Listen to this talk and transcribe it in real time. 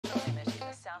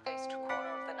southeast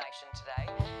corner of the nation today,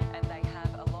 and they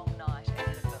have a long night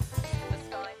ahead of them. The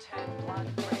sky turned blood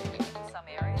red in some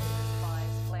areas as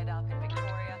fires flared up in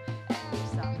Victoria and New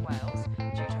South Wales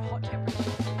due to hot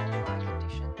temperatures and dry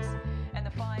conditions. And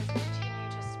the fires continue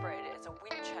to spread as a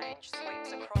wind change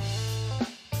sweeps across.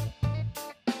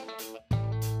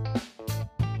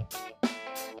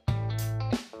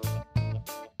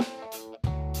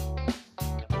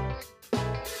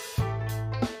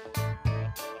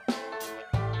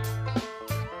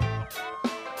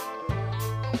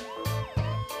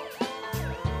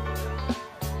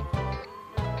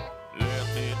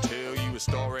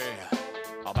 Story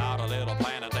about a little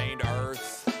planet named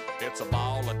Earth. It's a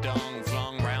ball of dung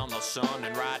flung round the sun,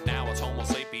 and right now it's Homo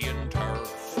sapien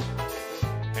turf.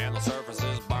 And the surface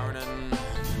is burning,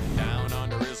 down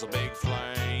under is a big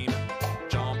flame.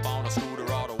 Jump on a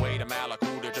scooter all the way to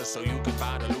Malakuta just so you can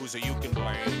find a loser you can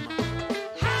blame.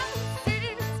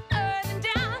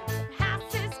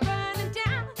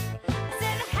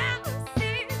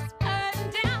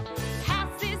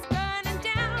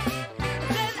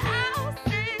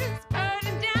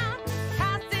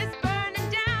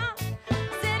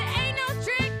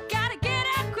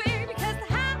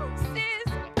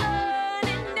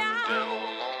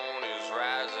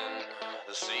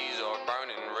 The seas are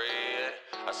burning red.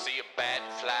 I see a bat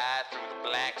fly through the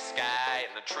black sky,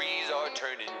 and the trees are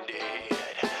turning dead.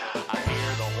 I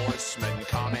hear the horsemen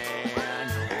coming,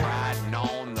 riding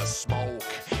on the smoke.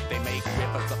 They make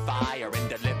rivers of fire and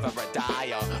deliver a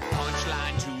dire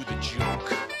punchline to the joke.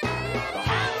 The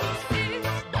house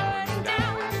is burning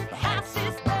down. The house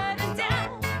is burning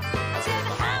down. I said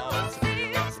the house is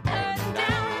burning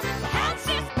down. The house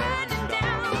is burning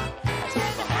down. I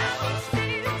said the house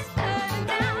is burning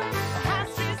down. The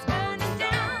house is burning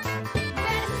down.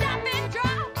 Better stop and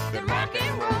drop the rock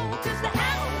and roll, 'cause the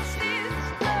house is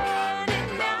burning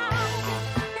down.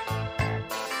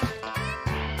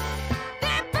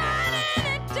 They're burning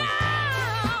it down.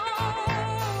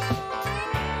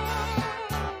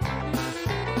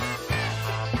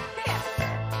 Yeah.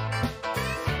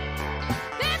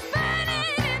 They're burning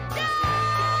it down.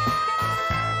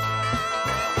 The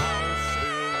house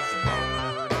is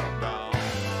burning down.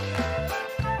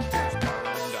 It's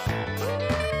burning down.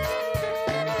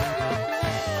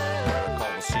 Better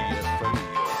call the CFA.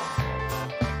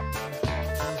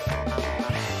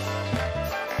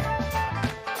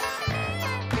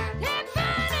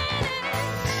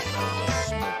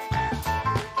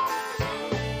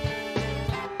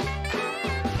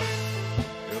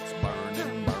 It's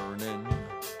burning, burning.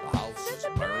 The house is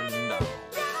burning down.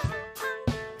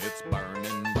 It's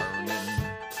burning, burning.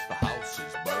 The house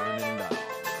is burning down.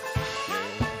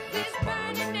 Yeah, it's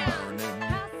burning, burning.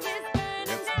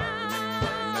 It's burning,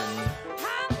 burning.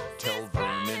 Tell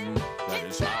Vernon that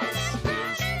his house is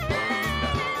burning down.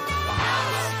 The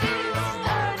house is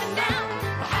burning down.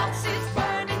 The house is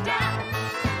burning down.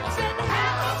 I said the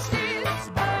house is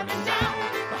burning down.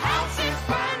 The house is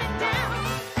burning down.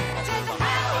 I said the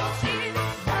house is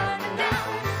burning down.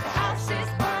 The house is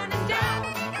burning down.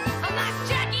 I'm like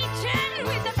Jackie Chan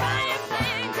with the fire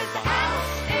flame, 'cause the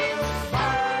house is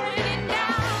burning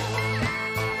down.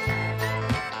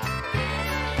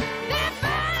 They're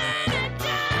burning it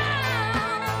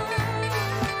down.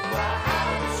 The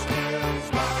house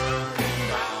is burning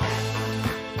down.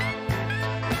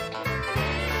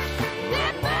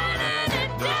 They're burning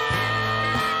it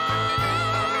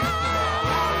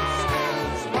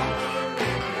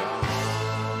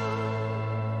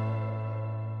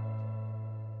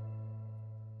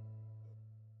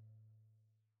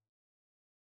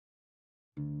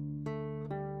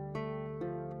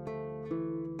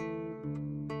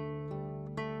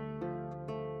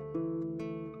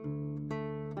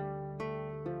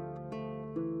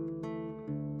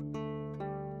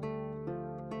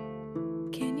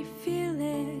Can you feel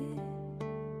it?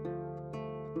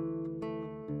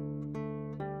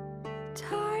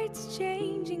 Tides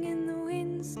changing and the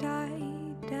winds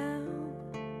died down.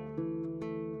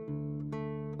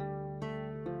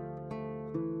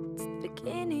 It's the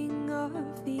beginning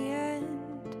of the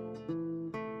end.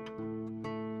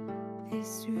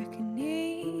 This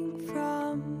reckoning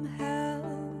from hell.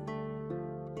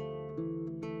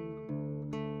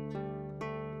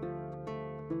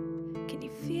 Can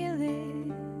you feel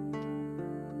it?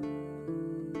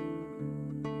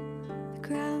 The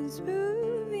ground's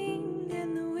moving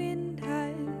and the wind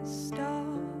has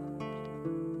stopped.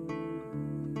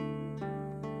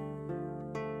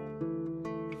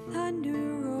 Thunder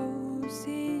rolls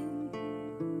in.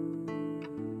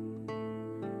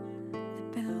 The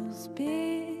bell's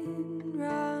been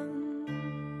rung.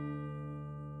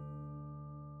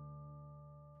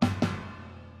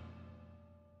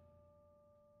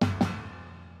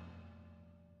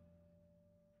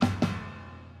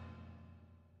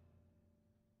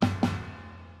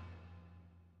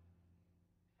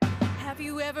 Have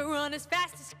you ever run as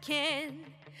fast as you can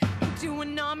into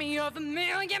an army of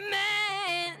 1,000,000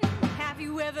 men? Have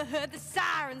you ever heard the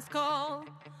sirens call,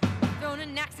 thrown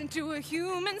an axe into a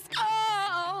human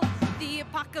skull? The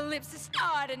apocalypse has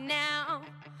started now.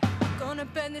 Gonna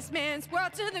burn this man's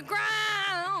world to the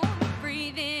ground.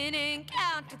 Breathe in and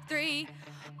count to 3.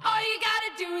 All you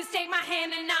gotta do is take my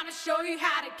hand and I'ma show you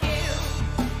how to kill.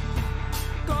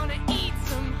 Gonna eat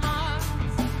some hearts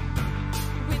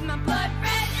with my blood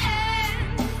red hands.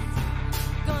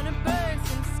 Gonna burn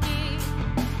some skin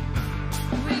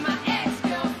with my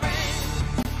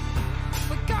ex-girlfriend.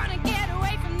 We're gonna get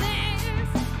away from this,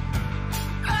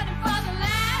 running for the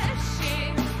last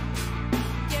ship.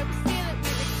 Yeah, we steal it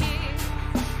with a kiss.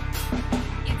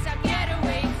 It's our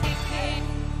getaway ticket.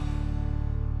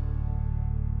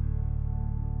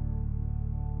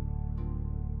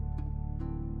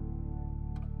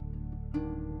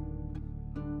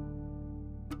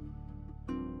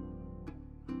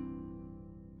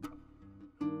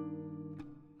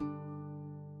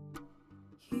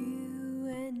 You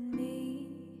and me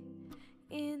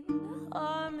in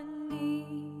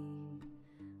harmony,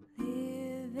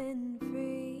 living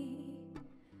free,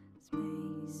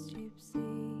 space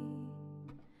gypsy.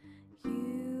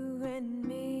 You and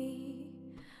me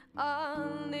are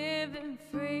living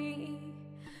free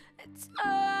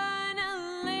eternally,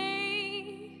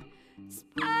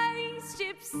 space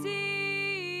gypsy.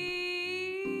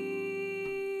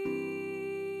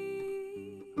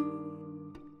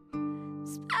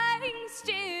 Space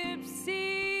gypsy.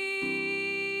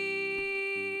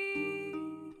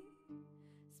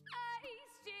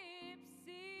 Space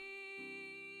gypsy.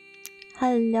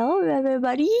 Hello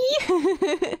everybody.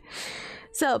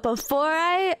 So before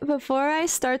I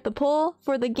start the poll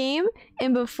for the game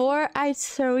and before I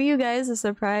show you guys a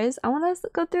surprise, I want us to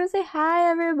go through and say hi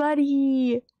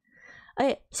everybody.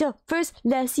 Okay, so first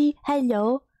Leslie,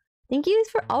 hello. Thank you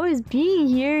for always being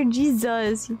here.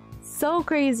 Jesus, so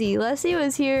crazy. Leslie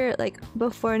was here like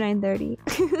before 9:30.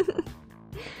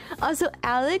 Also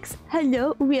Alex,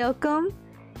 hello, welcome.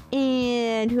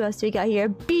 And who else do we got here?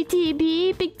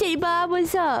 BTB, Big Titty Bob,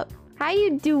 what's up? How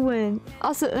you doing?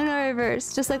 Also Uno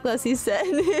Reverse, just like Leslie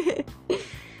said.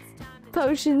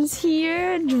 Potions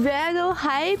here. Drago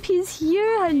Hype, he's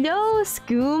here. Hello,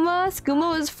 Skooma.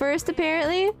 Skooma was first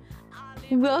apparently.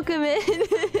 Welcome in.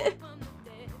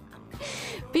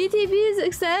 BTB is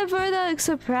excited for the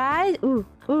surprise. Ooh,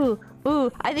 ooh,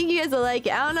 ooh. I think you guys will like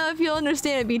it. I don't know if you'll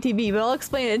understand a BTB, but I'll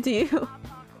explain it to you.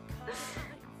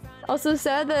 Also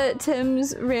sad that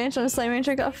Tim's ranch on Slime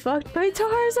Rancher got fucked by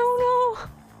Tars. Oh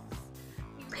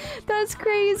no! That's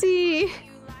crazy.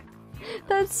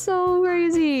 That's so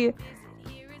crazy.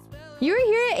 You were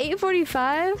here at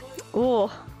 8:45?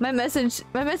 Oh, my messages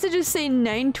say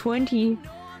 9:20.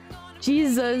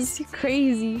 Jesus, you're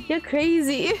crazy. You're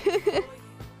crazy.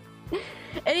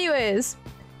 Anyways,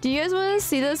 do you guys want to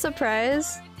see the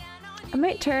surprise? I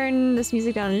might turn this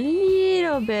music down a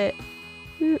little bit.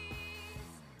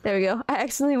 There we go. I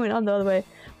accidentally went on the other way.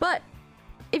 But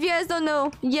if you guys don't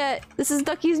know yet, this is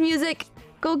Ducky's music.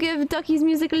 Go give Ducky's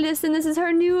music a listen. This is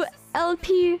her new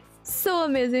LP. So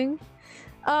amazing.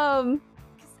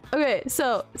 Okay,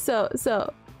 so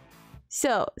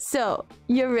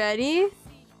you ready?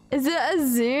 Is it a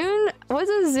Zune? What's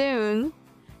a Zune?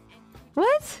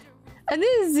 What? I need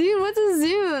a Zune. What's a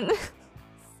Zune?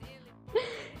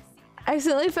 I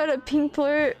accidentally fed a pink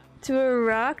plurt to a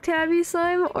rock tabby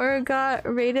slime or got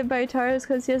raided by Tars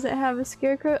because he doesn't have a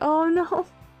scarecrow. Oh no.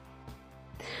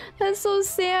 That's so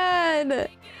sad.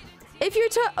 If you're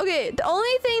okay, the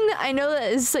only thing that I know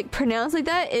that is like pronounced like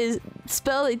that is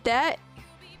spelled like that.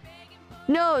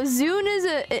 No, Zune is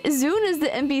the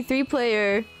MP3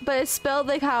 player, but it's spelled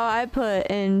like how I put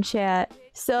in chat.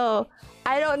 So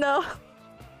I don't know.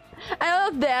 I don't know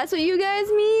if that's what you guys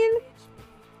mean.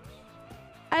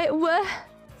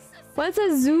 What's a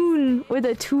Zune with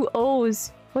a 2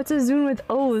 O's? What's a Zune with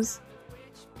O's?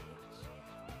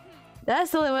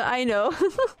 That's the only one I know.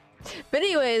 But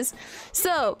anyways,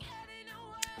 so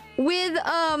with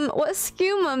what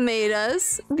Skooma made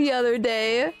us the other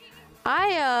day,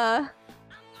 oh,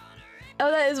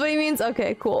 that is what he means?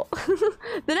 Okay, cool.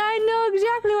 Then I know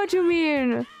exactly what you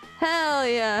mean. Hell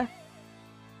yeah.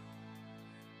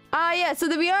 Ah, yeah, so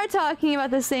we are talking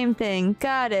about the same thing.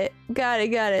 Got it.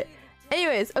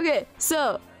 Anyways, okay,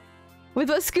 so with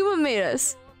what Skooma made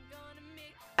us,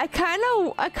 I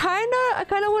kinda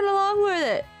went along with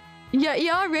it. Yeah,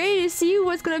 y'all ready to see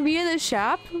what's gonna be in the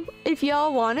shop? If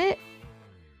y'all want it.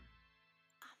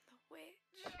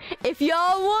 If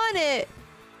y'all want it,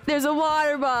 there's a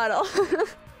water bottle.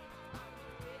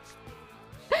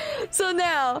 So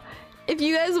now, if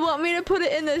you guys want me to put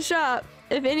it in the shop,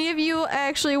 if any of you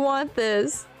actually want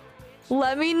this,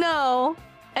 let me know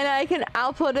and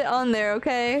I'll put it on there,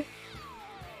 okay?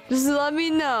 Just let me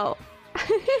know.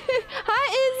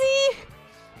 Hi, Izzy!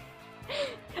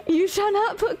 You shall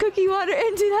not put cookie water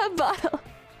into that bottle.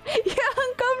 You're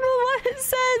uncomfortable what it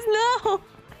says. No!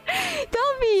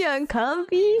 Don't be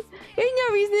uncomfy. There's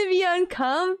no reason to be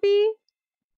uncomfy.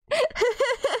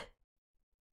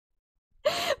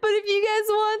 But if you guys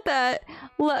want that,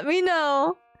 let me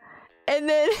know. And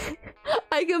then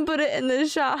I can put it in the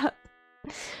shop.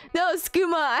 No,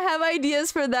 Skooma, I have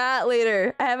ideas for that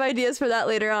later. I have ideas for that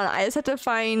later on. I just have to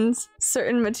find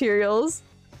certain materials.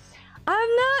 I'm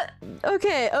not...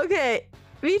 Okay.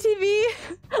 VTV,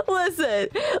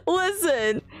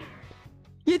 listen.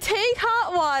 You take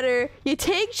hot water, you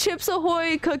take Chips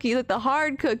Ahoy cookies, like the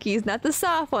hard cookies, not the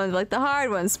soft ones, like the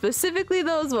hard ones, specifically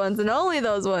those ones and only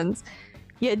those ones.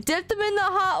 You dip them in the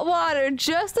hot water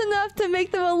just enough to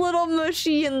make them a little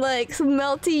mushy and like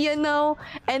melty, you know,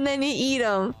 and then you eat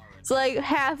them. So like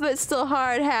half of it's still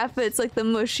hard, half of it's like the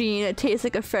mushy and it tastes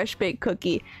like a fresh baked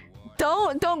cookie.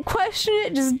 Don't question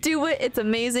it, just do it. It's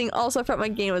amazing. Also, I thought my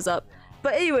game was up.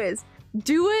 But anyways,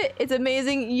 do it. It's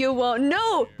amazing. You won't.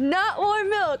 No, not warm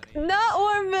milk. Not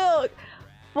warm milk.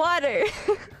 Water.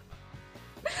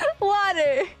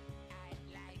 Water.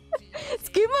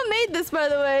 Skooma made this, by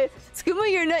the way. Skooma,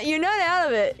 you're not out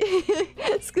of it.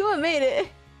 Skooma made it.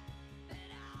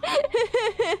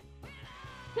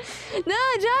 No,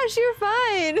 Josh, you're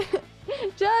fine.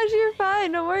 Josh, you're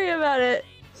fine. Don't worry about it.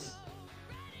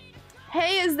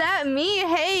 Hey, is that me?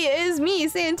 Hey, it is me,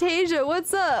 Santasia.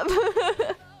 What's up?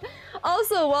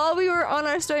 Also, while we were on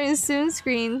our starting soon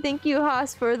screen, thank you,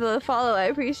 Haas, for the follow. I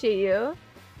appreciate you.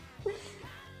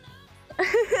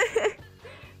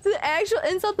 The actual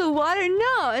insult the water?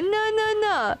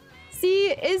 No. See,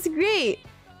 it's great.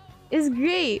 It's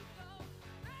great.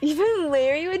 Even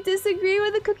Larry would disagree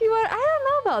with the cookie water? I don't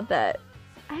know about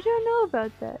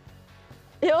that.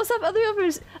 It also have other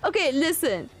offers. Okay,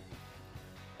 listen.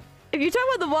 If you're talking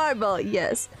about the water bottle,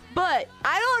 yes. But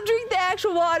I don't drink the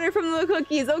actual water from the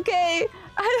cookies, okay?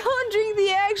 I don't drink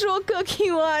the actual cookie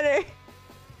water.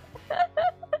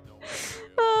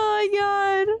 Oh my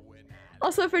god.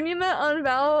 Also, for Nima on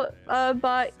Val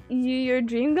bought you your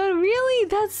dream gun. Really?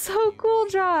 That's so cool,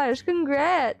 Josh.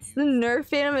 Congrats. The Nerf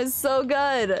Phantom is so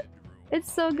good.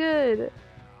 It's so good.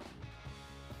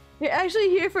 You're actually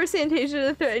here for Santasia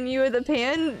to threaten you with a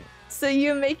pan so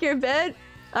you make your bed?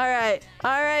 Alright,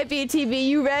 BTB,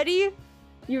 you ready?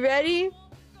 You ready?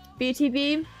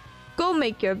 BTB, go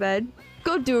make your bed.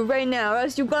 Go do it right now, or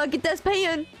else you're gonna get that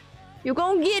pan. You're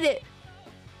gonna get it.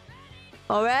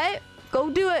 Alright? Go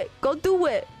do it. Go do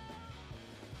it.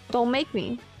 Don't make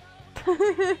me.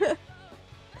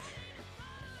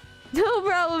 No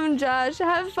problem, Josh.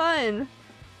 Have fun.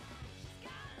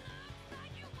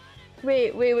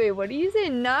 Wait. What do you say?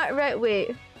 Not right.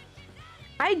 Wait.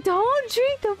 I don't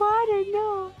drink the water.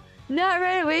 No. Not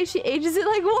right away. She ages it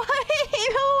like what?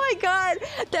 Oh my god.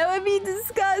 That would be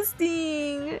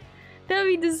disgusting. That would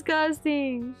be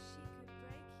disgusting.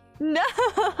 No.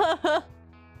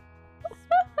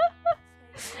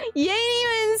 You ain't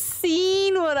even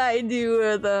seen what I do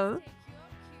with them.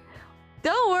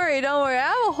 Don't worry. I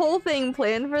have a whole thing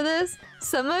planned for this.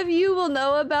 Some of you will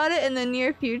know about it in the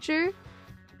near future.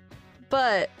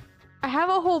 But I have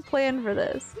a whole plan for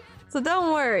this. So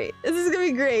don't worry. This is gonna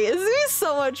be great. This is gonna be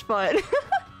so much fun.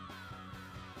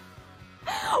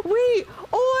 Wait.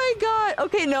 Oh my god.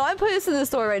 Okay, no, I'm putting this in the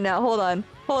store right now.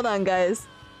 Hold on, guys.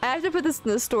 I have to put this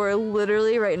in the store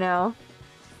literally right now.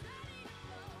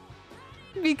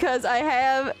 Because I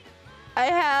have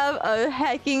a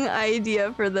hacking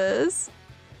idea for this.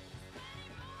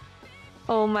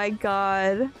 Oh my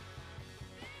god.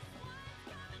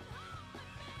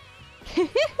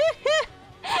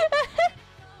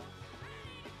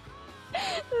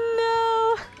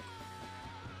 No.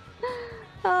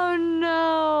 Oh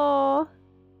no.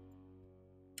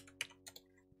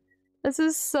 This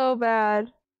is so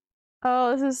bad.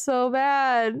 Oh, this is so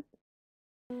bad.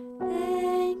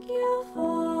 Thank you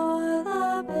for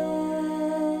the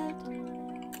bit.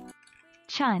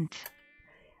 Chunt.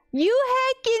 You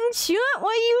heckin' chunt?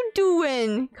 What you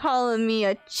doing? Calling me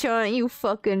a chunt, you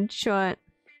fucking chunt.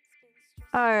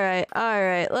 Alright,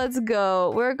 let's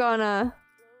go. We're gonna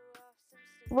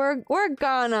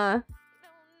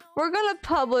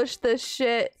publish this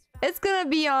shit. It's gonna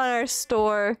be on our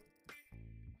store.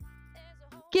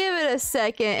 Give it a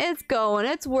second. It's going.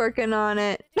 It's working on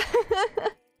it.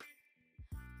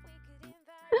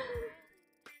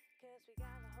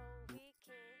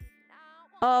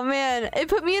 Oh man, it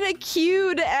put me in a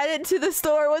queue to add it to the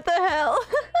store. What the hell?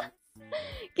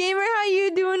 Gamer, how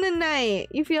you doing tonight?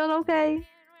 You feeling okay?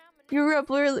 You were up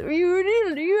early. You were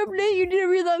up late. You did a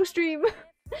really long stream.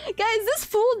 Guys, this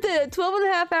fool did a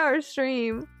 12.5-hour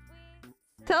stream.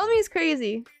 Tell me he's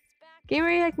crazy.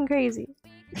 Gamer, you heckin' crazy.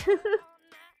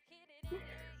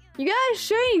 You got a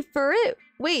shiny for it?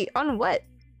 Wait, on what?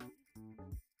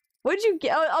 What'd you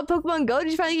get? On Pokemon Go?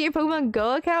 Did you finally get your Pokemon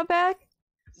Go account back?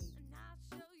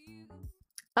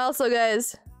 Also,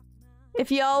 guys,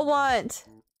 if y'all want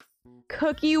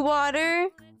cookie water,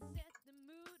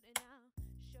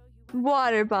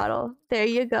 water bottle. There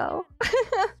you go.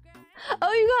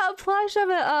 Oh, you got a plush of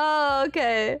it. Oh,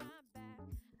 okay.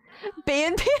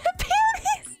 Bandana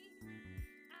panties.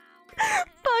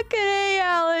 Fucking A,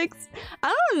 Alex.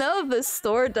 I don't know if the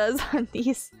store does on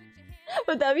these,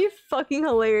 but that'd be fucking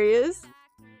hilarious.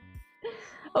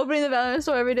 Opening the Valorant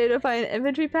store every day to find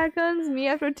infantry pack guns. Me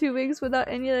after 2 weeks without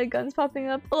any of the guns popping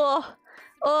up. Ugh.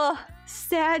 Ugh.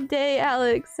 Sad day,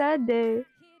 Alex. Sad day.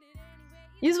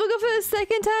 You spoke up for the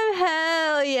second time?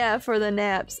 Hell yeah, for the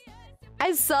naps.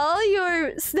 I saw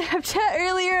your Snapchat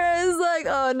earlier. I was like,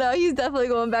 oh no, he's definitely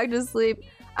going back to sleep.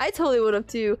 I totally would have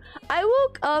too. I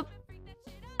woke up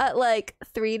at like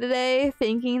 3 today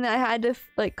thinking that I had to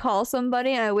like call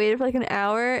somebody, and I waited for like an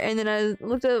hour, and then I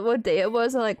looked at what day it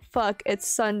was and like, fuck, it's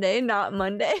Sunday, not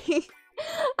Monday.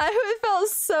 I felt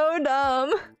so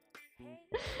dumb.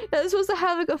 I was supposed to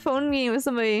have like a phone meeting with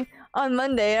somebody on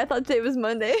Monday. I thought today was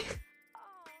Monday.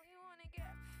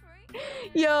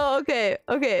 Yo, okay.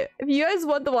 If you guys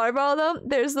want the water bottle though,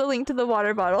 there's the link to the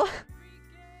water bottle.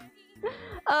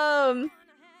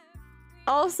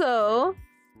 Also,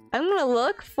 I'm gonna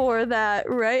look for that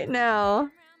right now.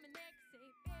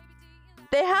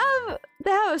 They have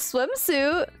a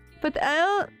swimsuit, but I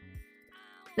don't.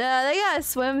 Nah, they got a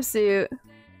swimsuit.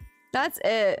 That's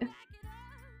it.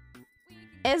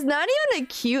 It's not even a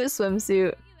cute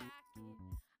swimsuit.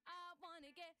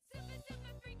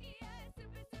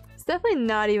 It's definitely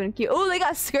not even cute. Oh, they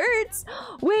got skirts.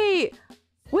 Wait,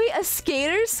 a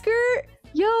skater skirt?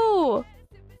 Yo,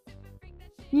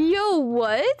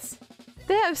 what?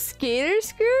 They have skater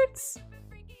skirts?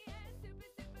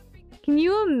 Can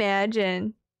you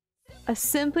imagine a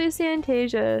Simply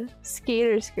Santasia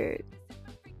skater skirt?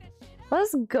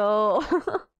 Let's go.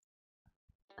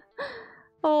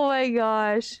 Oh my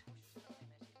gosh.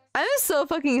 I'm so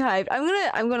fucking hyped.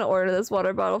 I'm gonna order this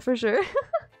water bottle for sure.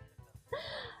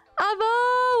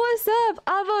 Avo, what's up?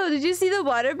 Avo, did you see the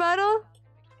water bottle?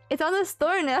 It's on the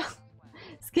store now.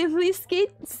 Skimply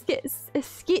Skate-tasia.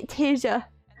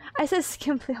 I said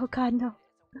Skimply, oh god no.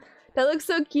 That looks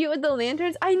so cute with the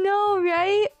lanterns. I know,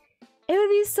 right? It would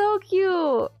be so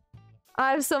cute.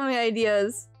 I have so many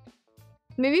ideas.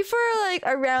 Maybe for like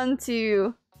a round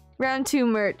two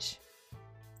merch.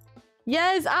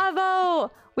 Yes, Avo!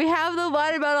 We have the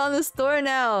water bottle on the store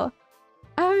now.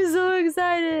 I'm so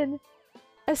excited.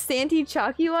 A Santi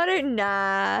Chalky water?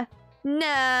 Nah.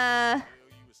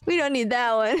 We don't need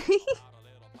that one.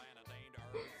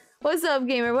 What's up,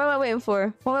 gamer? What am I waiting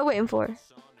for?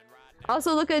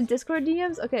 Also, look at Discord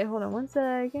DMs. Okay, hold on 1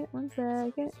 second.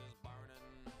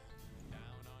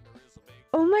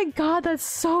 Oh my god, that's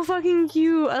so fucking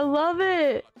cute. I love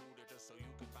it.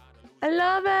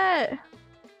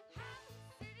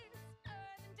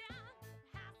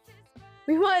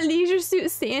 We want Leisure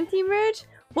Suit Santi merch?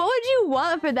 What would you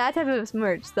want for that type of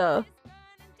merch, though?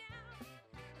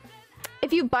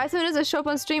 If you buy something, does it show up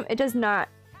on stream? It does not.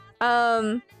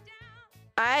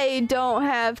 I don't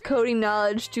have coding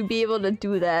knowledge to be able to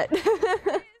do that.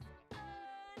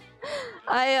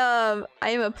 I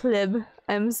am a pleb.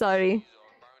 I'm sorry.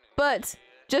 But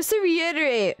just to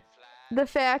reiterate the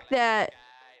fact that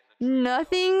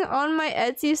nothing on my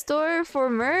Etsy store for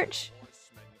merch,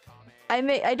 I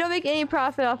don't make any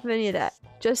profit off of any of that.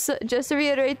 Just to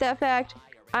reiterate that fact,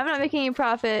 I'm not making any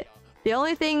profit. The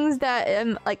only things that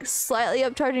I'm like slightly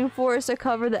upcharging for is to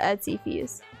cover the Etsy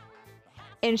fees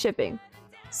and shipping.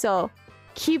 So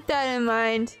keep that in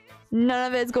mind.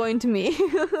 None of it's going to me.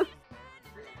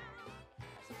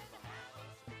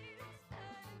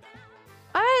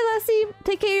 Alright, Leslie,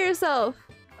 take care of yourself.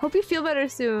 Hope you feel better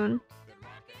soon.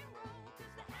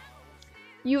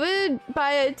 You would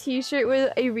buy a t-shirt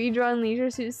with a redrawn Leisure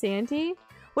Suit Santi?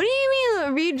 What do you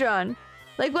mean redrawn?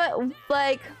 Like what?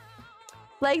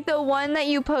 Like the one that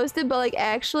you posted but like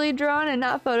actually drawn and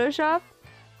not photoshopped?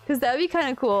 Because that would be kind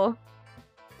of cool.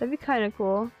 That'd be kind of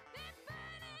cool.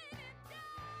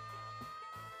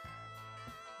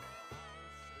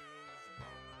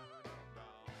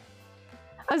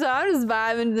 I'm just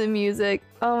vibing to the music.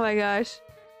 Oh my gosh.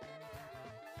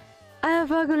 I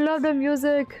fucking love the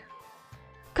music.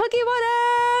 Cookie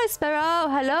water! Sparrow,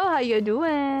 hello, how you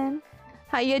doing?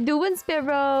 How you doing,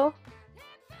 Sparrow?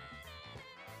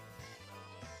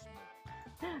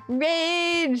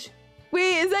 Rage!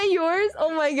 Wait, is that yours?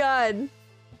 Oh my god.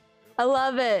 I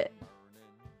love it.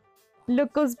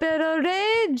 Loco Sparrow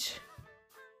Rage!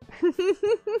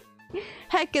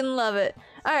 Heckin' love it.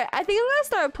 Alright, I think I'm gonna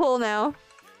start a poll now.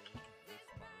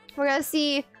 We're gonna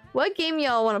see what game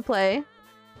y'all wanna play.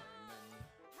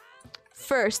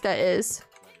 First, that is.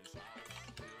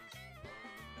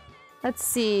 Let's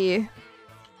see.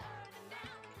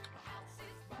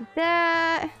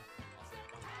 That.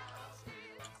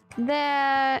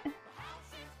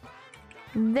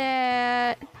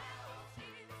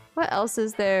 What else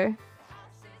is there?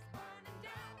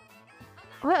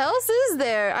 What else is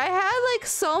there? I had like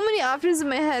so many options in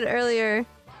my head earlier.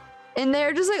 And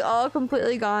they're just like all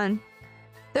completely gone.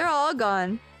 They're all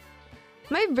gone.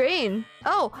 My brain.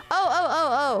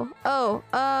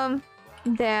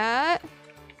 That.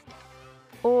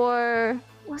 Or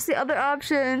what's the other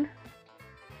option?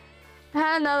 I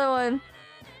had another one.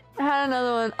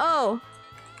 Oh.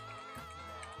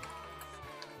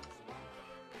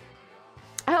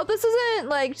 I hope this isn't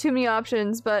like too many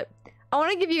options, but I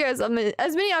want to give you guys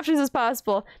as many options as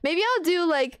possible. Maybe I'll do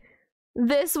like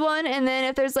this one, and then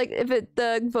if there's like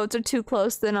the votes are too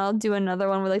close, then I'll do another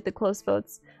one with like the close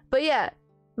votes. But yeah,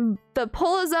 the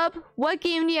poll is up. What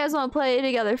game do you guys want to play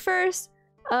together first?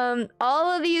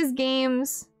 All of these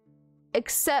games,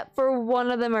 except for one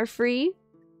of them, are free.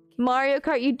 Mario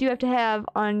Kart you do have to have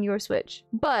on your Switch,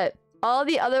 but all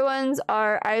the other ones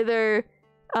are either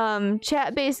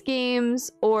chat-based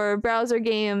games or browser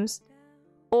games,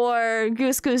 or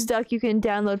Goose Goose Duck you can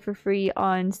download for free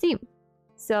on Steam.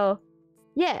 So,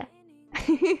 yeah.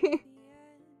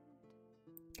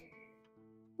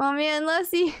 Oh man,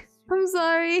 Leslie, I'm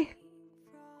sorry.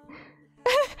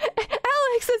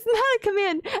 Alex, that's not a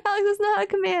command. Alex, that's not a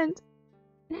command.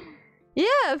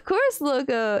 Yeah, of course,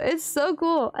 Loco. It's so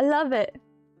cool. I love it.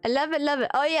 I love it, love it.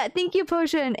 Oh yeah, thank you,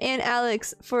 Potion and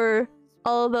Alex, for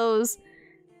all those.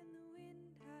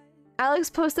 Alex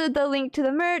posted the link to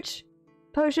the merch.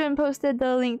 Potion posted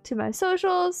the link to my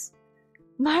socials.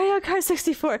 Mario Kart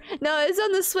 64. No, it's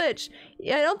on the Switch.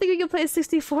 Yeah, I don't think we can play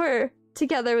 64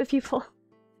 together with people.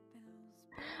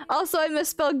 Also, I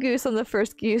misspelled goose on the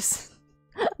first goose.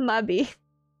 Mabi.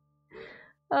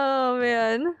 Oh,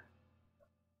 man.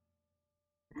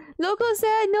 Loco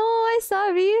said, no, I'm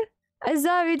sorry. I'm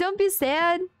sorry, don't be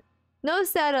sad. No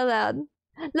sad allowed.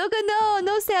 Loco, no,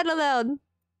 no sad allowed.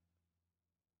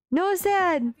 No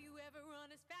sad.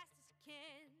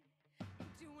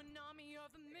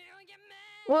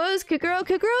 What was Kukuro?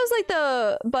 Kukuro is like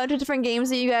the bunch of different games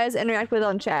that you guys interact with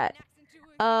on chat.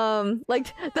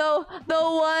 Like the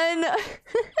one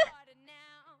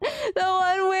the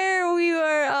one where we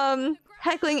were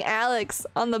heckling Alex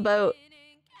on the boat.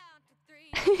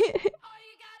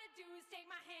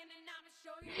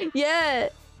 Yeah.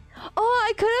 Oh,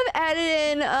 I could have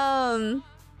added in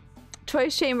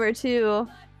Choice Chamber too.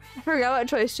 I forgot about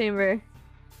Choice Chamber.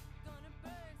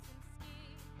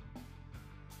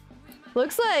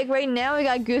 Looks like right now we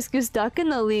got Goose Goose Duck in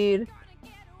the lead.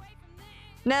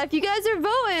 Now, if you guys are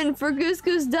voting for Goose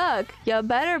Goose Duck, you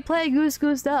better play Goose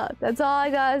Goose Duck. That's all I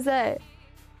gotta say.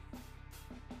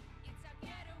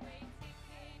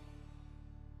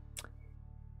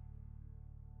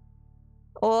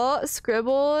 Oh,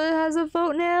 Scribble has a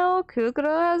vote now.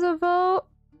 Kukuro has a vote.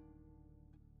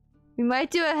 We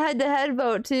might do a head-to-head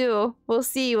vote too. We'll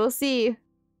see, we'll see.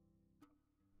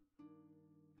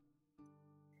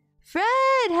 Fred,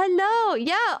 hello!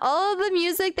 Yeah, all of the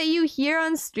music that you hear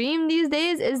on stream these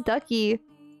days is Ducky.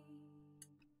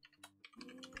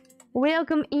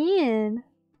 Welcome in.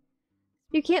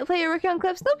 You can't play your recount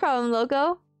clips? No problem,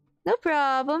 Loco. No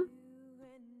problem.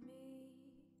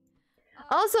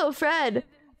 Also, Fred,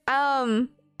 I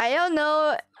don't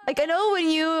know, like I know when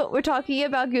you were talking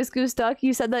about Goose Goose Duck,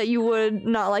 you said that you would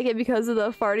not like it because of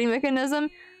the farting mechanism.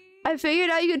 I figured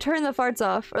out you could turn the farts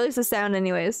off, or at least the sound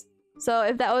anyways. So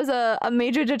if that was a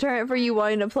major deterrent for you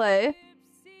wanting to play,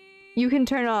 you can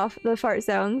turn off the fart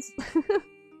sounds.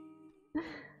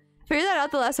 Figured that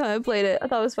out the last time I played it. I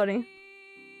thought it was funny.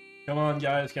 Come on,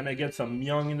 guys. Can I get some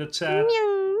meong in the chat?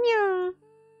 Meow, meow.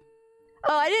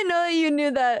 Oh, I didn't know that you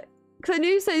knew that. Because I knew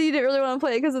you said you didn't really want to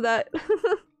play it because of that.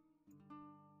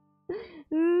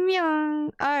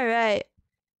 Meow. Alright.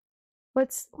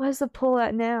 What's the poll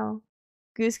at now?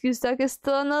 Goose Goose Duck is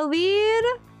still in the lead.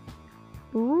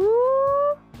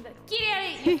 Ooh. Get out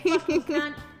of it, you fucking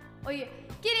cunt! Or you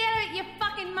get out of it, you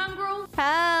fucking mongrel!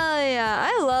 Hell yeah,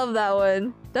 I love that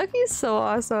one. Ducky's so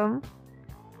awesome.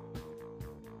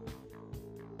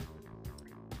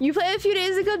 You played a few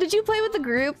days ago? Did you play with the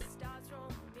group?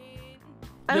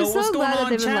 I'm so what's going glad that on,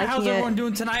 they've been chat? liking How's it. everyone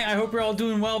doing tonight? I hope you're all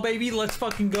doing well, baby. Let's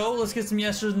fucking go. Let's get some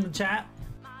yeses in the chat.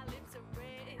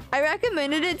 I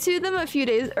recommended it to them a few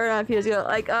days, or not a few days ago.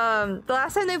 Like, the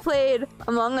last time they played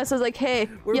Among Us, I was like, hey,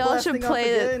 y'all should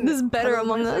play this better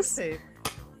Among Us. I'm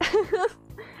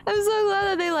so glad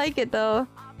that they like it, though.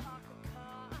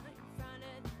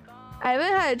 I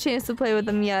haven't had a chance to play with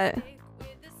them yet.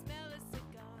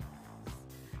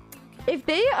 If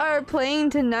they are playing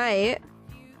tonight,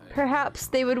 perhaps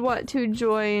they would want to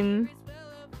join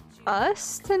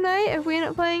us tonight if we end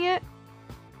up playing it.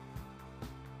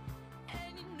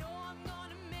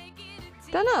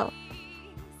 Don't know.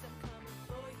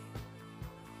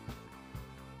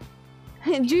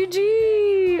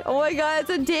 GG! Oh my god, it's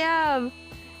a dab!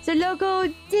 It's a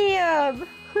logo dab!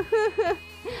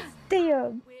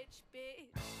 Damn.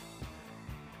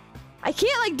 I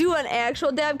can't like do an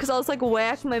actual dab because I'll just like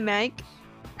whack my mic.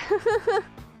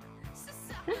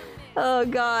 Oh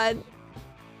god.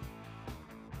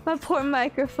 My poor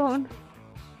microphone.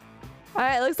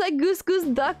 Alright, looks like Goose Goose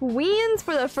Duck wins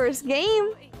for the first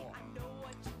game.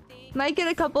 Might get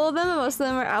a couple of them, but most of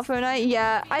them are Alpha Night.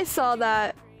 Yeah, I saw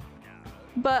that.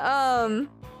 But I'll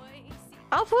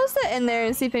post it in there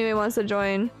and see if anybody wants to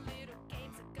join.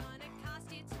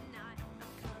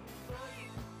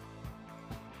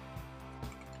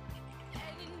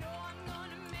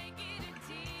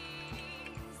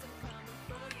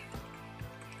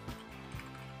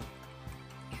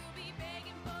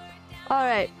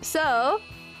 Alright, so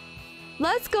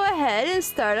let's go ahead and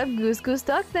start up Goose Goose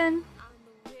Duck then.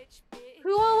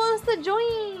 Who all wants to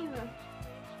join?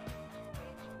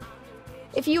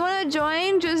 If you want to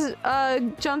join, just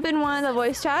jump in one of the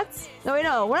voice chats. No, wait,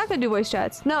 no, we're not gonna do voice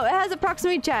chats. No, it has a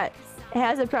proximity chat. It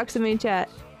has a proximity chat.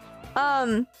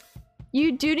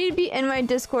 You do need to be in my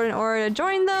Discord in order to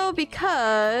join though,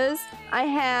 because I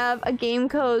have a game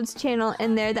codes channel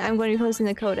in there that I'm going to be posting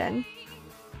the code in.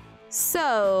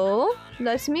 So,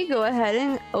 let me go ahead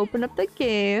and open up the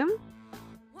game.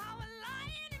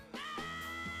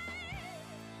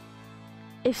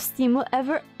 If Steam will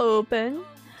ever open.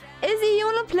 Izzy, you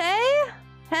wanna play?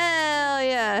 Hell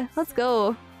yeah. Let's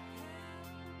go.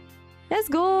 Let's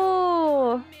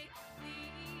go.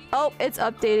 Oh, it's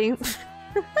updating.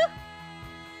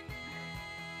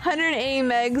 180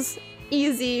 megs.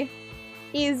 Easy.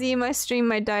 Easy. My stream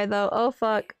might die though. Oh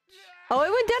fuck. Oh, it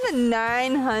went down to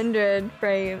 900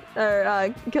 frame or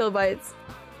kilobytes.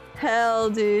 Hell,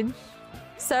 dude.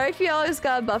 Sorry if you always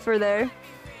got a buffer there.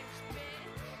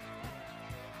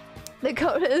 The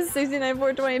code is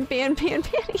 69420 ban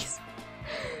panties.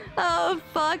 Oh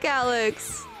fuck,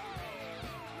 Alex.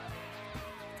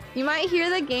 You might hear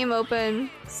the game open.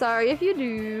 Sorry if you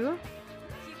do.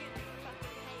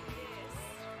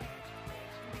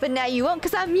 But now you won't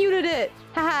because I muted it.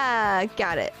 Haha,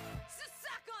 got it.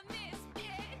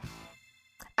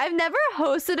 I've never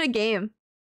hosted a game.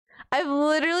 I've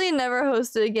literally never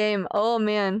hosted a game. Oh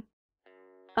man.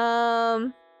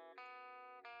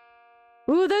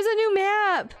 Ooh, there's a new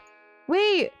map!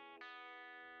 Wait!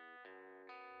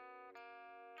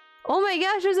 Oh my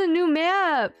gosh, there's a new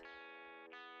map!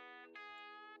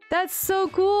 That's so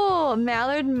cool!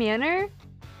 Mallard Manor?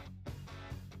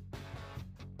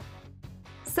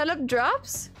 Set up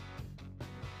drops?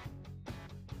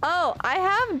 Oh, I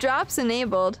have drops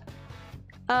enabled.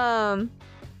 I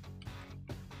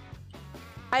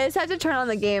just have to turn on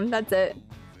the game, that's it.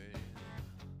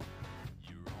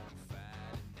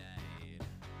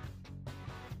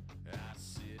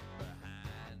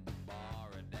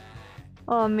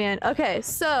 Oh man, okay,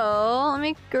 so let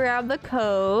me grab the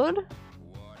code.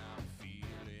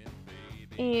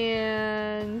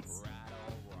 And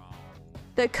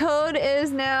the code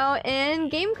is now in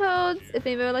game codes if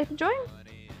anybody would like to join.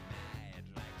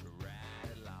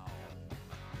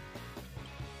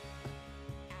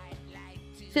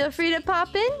 Feel free to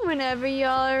pop in whenever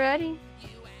y'all are ready.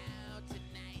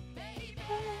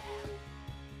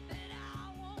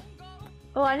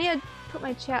 Oh, I need to put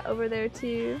my chat over there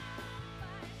too.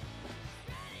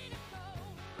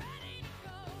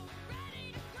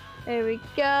 There we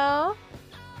go.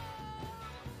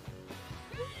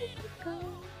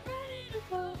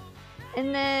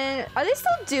 And then, are they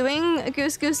still doing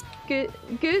Goose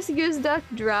Goose Duck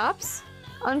drops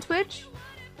on Twitch?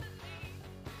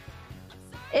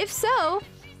 If so,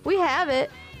 we have it.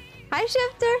 Hi,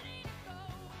 Shifter.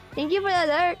 Thank you for the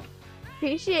lurk.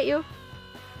 Appreciate you.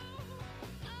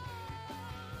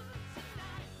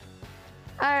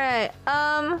 Alright,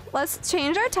 let's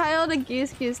change our title to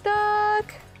Goose Goose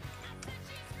Duck.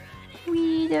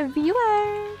 We the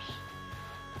viewers.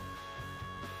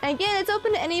 And again, it's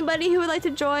open to anybody who would like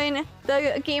to join.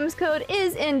 The games code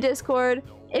is in Discord.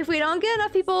 If we don't get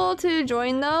enough people to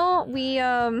join though, we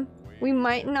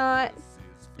might not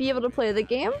be able to play the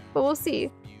game, but we'll see.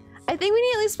 I think we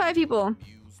need at least 5 people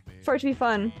for it to be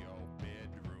fun.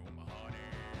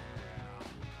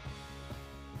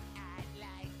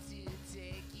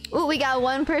 Ooh, we got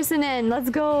 1 person in. Let's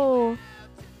go.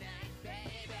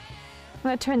 I'm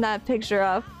gonna turn that picture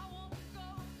off.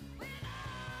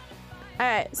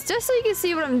 Alright, so just so you can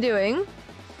see what I'm doing.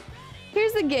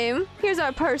 Here's the game. Here's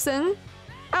our person.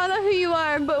 I don't know who you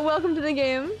are, but welcome to the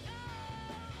game.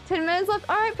 10 minutes left.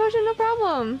 Alright, Potion, no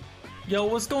problem. Yo,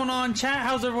 what's going on, chat?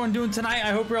 How's everyone doing tonight?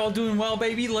 I hope you're all doing well,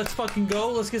 baby. Let's fucking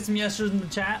go. Let's get some yeses in the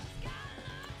chat.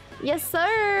 Yes,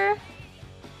 sir.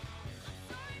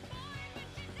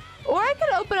 Or I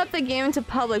could open up the game to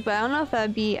public, but I don't know if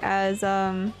that'd be as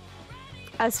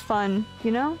fun,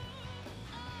 you know?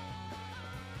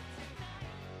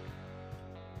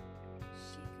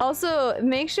 Also,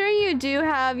 make sure you do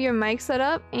have your mic set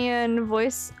up and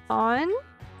voice on.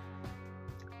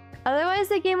 Otherwise,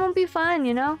 the game won't be fun,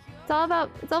 you know? It's all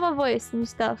about voice and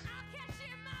stuff.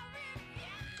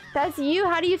 That's you.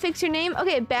 How do you fix your name?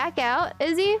 Okay, back out,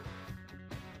 Izzy.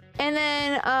 And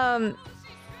then,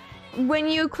 when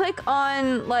you click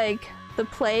on, like, the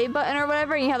play button or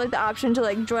whatever, and you have, like, the option to,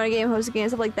 like, join a game, host a game,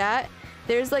 stuff like that,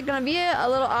 there's, like, gonna be a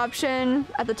little option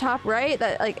at the top right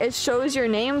that, like, it shows your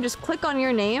name. Just click on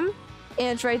your name, and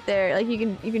it's right there. Like, you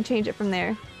can change it from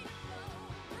there.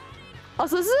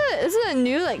 Also, this is a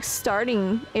new, like,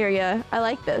 starting area. I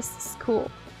like this. This is cool.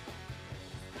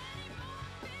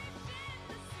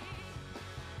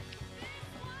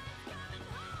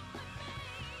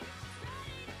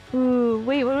 Ooh,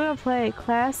 wait, what do we want to play?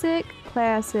 Classic?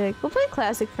 Classic. We'll play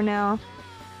classic for now.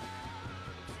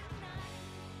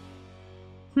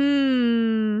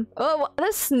 Oh,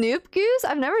 the Snoop Goose?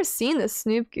 I've never seen the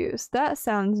Snoop Goose. That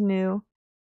sounds new.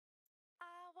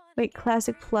 Wait,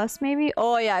 Classic Plus maybe?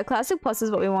 Oh yeah, Classic Plus is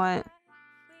what we want.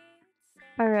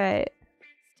 Alright.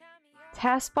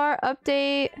 Taskbar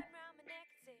update.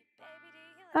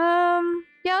 Yeah,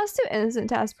 let's do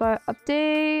instant taskbar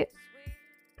update.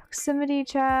 Proximity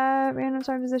chat, random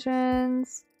start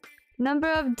positions.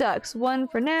 Number of ducks, 1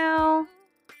 for now.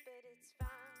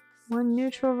 1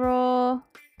 neutral role.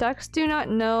 Ducks do not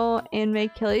know and may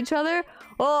kill each other.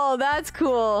 Oh, that's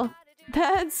cool.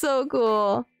 That's so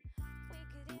cool.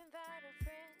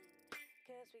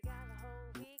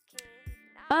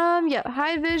 Yeah,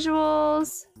 hide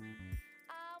visuals.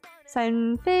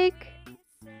 Sign fake.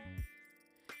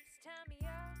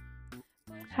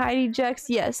 Hide ejects,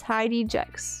 yes, hide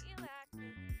ejects.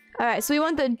 Alright, so we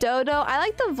want the dodo. I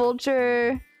like the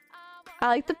vulture. I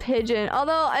like the pigeon.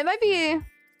 Although it might be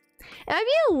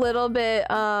a little bit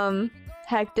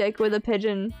hectic with a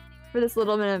pigeon for this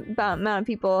little amount of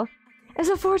people. It's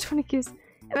a 420 goose.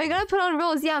 Am I gonna put on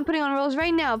rolls? Yeah, I'm putting on rolls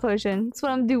right now, Potion. That's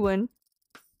what I'm doing.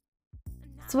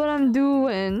 That's what I'm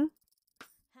doing.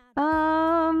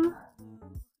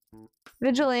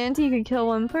 Vigilante, you can kill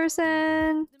 1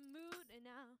 person.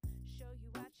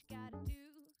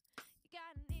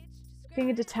 You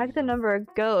can detect the number of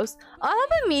ghosts. I thought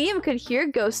the medium could hear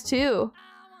ghosts too.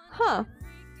 Huh.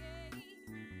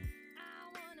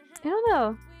 I don't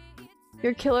know.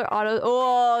 Your killer auto.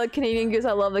 Oh, the Canadian goose.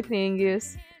 I love the Canadian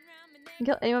goose. You can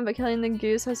kill anyone but killing the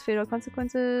goose has fatal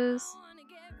consequences.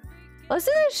 Let's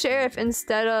do the sheriff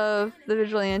instead of the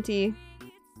vigilante.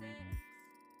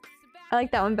 I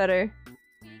like that one better.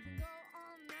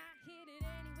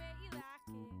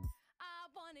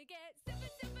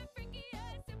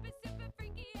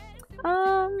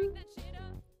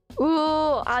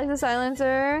 Ooh, Alex the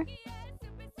Silencer.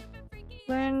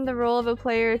 Learn the role of a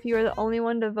player if you are the only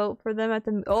one to vote for them at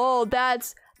the— oh,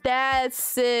 that's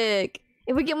sick.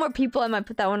 If we get more people, I might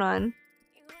put that one on.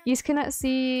 You cannot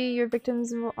see your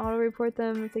victims and will auto-report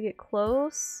them if they get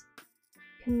close.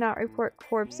 Cannot report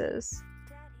corpses.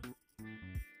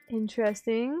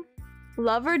 Interesting.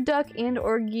 Lover duck and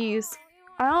or geese.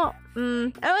 I don't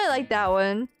really like that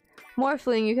one. More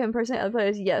fleeing, you can impersonate other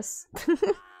players. Yes.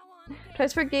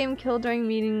 Tries for game kill during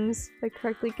meetings by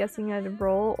correctly guessing at a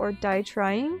roll or die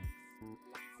trying.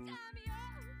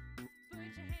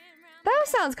 That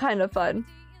sounds kind of fun.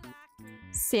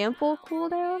 Sample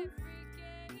cooldown?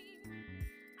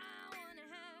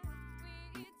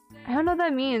 I don't know what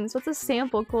that means. What's a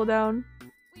sample cooldown?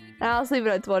 I'll just leave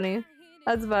it at 20.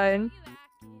 That's fine.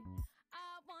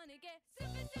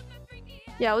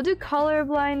 Yeah, we'll do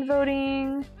colorblind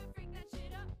voting.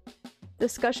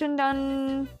 Discussion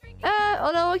done. Oh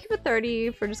no, we'll keep it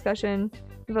 30 for discussion.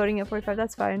 Voting at 45,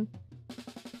 that's fine.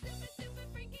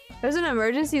 There's an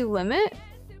emergency limit?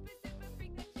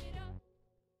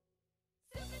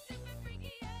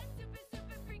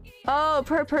 Oh,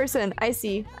 per person. I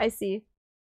see. I see.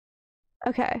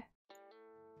 Okay.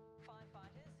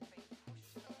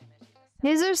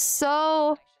 These are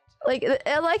so like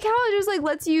I like how it just like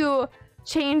lets you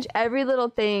change every little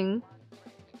thing.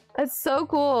 That's so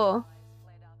cool.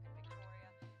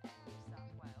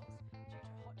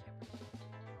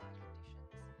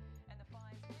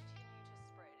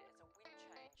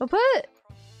 We'll put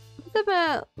them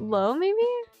at low, maybe?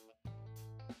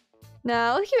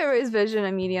 No, let's keep everybody's vision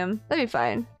at medium. That'd be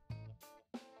fine.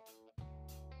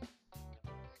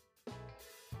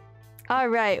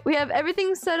 Alright, we have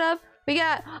everything set up. We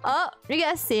got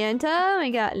Santa, we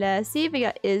got Lassie, we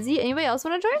got Izzy. Anybody else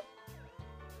want to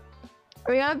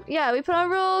join? Yeah, we put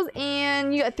on rules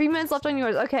and you got 3 minutes left on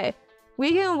yours. Okay,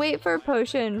 we can wait for a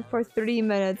potion for 3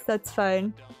 minutes. That's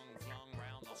fine.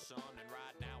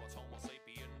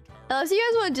 Unless you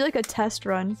guys want to do like a test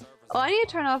run. Oh, I need to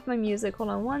turn off my music. Hold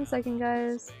on 1 second,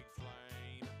 guys.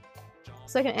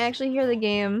 So I can actually hear the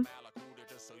game.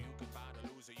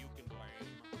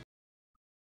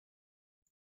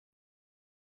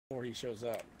 Before he shows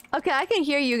up. Okay, I can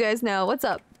hear you guys now. What's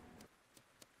up?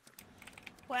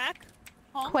 Quack?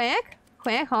 Honk? Quack?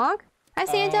 Quack honk? Hi,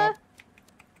 Santa.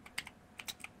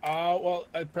 Well,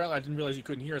 apparently I didn't realize you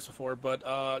couldn't hear us before,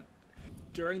 but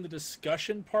during the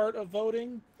discussion part of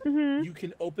voting, you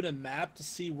can open a map to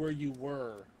see where you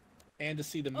were and to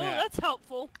see the map. Oh, that's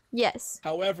helpful. Yes.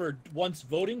 However, once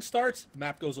voting starts,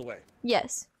 map goes away.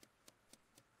 Yes.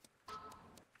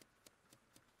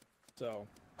 So.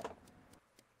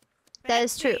 That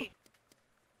is true.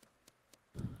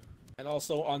 And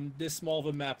also, on this small of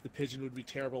a map, the pigeon would be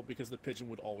terrible because the pigeon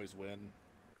would always win.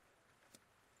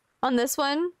 On this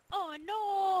one? Oh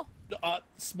no!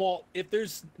 Small. If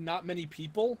there's not many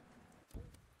people,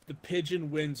 the pigeon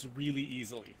wins really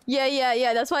easily.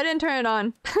 Yeah. That's why I didn't turn it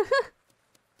on.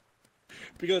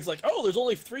 Because it's like, oh, there's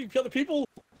only 3 other people.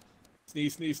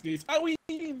 Sneeze, sneeze, sneeze. Owie!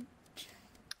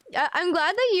 I'm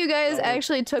glad that you guys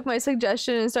actually took my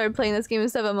suggestion and started playing this game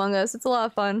instead of Among Us. It's a lot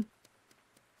of fun.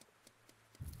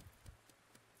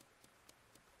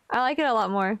 I like it a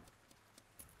lot more.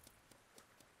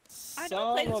 I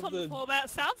don't play this one before, but it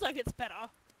sounds like it's better.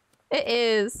 It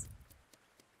is.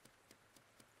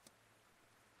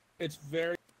 It's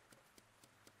very...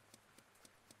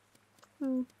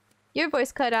 Your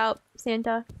voice cut out,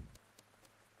 Santa.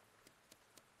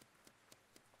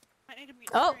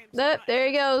 Oh, there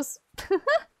he goes.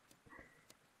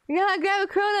 We gotta grab a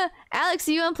Corona. Alex,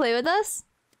 do you want to play with us?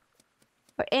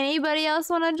 Or anybody else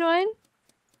want to join?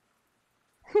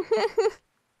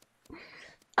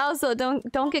 Also,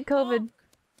 don't get COVID.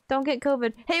 Don't get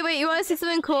COVID. Hey, wait, you want to see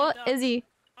something cool? Izzy.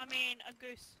 I mean, a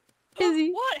goose.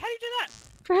 Izzy. Oh, what? How do you do that?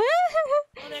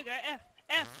 Oh, there you go.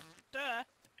 F. Duh.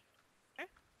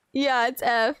 Yeah, it's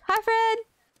F. Hi, Fred.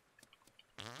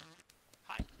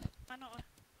 Hi. I know.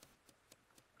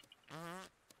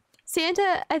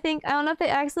 Santa, I think, I don't know if they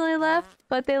accidentally left,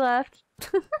 but they left.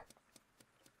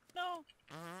 No.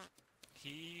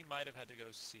 He might have had to go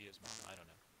see his mom. I don't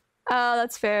know. Oh,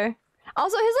 that's fair.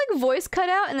 Also, his like voice cut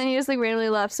out and then he just like randomly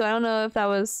left, so I don't know if that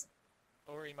was...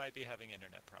 Or he might be having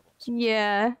internet problems.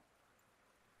 Yeah.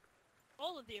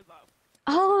 All of the above.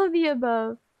 All of the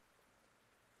above.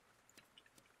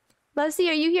 Leslie,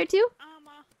 are you here too?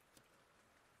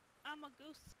 I'm a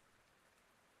goose.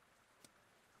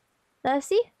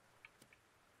 Leslie?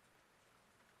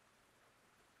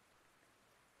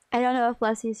 I don't know if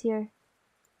Leslie's here.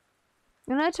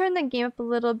 I'm gonna turn the game up a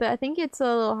little bit. I think it's a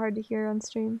little hard to hear on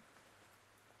stream.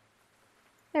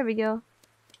 There we go.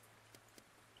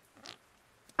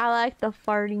 I like the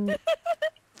farting.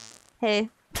 Hey.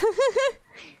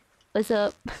 What's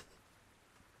up?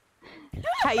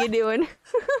 How you doing?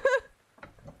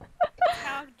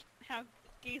 how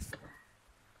geese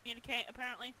communicate,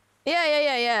 apparently.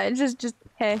 Yeah. Just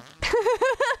hey.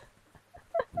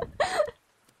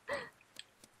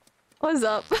 What's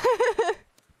up?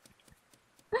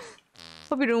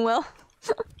 Hope you're doing well.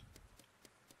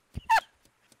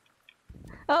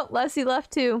 Oh, Leslie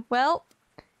left too. Well,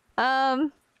 oh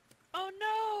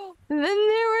no! Then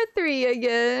there were 3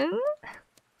 again.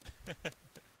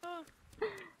 Oh.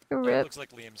 Rip. Looks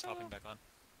like Liam's hopping back on.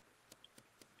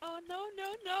 Oh no.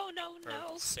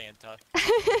 Or Santa.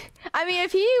 I mean,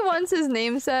 if he wants his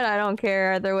name said, I don't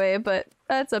care either way, but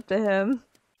that's up to him.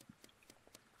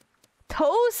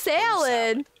 Toast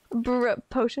salad!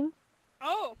 Potion?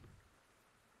 Oh!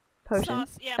 Potion.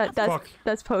 Sauce. Yeah,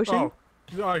 that's potion.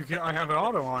 Oh, I have an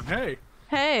auto on. Hey.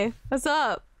 Hey, what's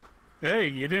up? Hey,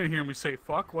 you didn't hear me say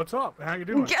fuck. What's up? How you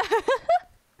doing?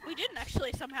 We didn't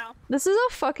actually somehow. This is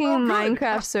a fucking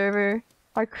Minecraft server.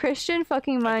 Our Christian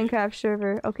fucking Minecraft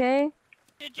server, okay?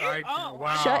 Did you?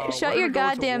 Wow. Shut your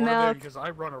goddamn mouth. Because I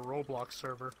run a Roblox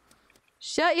server.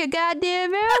 Shut your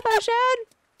goddamn mouth, I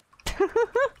said!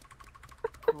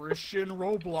 Christian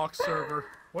Roblox server.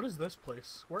 What is this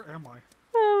place? Where am I?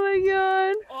 Oh my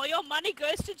god. All your money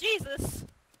goes to Jesus.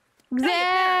 Exactly,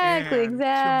 And to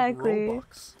exactly.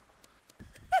 Robux.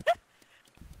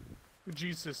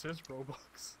 Jesus is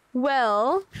Roblox.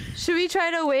 Well, should we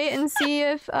try to wait and see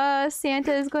if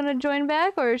Santa is going to join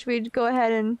back, or should we go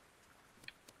ahead and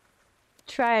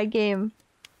try a game?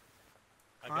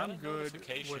 I got I'm a good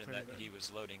notification with that it. he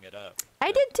was loading it up.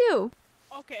 I did too.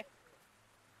 Okay.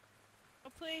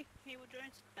 Hopefully he will join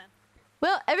us then.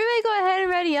 Well, everybody go ahead and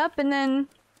ready up, and then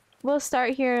we'll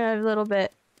start here in a little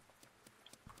bit.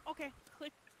 Okay,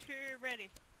 click to ready.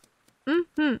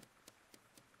 Mm-hmm.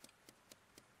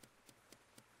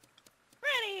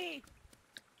 Ready!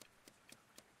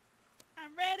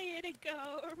 I'm ready to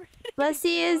go. Let's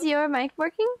see, is your mic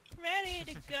working? Ready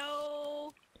to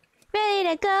go. Ready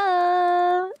to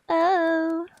go!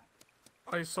 Oh.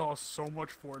 I saw so much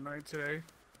Fortnite today.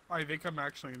 I think I'm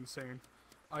actually insane.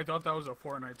 I thought that was a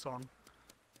Fortnite song.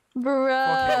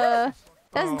 Bruh.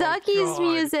 That's Oh, Ducky's God.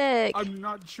 music. I'm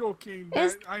not joking.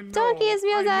 It's I know. Ducky's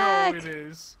I know music. it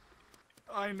is.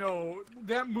 I know.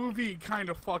 That movie kind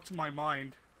of fucked my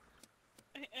mind.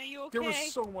 Are you okay? There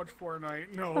was so much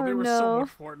Fortnite. No, Oh, there was no. so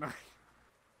much Fortnite.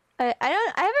 I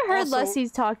haven't heard Also,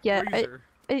 Leslie's talk yet. Razer.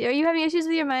 Are you having issues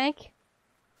with your mic?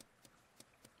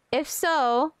 If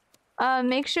so,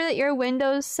 make sure that your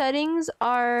Windows settings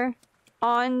are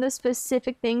on the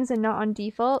specific things and not on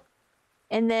default.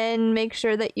 And then make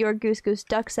sure that your Goose Goose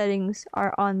Duck settings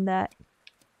are on that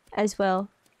as well.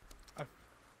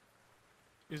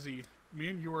 Izzy, me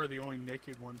and you are the only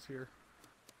naked ones here.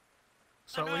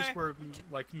 So at I know. least we're,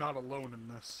 like, not alone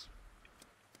in this.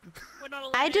 We're not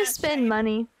allowed I to just have spend shame.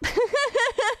 money.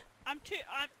 I'm too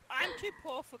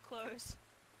poor for clothes.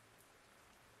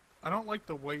 I don't like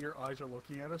the way your eyes are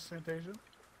looking at us, Santasia.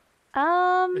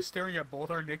 It's staring at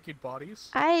both our naked bodies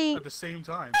at the same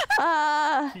time.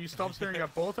 Can you stop staring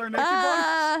at both our naked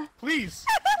bodies? Please!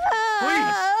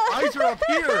 Please! Eyes are up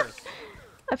here!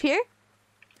 Up here?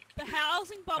 The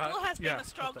housing bubble has been yeah, a up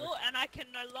struggle, and I can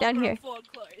no Down longer here.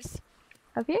 afford clothes.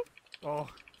 Up here? Oh,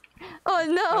 Oh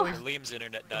no! Liam's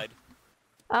internet died.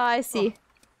 Oh, I see.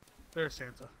 there's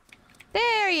Santa.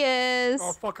 There he is!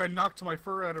 Oh fuck, I knocked my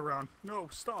fur out around. No,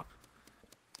 stop.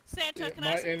 Santa, Yeah, can I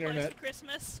my have some clothes internet- for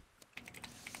Christmas?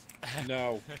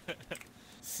 No.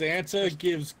 Santa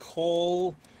gives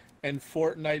coal and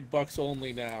Fortnite bucks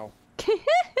only now.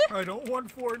 I don't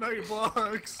want Fortnite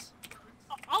bucks.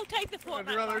 I'll take the I'd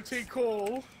Fortnite rather bucks. take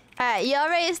coal. Alright, y'all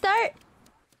ready to start?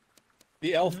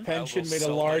 The elf I pension will made a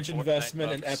sell my large Fortnite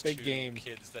investment in bucks Epic to Games.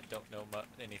 Kids that don't know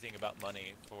anything about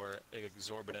money for an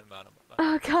exorbitant amount of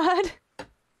money. Oh god.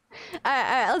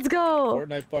 Alright, let's go!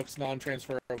 Fortnite bucks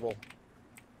non-transferable.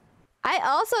 I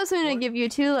also have something to give you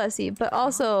too, Leslie, but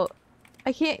also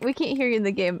we can't hear you in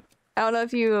the game. I don't know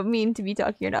if you mean to be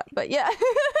talking or not, but yeah.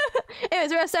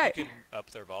 Anyways, we're gonna start. You can up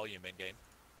their volume in game.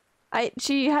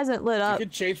 She hasn't lit You up.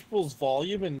 can change people's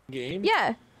volume in game.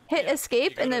 Yeah. Hit Yeah,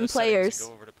 escape you go and to then the settings and players.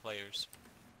 Go over to players.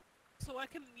 So I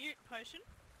can mute potion.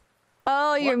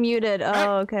 Oh, you're muted.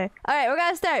 Oh, okay. Alright, we're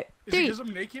gonna start. Is it 3, because I'm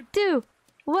naked? 2,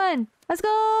 1, let's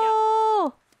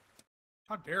go!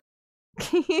 How dare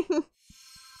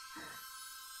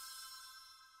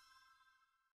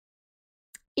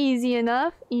Easy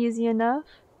enough, easy enough.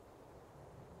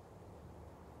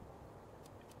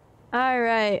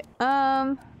 Alright,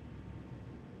 let's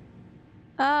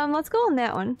go on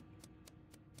that one.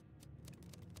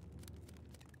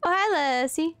 Oh, hi,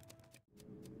 Leslie.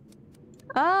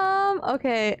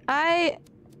 Okay, I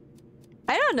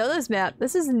don't know this map.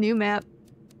 This is a new map.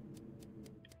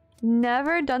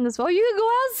 Never done this. Oh, you can go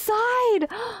outside!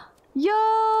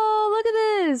 Yo, look at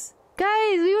this!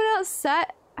 Guys, we went outside.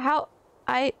 How?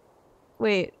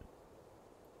 Wait.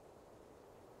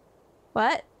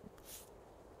 What?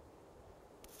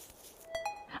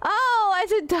 Oh, I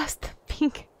did dust the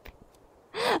pink.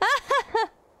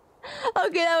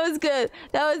 Okay, that was good.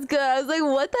 That was good. I was like,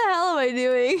 what the hell am I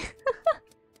doing?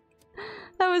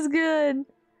 That was good.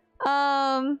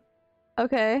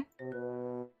 Okay.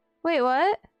 Wait,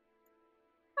 what?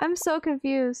 I'm so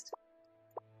confused.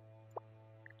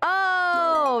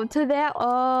 Oh, to that.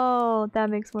 Oh, that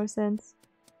makes more sense.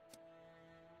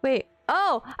 Wait.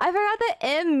 Oh, I forgot that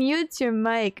M mutes your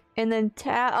mic and then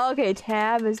tab. Okay,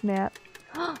 tab is map.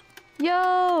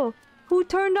 Yo, who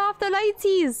turned off the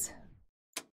lightsies?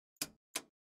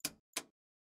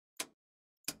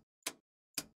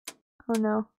 Oh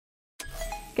no.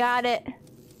 Got it.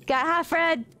 Got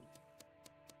Halfred.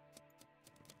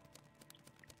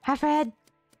 Halfred.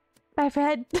 Bye,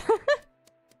 Fred.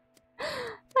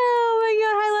 Oh my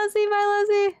god, hi Leslie, bye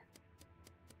Leslie.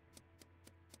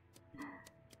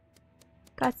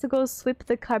 Got to go sweep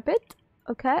the carpet.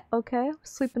 Okay, okay,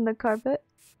 sweeping the carpet.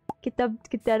 Get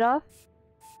that off.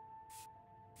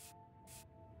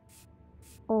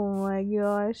 Oh my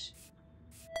gosh.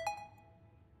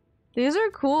 These are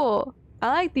cool. I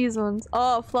like these ones.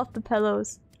 Oh, fluff the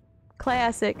pillows.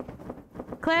 Classic.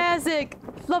 Classic!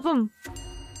 Fluff them!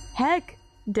 Heck!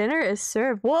 Dinner is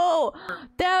served. Whoa!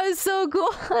 That was so cool!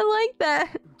 I like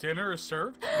that! Dinner is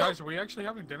served? Guys, are we actually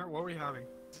having dinner? What are we having?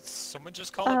 Did someone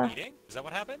just call a meeting? Is that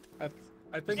what happened?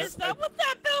 I think Is that what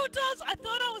that bell does? I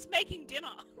thought I was making dinner.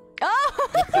 Oh!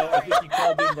 I think you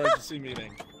called the emergency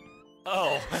meeting.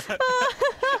 Oh.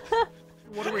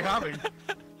 What are we having?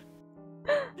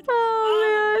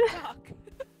 Oh man!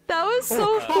 That was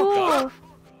so cool!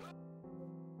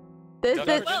 Duck for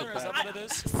dinner, is that what it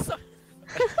is?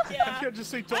 Yeah. I can't just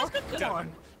say duck. Come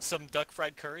on. Some duck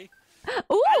fried curry?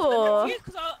 Ooh!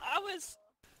 Because I was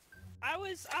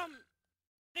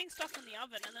putting stuff in the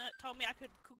oven and then it told me I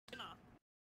could cook dinner.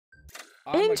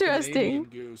 I'm a Interesting.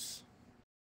 Canadian goose.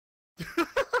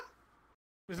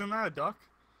 Isn't that a duck?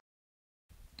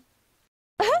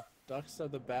 Ducks are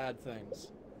the bad things.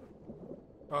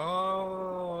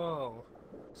 Oh.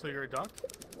 So you're a duck?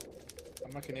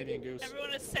 I'm a Canadian goose.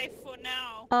 Everyone is safe for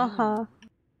now. Uh-huh.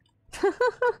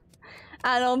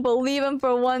 I don't believe him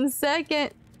for 1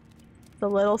 second. It's a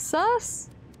little sus.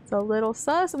 It's a little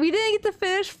sus. We didn't get to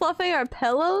finish fluffing our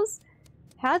pillows?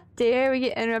 How dare we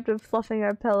get interrupted fluffing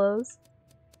our pillows?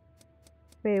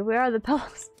 Wait, where are the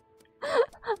pillows?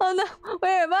 Oh no,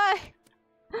 where am I?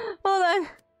 Hold on.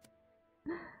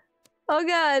 Oh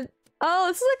god. Oh,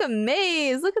 this is like a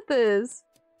maze. Look at this.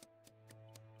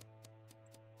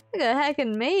 Like a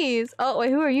heckin' maze. Oh,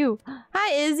 wait, who are you?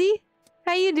 Hi, Izzy.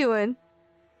 How you doing?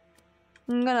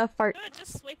 I'm gonna fart. Good,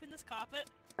 just sweeping this carpet.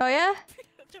 Oh, yeah?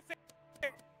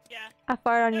 Yeah. I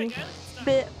fart on you.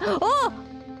 Bit. Oh!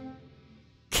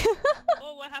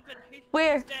 Oh, what happened?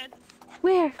 Where? Who's dead?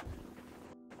 Where?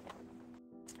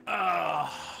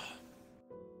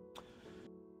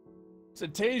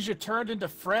 Santasia turned into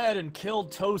Fred and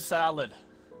killed Toe Salad.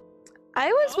 I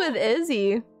was with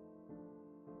Izzy.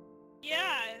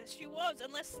 Yeah, she was,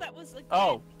 unless that was like.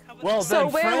 Oh, well So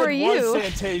then where Fred were you? was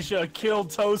Santasia, killed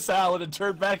Toe Salad, and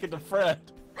turned back into Fred.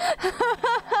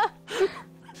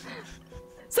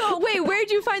 So wait, where'd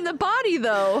you find the body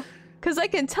though? Cause I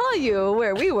can tell you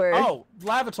where we were. Oh,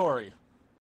 lavatory.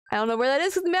 I don't know where that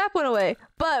is because the map went away.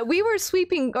 But we were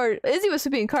sweeping, or Izzy was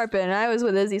sweeping carpet, and I was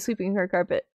with Izzy sweeping her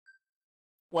carpet.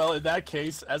 Well, in that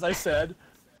case, as I said,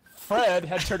 Fred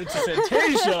had turned into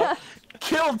Santasia,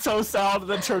 killed Toe Salad,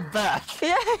 and then turned back.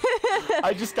 Yeah.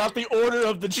 I just got the order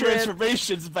of the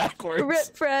transformations backwards.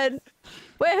 Rip Fred.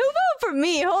 Wait, who voted for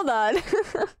me? Hold on.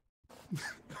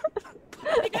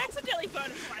 I think I accidentally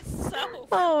voted for myself.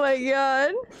 Oh my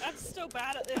god. I'm so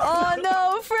bad at this. Oh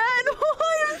no, Fred!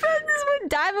 Oh, Fred just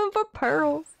went diving for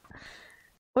pearls.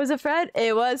 Was it Fred?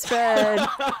 It was Fred.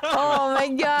 Oh my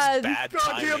god. Bad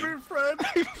God damn timing. it, Fred!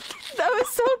 That was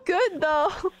so good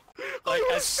though. Like,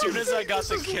 as soon as I got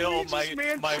the kill, my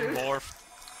morph.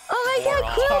 Oh my god,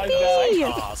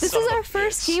 Quilpy! This is our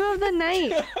first game of the night.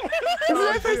 This is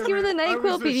our first game of the night,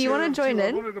 Quilpy. Do you want to join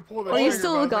in? Or are you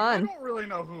still gone? I don't really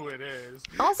know who it is.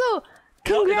 Also,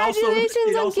 congratulations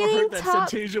it on also getting heard that top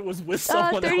Santasia was with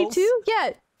someone 32? else.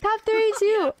 Yeah, top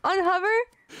 32 on Hover.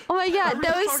 Oh my god,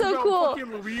 that was so cool.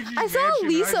 I saw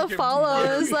Lisa follow.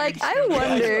 I was like, I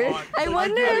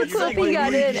wonder if Quilpy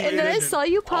got in, and then I saw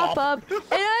you pop up, and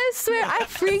I swear I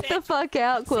freaked the fuck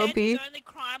out, Quilpy. Sandy's only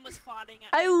crime was farting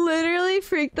at I literally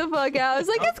freaked the fuck out. I was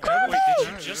like, it's Quilpy! Wait, did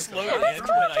you just load in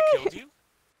when I killed you?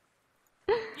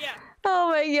 Yeah.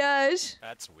 Oh my gosh.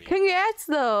 That's weird. Congrats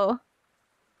though.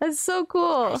 That's so I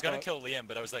cool. was gonna kill Liam,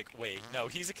 but I was like, wait, no,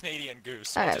 he's a Canadian goose.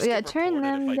 So Alright, I'll we just gotta get turn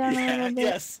reported them if I down do a that. little bit.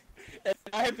 Yes. And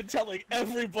I have been telling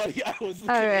everybody I was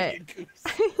the Alright. Canadian goose.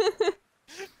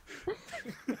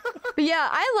 But yeah,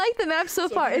 I like the map so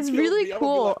far. if you It's killed really me, I would be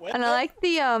cool, like, "What and I the-"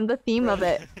 like the theme of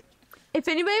it. If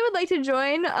anybody would like to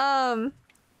join,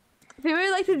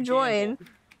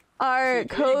 our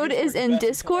code is in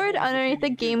Discord underneath the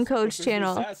Game Coach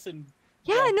channel.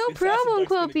 Yeah, no problem,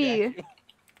 Quilpy.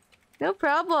 No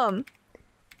problem.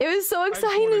 It was so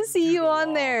exciting to see you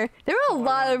on there. There were a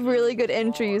lot of really good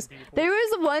entries. There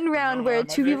was one round where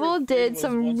two people did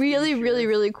some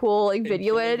really cool like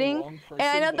video editing, and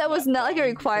I know that was not like a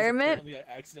requirement.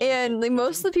 And like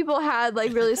most of the people had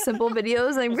like really simple videos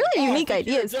and like, really unique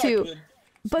ideas too.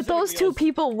 But those two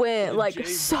people went like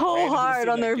so hard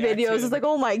on their videos. It's like,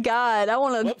 oh my god, I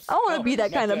wanna be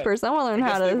that kind of person. I wanna learn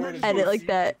how to edit like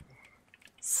that.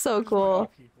 So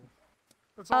cool.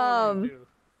 That's all I wanna do.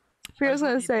 I was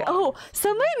gonna say, oh,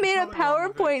 somebody made a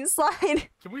PowerPoint slide.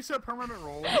 Can we set permanent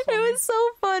roles? It was so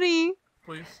funny.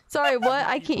 Please. Sorry, what?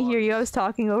 I can't hear you. I was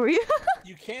talking over you.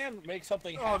 You can make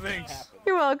something happen.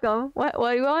 You're welcome. What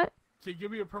do you want? Can you give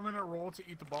me a permanent role to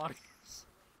eat the bodies?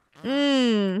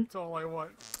 Mmm. That's all I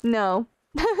want. No.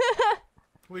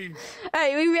 Please.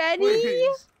 Alright, we ready?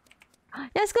 Please.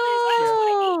 Let's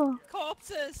go!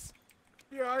 Corpses!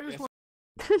 Yeah, I just want.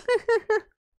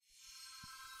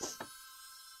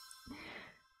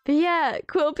 But yeah,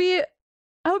 Quilpy,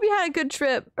 I hope you had a good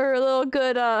trip, or a little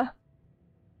good, I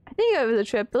think it was a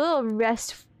trip, a little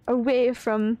rest away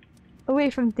from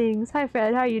things. Hi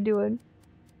Fred, how you doing?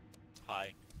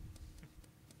 Hi.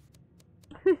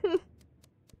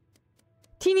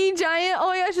 Teeny Giant, oh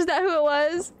my gosh, is that who it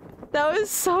was? That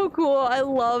was so cool, I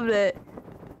loved it.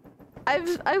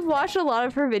 I've watched a lot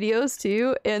of her videos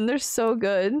too, and they're so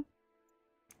good.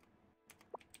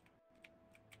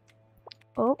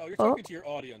 Oh, you're talking to your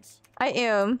audience. I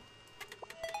am.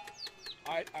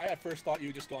 I at first thought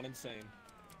you just gone insane.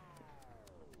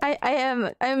 I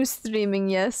am streaming,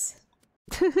 yes.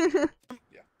 Yeah.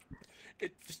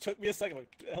 It just took me a second. Like,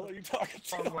 what the hell are you talking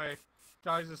to? Wrong way.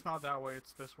 Guys, it's not that way,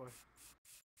 it's this way.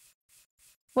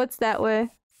 What's that way?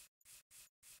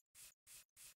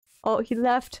 Oh, he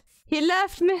left. He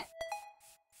left me!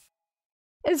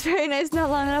 It's very nice, not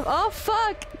long enough. Oh,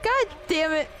 fuck! God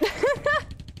damn it!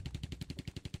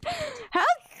 How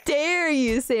dare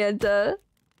you, Santa?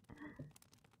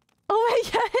 Oh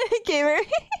my god, gamer!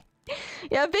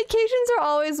 Yeah, vacations are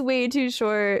always way too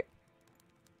short.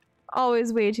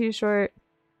 Always way too short.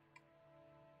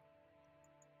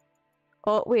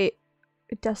 Oh, wait.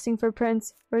 We're dusting for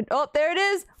prints. Oh, there it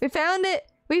is! We found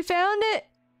it! We found it!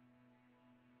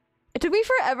 It took me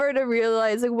forever to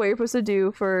realize like what you're supposed to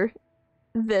do for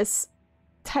this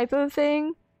type of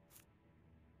thing.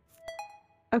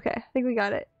 Okay, I think we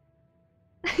got it.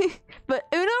 But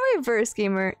Uno reverse,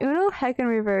 gamer. Uno heckin'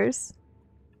 reverse.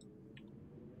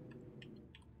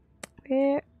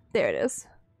 Where? There it is.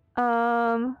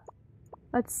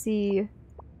 Let's see.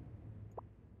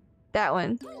 That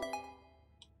one.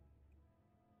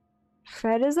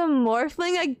 Fred is a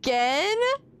morphling again?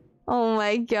 Oh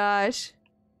my gosh.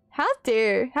 How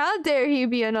dare he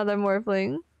be another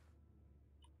morphling?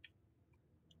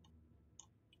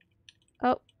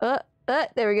 Oh,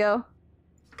 there we go.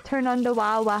 Turn on the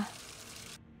Wawa.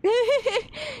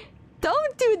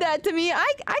 Don't do that to me.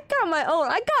 I got my own.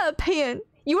 I got a pan.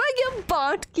 You wanna get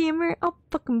bonked, gamer? I'll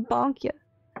fucking bonk ya.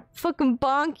 Fucking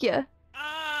bonk ya.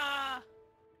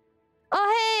 Oh,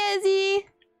 hey, Izzy.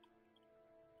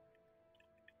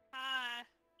 Hi.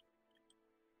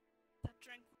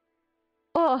 Drink.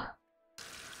 Oh.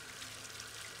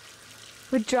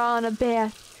 Withdraw on a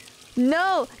bath.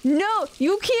 No, no,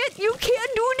 you can't do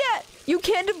that. You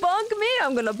can't bonk me.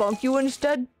 I'm gonna bonk you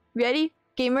instead. Ready?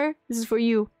 Gamer, this is for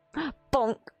you.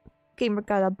 Bonk. Gamer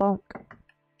got a bonk.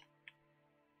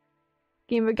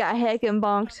 Gamer got heckin'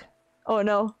 bonked. Oh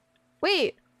no.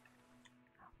 Wait.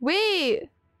 Wait.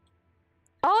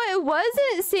 Oh, it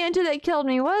wasn't Santa that killed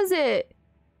me, was it?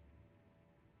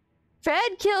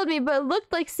 Fred killed me, but it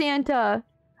looked like Santa.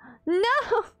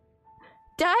 No!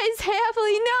 Dies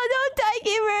happily. No, don't die,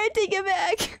 gamer. Take it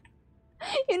back.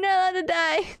 You're not allowed to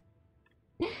die.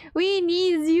 We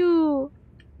need you.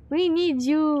 We need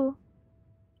you.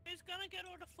 Who's gonna get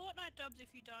all the Fortnite dubs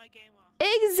if you die, gamer?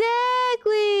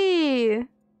 Exactly!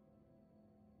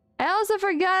 I also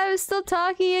forgot I was still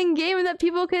talking in game and that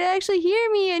people could actually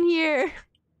hear me in here.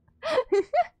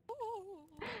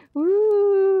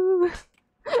 Woo!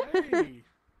 Hey.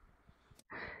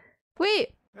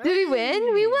 Wait, did we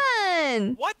win? We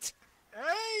won! What?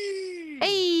 Hey!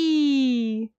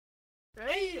 Hey!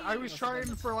 Hey! I was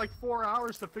trying for like 4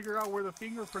 hours to figure out where the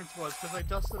fingerprints was because I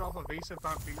dusted off a vase and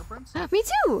found fingerprints. Me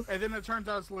too! And then it turns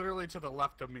out it's literally to the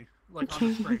left of me, like on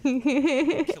the screen.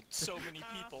 Killed so many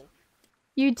people.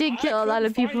 You did kill a lot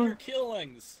of people. Your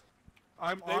killings.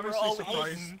 I'm They were honestly all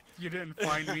surprised eaten. you didn't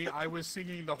find me. I was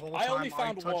singing the whole I time. only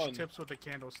found I touched one. tips with a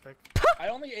candlestick. I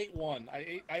only ate one.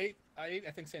 I ate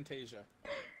I think Santasia.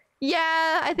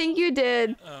 Yeah, I think you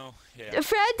did. Oh, yeah.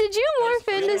 Fred, did you morph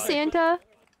into really Santa?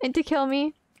 And to kill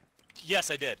me? Yes,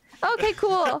 I did. Okay,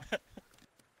 cool.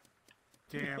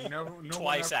 Damn, no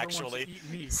Twice, one ever actually. wants to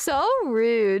eat me. So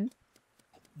rude.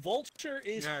 Vulture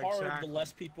is Yeah, hard exactly. the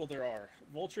less people there are.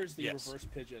 Vulture is the Yes. reverse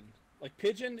pigeon. Like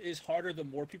pigeon is harder the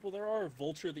more people there are.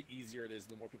 Vulture the easier it is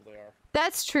the more people there are.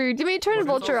 That's true. Do you want me to turn But it's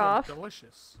Vulture also off?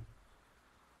 Delicious.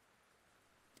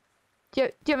 Do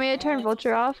you want me to turn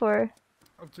Vulture off, or?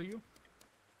 Up to you.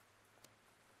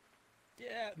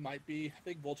 Yeah, it might be. I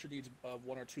think Vulture needs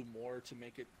 1 or 2 more to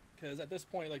make it, because at this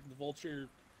point, like the Vulture,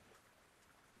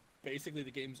 basically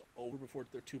the game's over before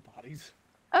they're 2 bodies.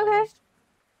 Okay. Almost.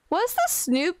 What's the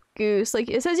Snoop Goose? Like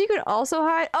it says you could also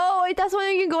hide. Oh wait, that's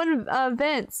when you can go in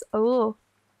vents. Oh.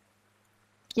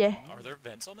 Yeah. Are there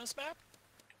vents on this map?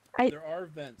 There are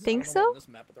vents. Think I don't know so? on this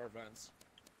map, but there are vents.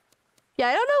 Yeah,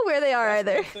 I don't know where they are That's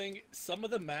either. the thing. Some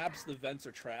of the maps, the vents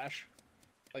are trash.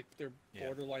 Like they're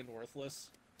borderline worthless.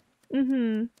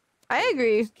 Mm-hmm. I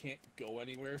agree. You just can't go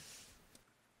anywhere.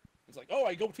 It's like, oh,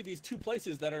 I go to these 2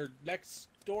 places that are next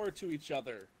door to each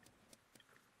other.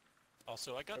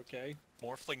 Also, I got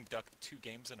Morphling Duck 2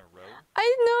 games in a row.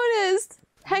 I noticed.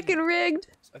 Heckin' rigged.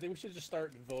 I think we should just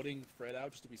start voting Fred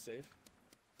out just to be safe.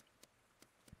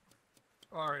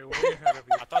 Alright, way ahead of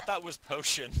you. I thought that was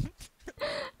Potion.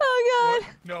 Oh god.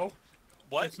 What? No.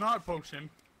 What? It's not Potion.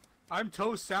 I'm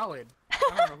Toast Salad. I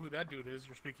don't know who that dude is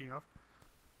you're speaking of.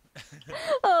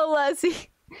 Oh, Lassie.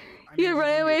 You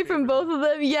run away from both of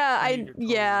them?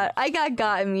 Yeah, I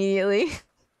got immediately.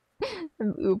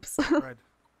 Oops. Fred,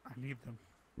 I need them.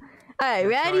 Alright,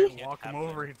 ready? Walk them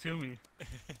over to me.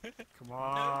 Come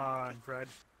on, Fred.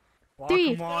 Walk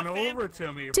 3, them on over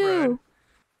to me, 2, Fred.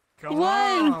 Come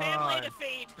 1. on.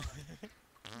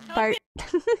 Fart.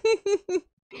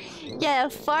 Yeah,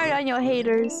 fart on your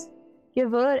haters. You're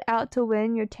voted out to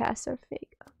win. Your tasks are fake.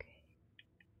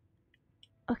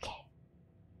 Okay.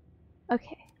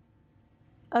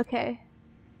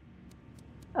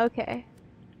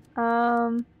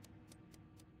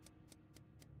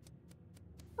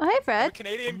 Oh, hey, Fred.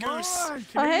 Canadian Goose.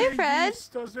 Oh, hey, Fred.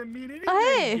 Doesn't mean anything.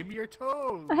 Oh, hey. Give me your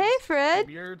toes. Oh, hey, Fred. Give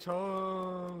me your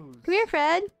toes. Come here,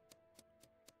 Fred.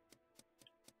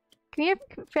 Come here,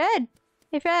 Fred.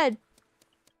 Hey, Fred.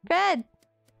 Fred.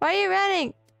 Why are you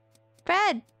running?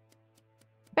 Fred.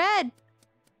 Fred.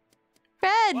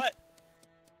 Fred. What?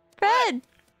 Fred.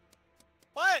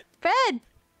 What? Fred.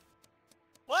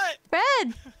 What?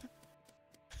 Fred.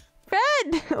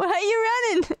 Fred. Why are you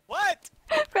running? What?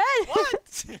 Fred. What?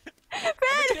 Fred. I'm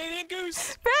a Canadian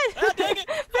Goose. Fred. Ah, dang it.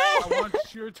 Fred. I want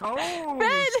your toes,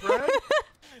 Fred.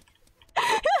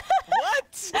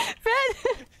 What?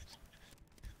 Fred.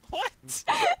 What?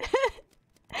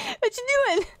 What you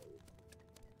doing?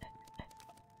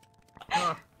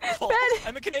 Oh, Fred.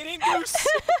 I'm a Canadian Goose.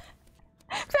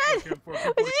 Fred.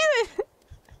 What you doing?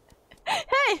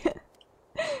 Hey.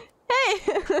 Hey.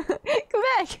 Come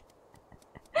back.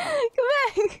 Come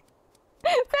back.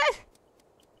 Fred.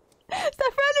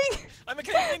 Stop running. I'm a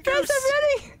Canadian Fred, Goose. stop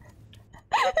running.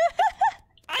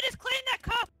 I just cleaned that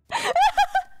cup. Hey,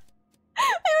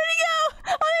 where'd he go?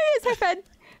 Oh, there he is. Hi, Fred.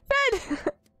 Fred.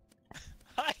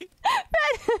 Hi.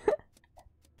 Fred.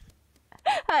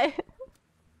 Hi.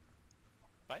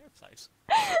 Fireplace.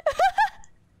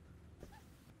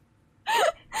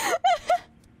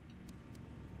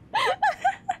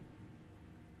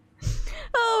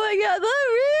 Oh my god, the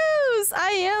ruse!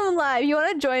 I am live. You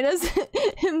want to join us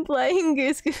in playing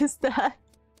Goose Goose Duck?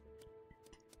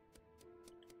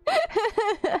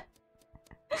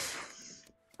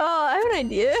 Oh, I have an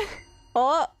idea.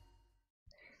 Oh,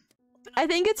 I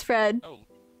think it's Fred. Oh,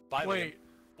 by Wait.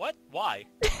 What? Why?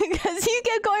 Because you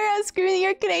kept going around screaming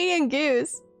you're Canadian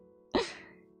Goose.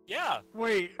 Yeah.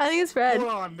 Wait. I think it's Fred.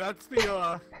 Hold on, that's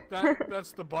the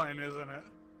that's the button, isn't it?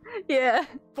 Yeah.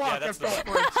 Fuck, that's I fell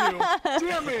for it too.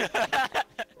 Damn it.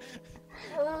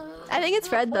 I think it's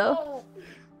Fred though.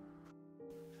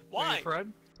 Why? Wait,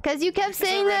 Fred? Because you kept Because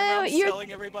saying I ran that around you're.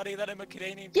 telling everybody that I'm a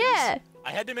Canadian Goose. Yeah.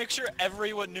 I had to make sure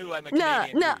everyone knew I'm a No,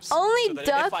 Canadian no, Goose. only so that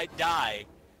duck- if I die,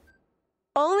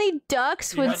 Only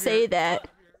ducks Do you would have say your- that. do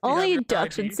you have Only your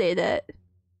ducks ID? would say that.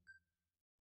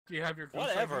 Do you have your goose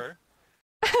whatever.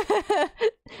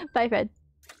 Bye, Fred.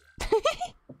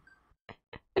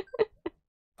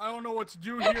 I don't know what to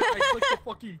do here. I clicked the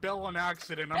fucking bell on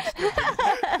accident. I'm skipping.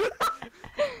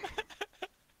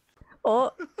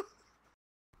 Oh.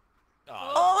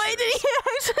 Aw, Oh, wait, did he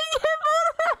actually get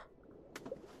voted out?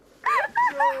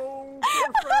 No, poor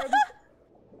Fred.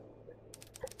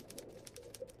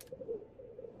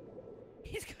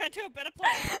 He's going to a better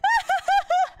place.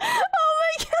 Oh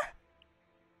my god.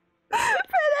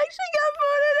 Fred actually got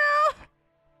voted out.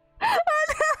 Oh,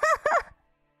 no.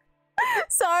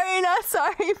 Sorry, not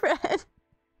sorry, Fred.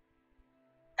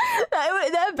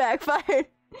 That backfired.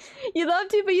 You love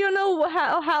to, but you don't know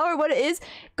how or what it is.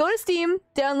 Go to Steam,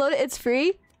 download it. It's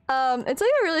free. It's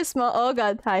like a really small. Oh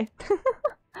god, hi.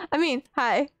 I mean,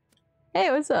 hi. Hey,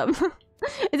 what's up?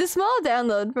 It's a small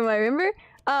download from what I remember.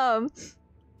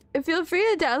 Feel free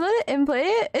to download it and play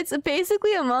it. It's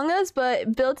basically Among Us,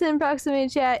 but built-in proximity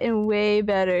chat and way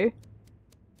better.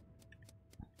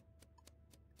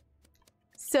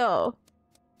 So,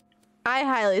 I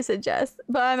highly suggest,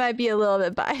 but I might be a little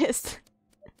bit biased.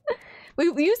 We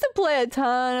used to play a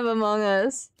ton of Among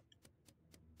Us.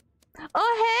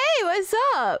 Oh hey, what's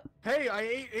up? Hey, I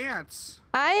ate ants.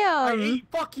 I ate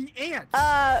fucking ants.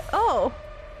 Oh,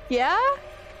 yeah.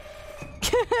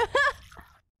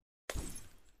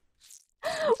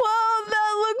 Whoa,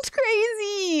 that looked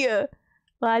crazy.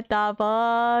 What the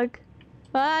fuck?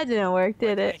 Well, that didn't work,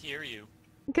 did it? I hear you.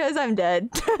 Because I'm dead.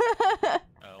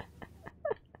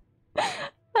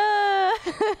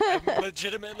 I'm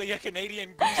legitimately a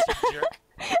Canadian goose, you jerk.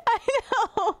 I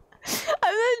know.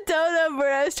 I'm the donut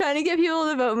bird. I was trying to get people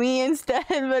to vote me instead,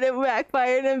 but it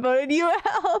backfired and voted you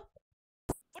out.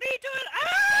 What are you doing?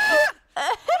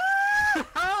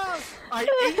 Ah! I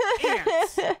ate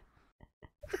ants.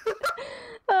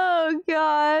 Oh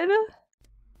god.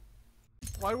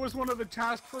 Why was one of the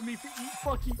tasks for me to eat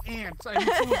fucking ants? I need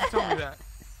someone to tell me that.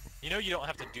 You know you don't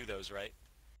have to do those, right?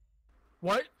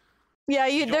 What? Yeah,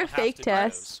 You they're don't have fake to do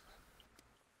tests.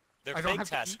 They're I don't fake have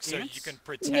to tasks, eat so ants? you can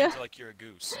pretend Yeah. like you're a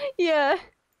goose. Yeah.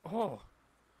 Oh.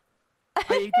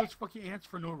 I ate those fucking ants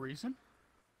for no reason?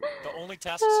 The only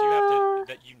tasks you have to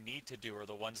that you need to do are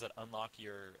the ones that unlock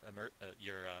your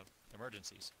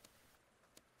emergencies.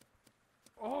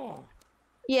 Oh.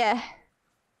 Yeah.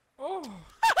 Oh.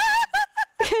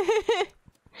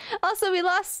 Also, we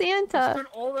lost I Santa. spent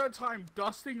all that time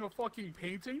dusting a fucking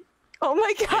painting? Oh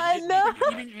my god, no.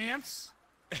 And eating ants?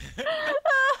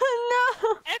 Oh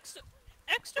no.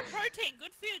 Extra protein,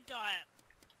 good for your diet.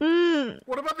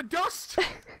 What about the dust?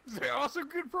 Is that also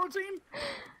good protein?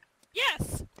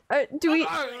 Yes. Do we?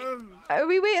 Are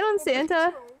we waiting on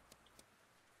Santa?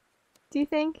 Do you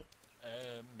think?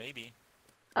 Maybe.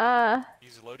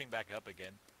 He's loading back up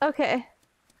again. Okay.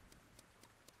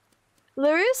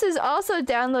 Larus is also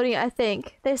downloading, I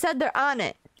think. They said they're on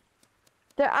it.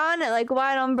 They're on it like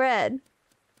white on bread.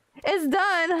 It's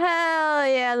done! Hell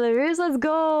yeah, Larus, let's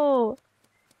go!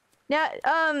 Now,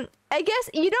 I guess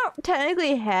you don't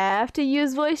technically have to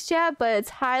use voice chat, but it's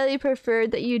highly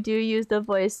preferred that you do use the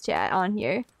voice chat on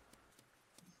here.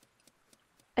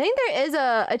 I think there is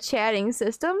a chatting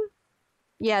system.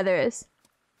 Yeah, there is.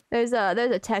 There's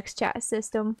a text chat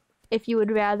system, if you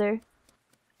would rather.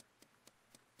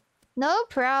 No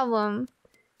problem.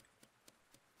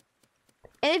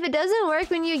 And if it doesn't work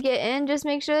when you get in, just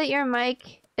make sure that your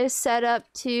mic is set up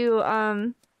to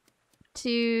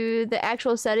the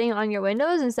actual setting on your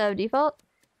Windows instead of default.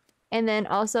 And then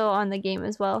also on the game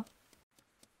as well.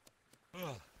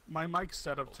 My mic's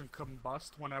set up to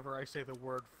combust whenever I say the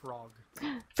word frog.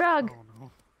 Frog! Oh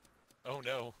no. Oh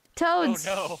no. Toads!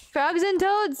 Oh no. Frogs and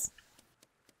toads!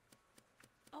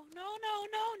 Oh no. Oh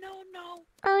no.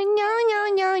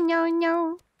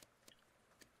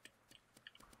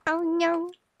 Oh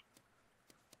no.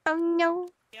 Oh no.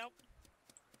 Yep.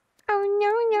 Oh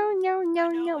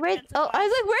no. Where? Oh, I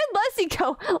was like, where'd Leslie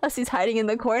go? Leslie's hiding in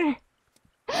the corner.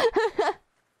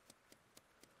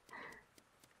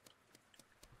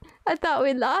 I thought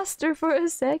we lost her for a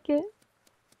second.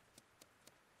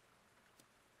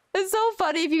 It's so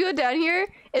funny, if you go down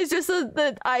here, it's just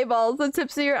the eyeballs, the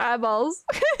tips of your eyeballs.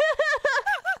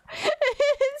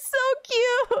 It's so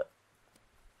cute!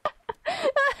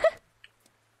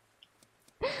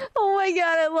 Oh my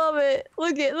god, I love it.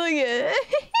 Look at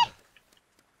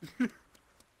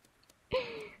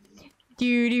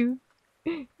Doo-doo.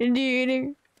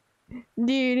 Doo-doo.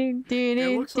 Doo-doo.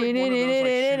 It looks like one of those like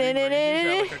shooting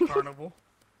ranges at like a carnival.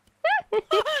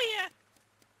 Oh yeah.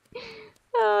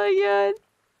 Oh my god.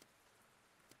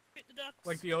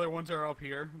 Like the other ones are up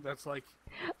here. That's like.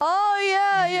 Oh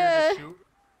yeah, yeah.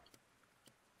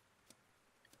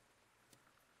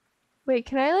 Wait,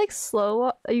 can I like slow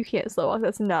walk? Oh, you can't slow walk.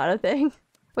 That's not a thing.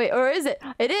 Wait, or is it?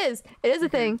 It is. It is a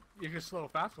thing. You can slow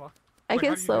fast walk. I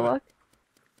can slow walk.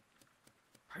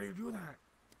 How do you do that?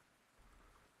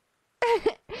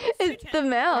 It's the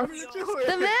mouse. How do you do it?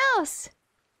 The mouse.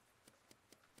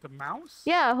 The mouse?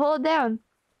 Yeah, hold down.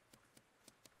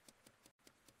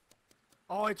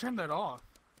 Oh, I turned that off.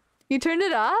 You turned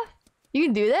it off? You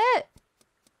can do that?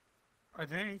 I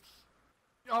think.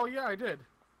 Oh yeah, I did.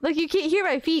 Look, you can't hear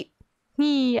my feet.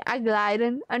 I'm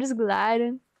gliding. I'm just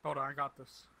gliding. Hold on, I got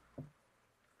this.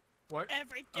 What?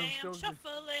 Every day I'm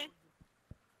shuffling.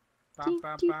 I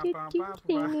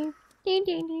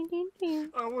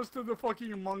almost did the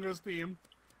fucking Among Us theme.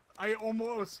 I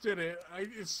almost did it.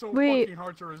 It's so fucking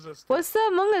hard to resist. What's the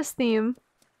Among Us theme?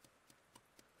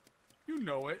 You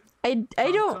know it. I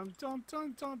don't. Dun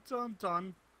dun dun dun dun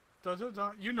dun dun dun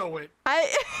dun. You know it.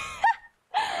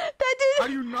 That did. How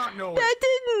do you not know it? That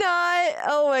did not.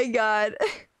 Oh my god.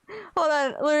 Hold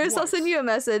on, Larissa, I'll send you a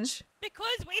message.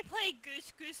 Because we play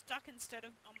Goose Duck instead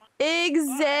of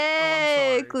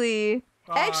Exactly.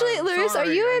 Actually, Lewis, are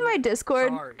you in my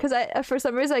Discord? Because for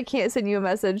some reason, I can't send you a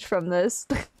message from this.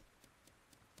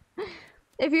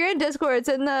 If you're in Discord, it's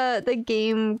in the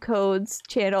game codes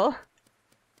channel.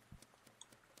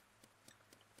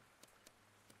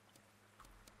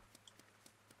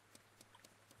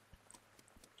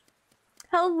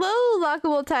 Hello,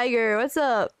 Lockable Tiger. What's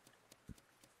up?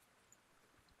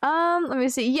 Let me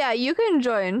see. Yeah, you can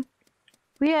join.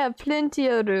 We have plenty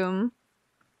of room.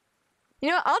 You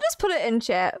know what? I'll just put it in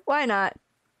chat. Why not?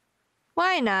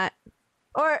 Why not?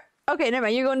 Or, okay, never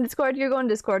mind. You're going to Discord? You're going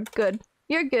to Discord. Good.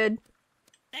 You're good.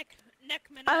 Neck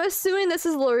minute. I'm assuming this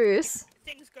is Larus.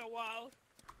 Things go wild.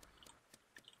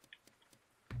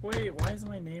 Wait, why is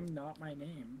my name not my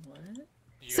name? What?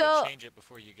 You gotta change it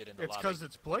before you get in the lobby. It's because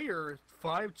it's player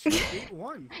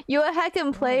 5281. You a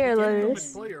heckin' player,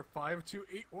 Larus. Player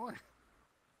 5281.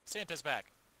 Santa's back.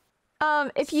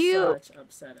 If you Such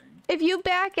upsetting. if you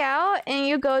back out and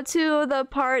you go to the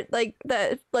part like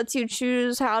that lets you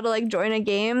choose how to like join a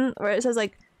game, where it says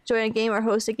like join a game or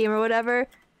host a game or whatever,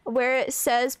 where it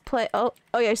says play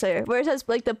yeah, sorry, where it says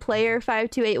like the player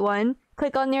 5281,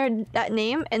 click on there that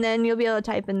name and then you'll be able to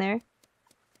type in there.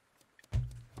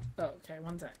 Oh, okay,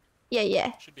 one sec.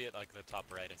 Yeah. Should be at like the top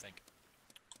right, I think.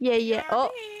 Yeah.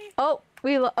 Oh,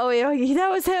 wait, that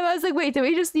was him. I was like, wait, did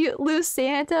we just lose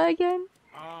Santa again?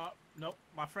 Nope.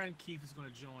 My friend Keith is gonna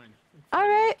join. All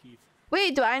right.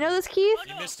 Wait, do I know this Keith? Oh,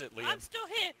 no, You missed it, Liam. I'm still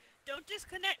here. Don't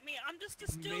disconnect me. I'm just a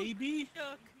still. Maybe.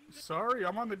 Sorry,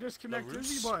 I'm on the disconnect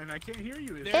Disney button. I can't hear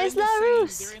you. It's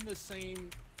Larus. They're in the same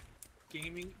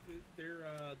gaming. They're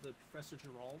the Professor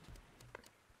Gerald.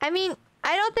 I mean,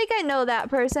 I don't think I know that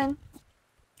person.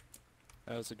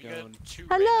 How's it going?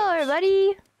 Hello,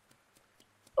 everybody.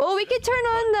 Oh, we can turn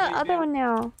on the other one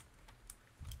now.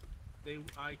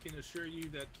 I can assure you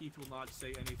that Keith will not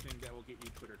say anything that will get you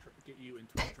in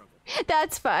Twitter trouble.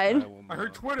 That's fine. I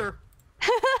heard Twitter.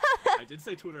 I did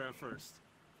say Twitter at first.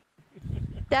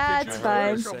 That's fine.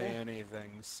 I didn't say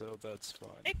anything, so that's fine.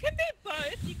 It can be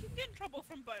both. You can get in trouble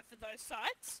from both of those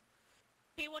sites.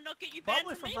 He will not get you banned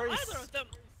from either of them.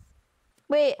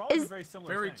 Wait, is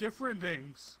very different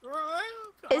things.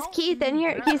 Is Keith in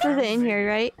here? Keith is in here,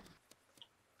 right?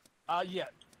 Yeah.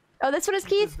 Oh, this one is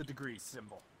Keith? Is the degree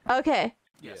symbol. Okay.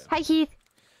 Yes. Hi, Keith.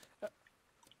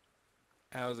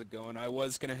 How's it going? I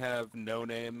was gonna have no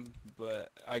name,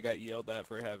 but I got yelled at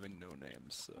for having no name,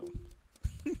 so.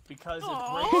 Because it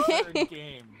breaks the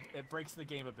game. It breaks the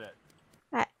game a bit.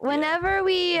 Whenever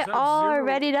we all are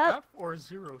readied up, or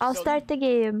zero? I'll start the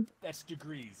game. That's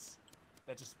degrees.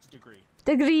 That's just degree.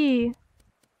 Degree.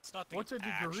 It's not the What's a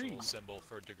degree? actual symbol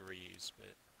for degrees,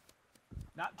 but...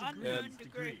 Not degree,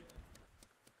 degree.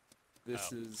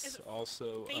 This is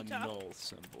also a null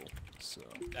symbol, so...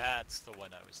 That's the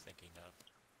one I was thinking of.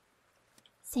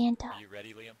 Santa. Are you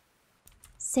ready, Liam?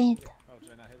 Santa. Oh,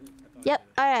 did I not hit it? I thought Yep,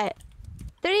 alright.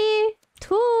 3,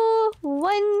 2,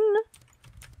 1.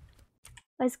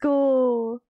 Let's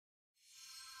go.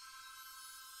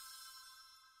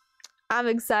 I'm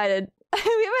excited. We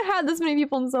haven't had this many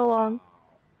people in so long.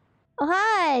 Oh,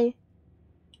 hi.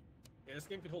 Yeah, this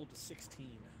game can hold up to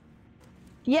 16.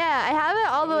 Yeah, I have it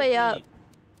all the way up.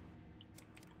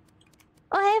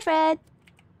 Oh, hey, Fred.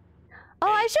 Oh,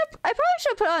 I probably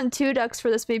should put on 2 ducks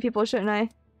for this many people, shouldn't I?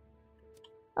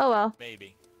 Oh well.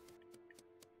 Maybe.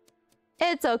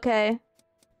 It's okay.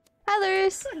 Hi,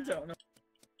 Larus. I don't know.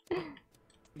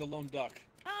 The lone duck.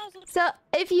 So,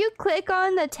 if you click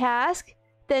on the task,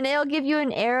 then it'll give you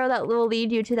an arrow that will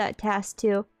lead you to that task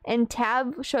too. And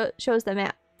tab shows the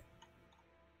map.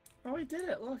 Oh, I did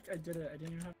it. Look, I did it. I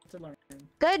didn't even have to learn.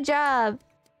 Good job.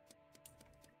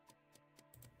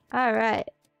 Alright.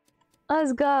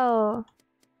 Let's go.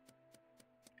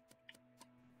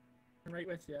 I'm right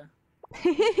with you.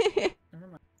 Never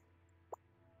mind.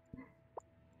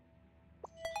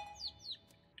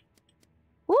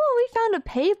 Ooh, we found a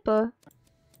paper.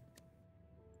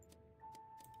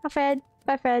 Hi, Fred.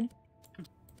 Bye, Fred.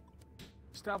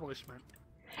 Establishment.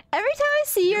 Every time I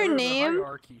see your name...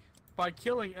 Hierarchy. By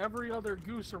killing every other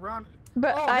goose around...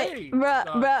 Bruh, oh, hey!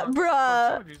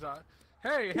 Bruh.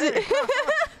 Hey, hey!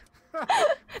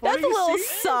 That's a little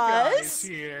sus. That's a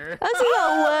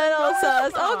little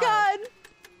sus. Oh god!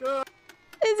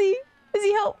 Izzy,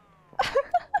 help!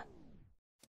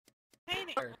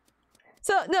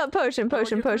 So, no, potion.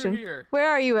 Where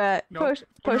are you at? No.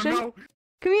 Potion? No.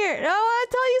 Come here. No, I want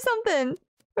to tell you something.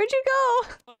 Where'd you go?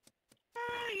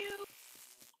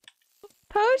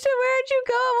 Potion, where'd you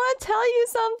go? I want to tell you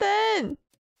something.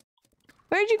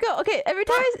 Where'd you go? Okay, every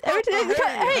time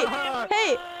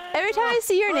I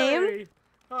see your name,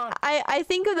 I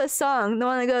think of the song, the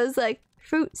one that goes like,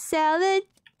 Fruit salad.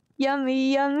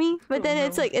 Yummy, yummy. But then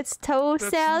it's like, it's toe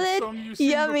salad.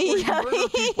 Yummy, yummy.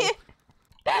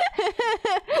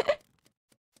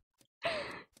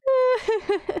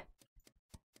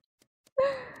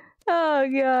 Oh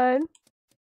god.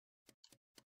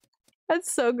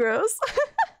 That's so gross.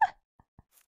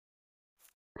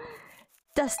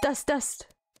 Dust, dust, dust.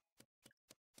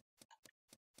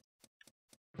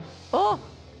 Oh!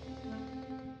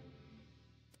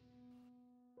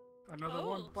 Another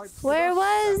one bites. Where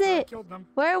was it?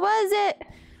 Where was it?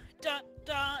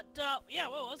 Yeah,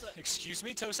 what was it? Excuse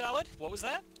me, toe salad? What was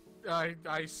that?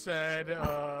 I said,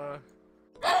 another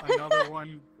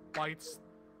one bites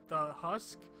the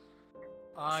husk.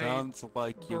 Sounds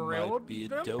like you might be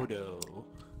a dodo.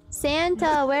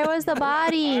 Santa, where was the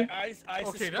body?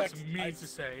 Okay, that's me to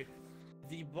say.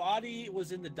 The body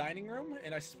was in the dining room,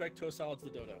 and I suspect toe salad's the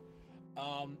dodo.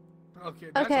 Okay,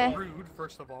 that's rude,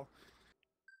 first of all.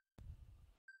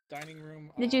 Dining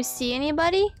room. Did you see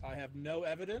anybody? I have no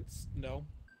evidence. No.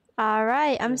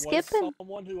 Alright, I'm There skipping. was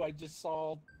someone who I just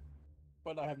saw,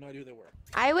 but I have no idea who they were.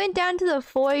 I went down to the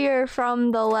foyer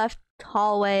from the left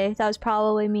hallway. That was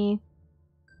probably me.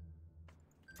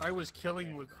 I was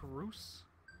killing with Cruz.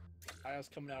 I was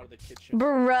coming out of the kitchen.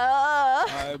 Bruh.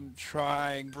 I'm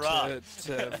trying to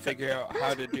figure out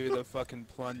how to do the fucking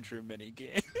plunger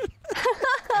minigame.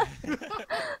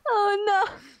 Oh no.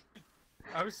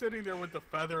 I was sitting there with the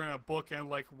feather and a book and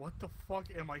like, what the fuck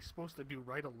am I supposed to do?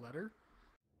 Write a letter?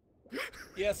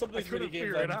 Yeah, some of these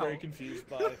minigames I'm very confused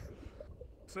by.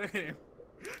 Same.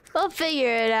 We'll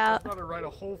figure it out. I've got to write a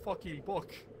whole fucking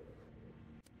book.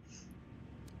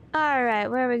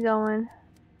 Alright, where are we going?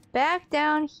 Back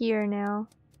down here now.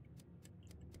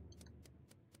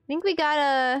 I think we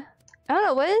gotta... I don't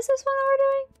know, what is this one that we're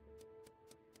doing?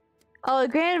 Oh, the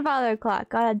grandfather clock.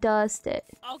 Gotta dust it.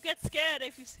 I'll get scared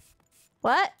if you see.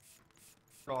 What?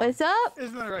 What's up?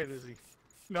 Isn't that right, Izzy?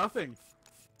 Nothing.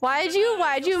 Why'd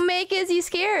you make Izzy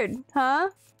scared? Huh?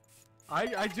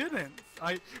 I didn't.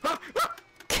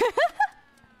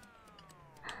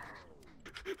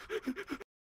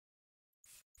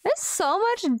 There's so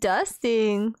much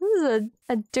dusting. This is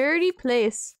a dirty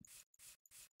place.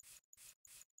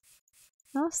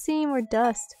 I don't see any more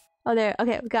dust. Oh, there.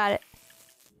 Okay, we got it.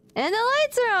 And the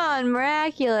lights are on!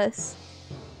 Miraculous.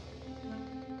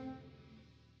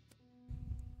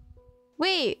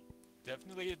 Wait.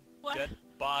 Definitely a dead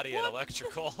body at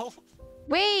electrical.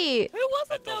 Wait. Who was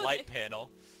it? At the light panel.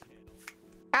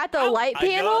 At the light panel?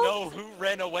 I don't know who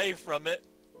ran away from it.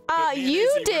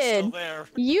 You did.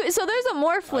 You. So there's a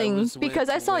morphling because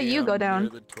I saw you go down.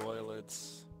 Near the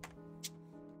toilets.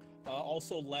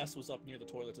 Also, Les was up near the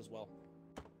toilets as well.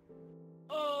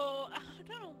 Oh, I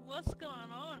don't know what's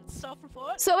going on.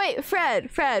 Self-report. So wait, Fred.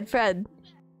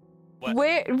 What?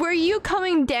 Where were you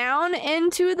coming down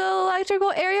into the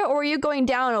electrical area, or were you going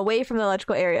down away from the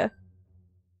electrical area?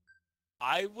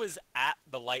 I was at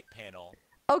the light panel.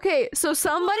 Okay, so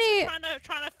somebody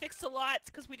trying to fix the lights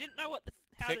because we didn't know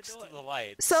how to do it. The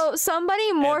lights. So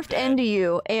somebody morphed into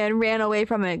you and ran away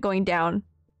from it going down.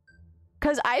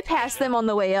 Cause I passed them on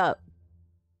the way up.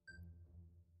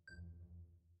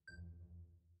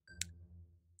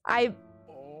 I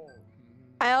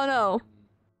don't know.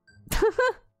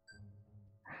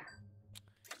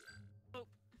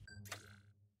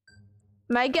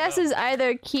 My guess is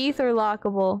either Keith or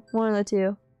Lockable. One of the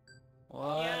two.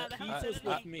 What? Yeah, Keith was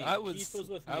with me.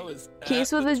 Keith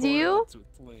Keith was with you?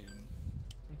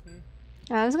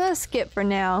 I was gonna skip for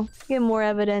now. Get more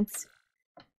evidence.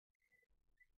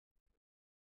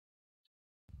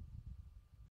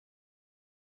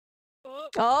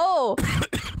 Oh!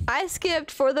 I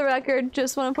skipped for the record.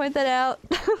 Just want to point that out.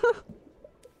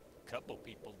 Couple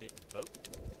people didn't vote.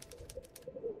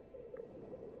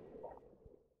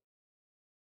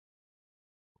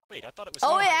 Wait, I thought it was.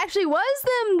 Oh, it actually was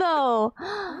them though.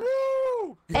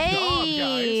 Woo!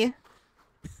 Hey.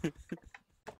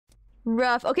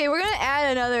 Rough. Okay, we're gonna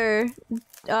add another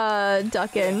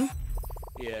duck in.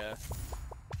 Yeah.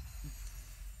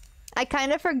 I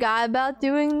kind of forgot about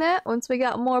doing that once we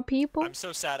got more people. I'm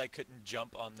so sad I couldn't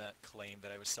jump on that claim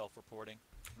that I was self-reporting.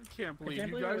 I can't believe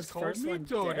you guys called me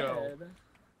Dodo.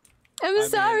 I'm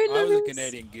sorry, I was a Lucas.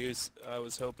 Canadian goose. I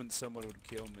was hoping someone would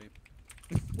kill me.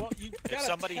 Well, if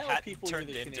somebody hadn't turned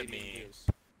into me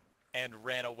and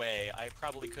ran away, I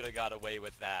probably could have got away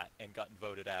with that and gotten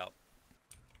voted out.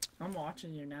 I'm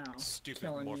watching you now. Stupid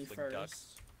killing me morphling first. duck.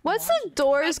 What's the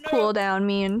doors cooldown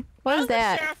mean? What is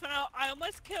that? Sheriff and I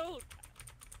almost killed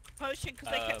Potion because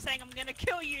they kept saying, I'm gonna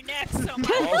kill you next. So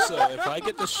Also, if I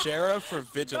get the sheriff or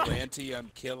vigilante,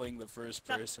 I'm killing the first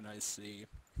person I see.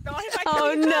 No, if I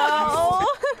Oh no!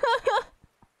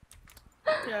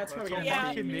 Yeah, it's probably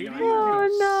Yeah. Canadian. Oh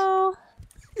no.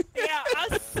 Yeah, I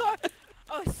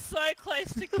was so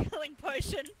close to killing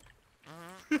Potion.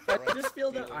 I just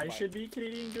feel that I should be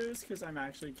Canadian Goose because I'm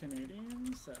actually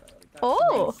Canadian, so...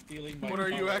 Oh! What, are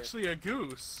you actually a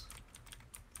goose?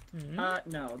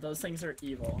 No, those things are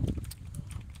evil.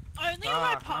 Only in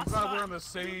my I'm past glad life. we're on the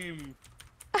same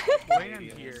land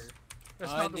here.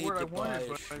 That's not the word I wanted,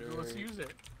 but let's use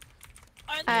it.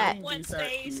 Only Alright. on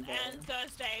Wednesdays and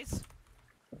Thursdays.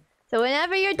 So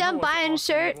whenever you're done what's buying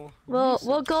awesome, shirt, Evil?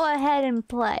 we'll go ahead and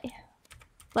play.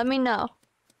 Let me know.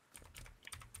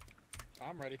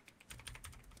 I'm ready.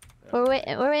 We're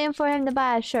waiting for him to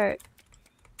buy a shirt.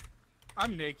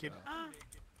 I'm naked.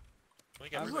 We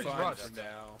got I'm like fine Rust.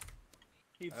 now.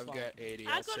 He's I've fine. got 80. I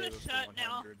I'll got save a it for shirt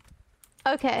now. 100.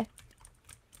 Okay.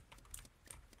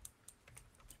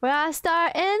 We're gonna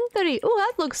start in 3. Ooh,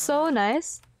 that looks so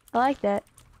nice. I like that.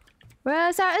 We're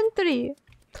gonna start in 3,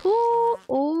 2,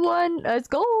 1. Let's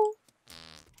go.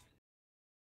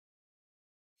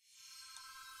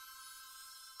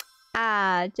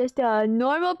 Ah, just a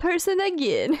normal person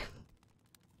again.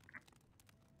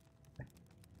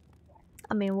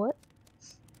 I mean, what?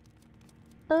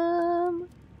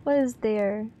 What is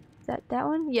there? Is that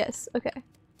one? Yes, okay.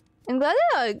 I'm glad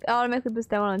that it automatically puts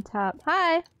that one on top.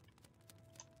 Hi!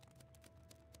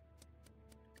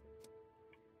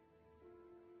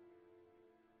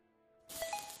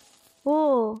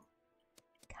 Oh,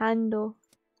 candle.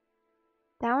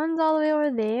 That one's all the way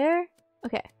over there?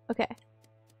 Okay, okay.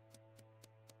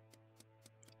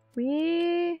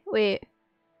 Wait.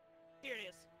 Here it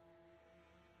is.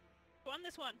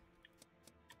 This one.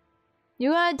 You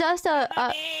gonna dust a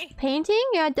painting?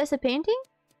 You gonna dust a painting?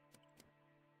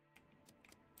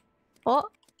 Oh.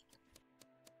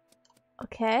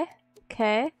 Okay.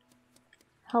 Okay.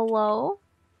 Hello.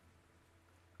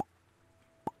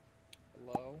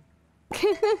 Hello.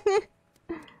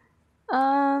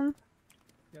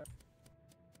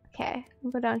 Okay.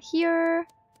 We'll go down here.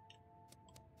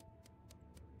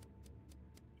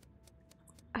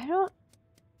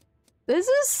 This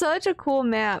is such a cool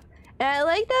map. And I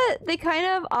like that they kind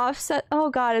of offset. Oh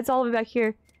god, it's all the way back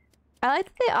here. I like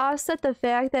that they offset the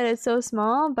fact that it's so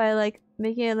small by like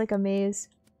making it like a maze.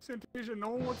 Santasia, no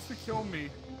one wants to kill me.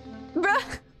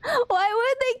 Bruh, why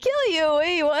would they kill you?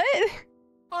 Wait, what?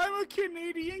 I'm a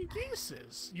Canadian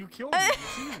geeses. You killed me.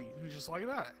 It's easy. Just like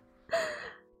that.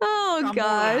 Oh I'm gosh.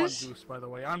 more than one goose, by the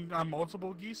way. I'm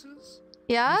multiple geeses.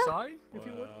 Yeah? Geesei, if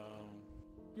you would.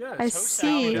 Yes. I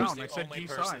see. Was I the said only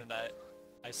Geesei. person that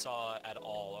I saw at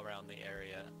all around the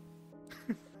area.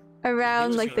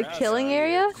 Around like the killing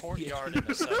area? Courtyard in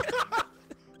the center.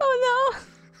 Oh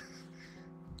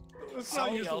Let's not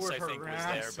Somebody use the else word I think was there,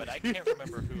 harassing. but I can't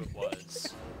remember who it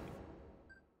was.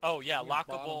 Oh yeah,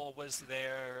 Lockable was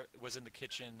there, was in the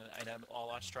kitchen, and I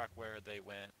lost track where they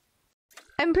went.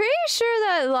 I'm pretty sure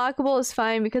that Lockable is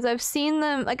fine because I've seen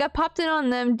them, like I popped in on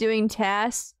them doing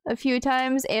tasks a few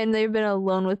times and they've been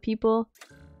alone with people.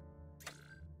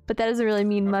 But that doesn't really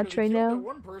mean much right now.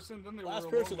 One person, then they Last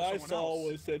were alone person with I someone saw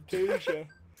else. was Santasia.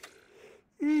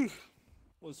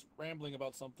 Was rambling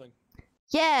about something.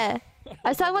 Yeah, I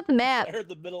was talking about the map. I heard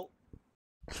the middle.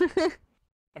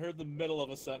 I heard the middle of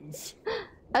a sentence.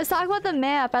 I was talking about the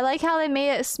map. I like how they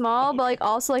made it small, but like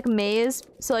also like maze,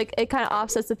 so like it kind of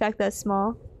offsets the fact that it's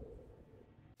small.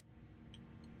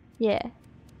 Yeah.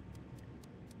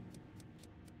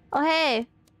 Oh hey,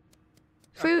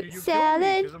 fruit You killed me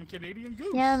salad. 'cause I'm Canadian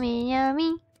goose. Yummy,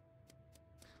 yummy.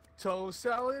 Toe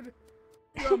salad.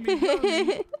 Yummy,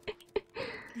 yummy.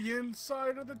 The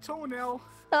inside of the toenail.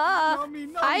 Yummy,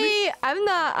 yummy.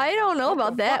 I don't know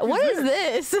about that. What is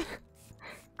this?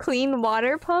 Clean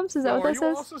water pumps? Is that what that Are you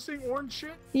says? also saying orange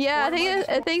shit? Yeah, Or am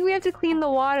I I think we have to clean the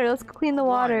water. Let's clean the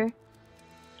water.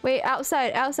 Wait,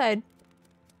 outside, outside.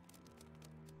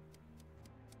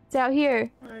 It's out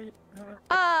here.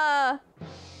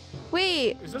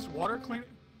 Wait. Is this water clean?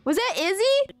 Was that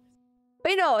Izzy?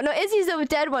 Wait, no, Izzy's the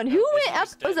dead one. Who went up?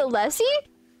 Was it Leslie?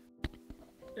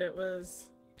 It was,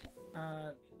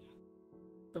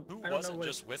 Who wasn't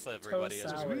just with everybody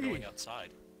as we were going outside?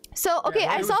 So okay,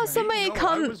 Yeah, I it saw was me. somebody No,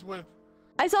 come. I was with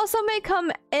I saw somebody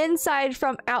come inside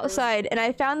from outside, and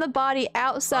I found the body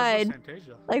outside,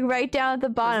 Santasia. like right down at the It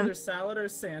was bottom. either Salad or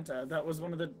Santa. That was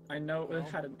one of the. I know it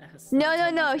had an S. No,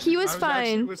 he was I was actually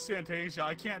fine. with Santasia.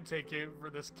 I can't take it for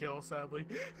this kill, sadly.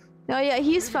 No, yeah,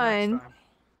 he's Maybe fine. next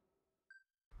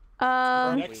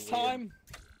time. Next time.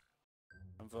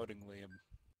 I'm voting Liam.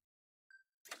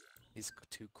 He's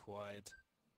too quiet.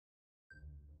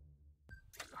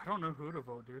 I don't know who to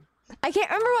vote, dude. I can't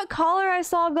remember what color I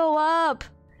saw go up.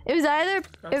 It was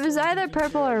either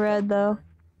purple or red though.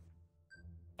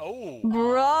 Oh.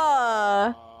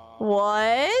 Bruh.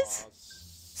 What?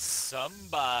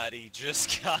 Somebody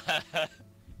just got.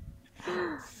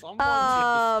 Someone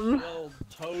just spilled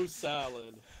toast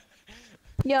salad.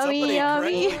 Yummy, Somebody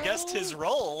yummy. correctly guessed his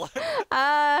role.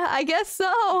 I guess so.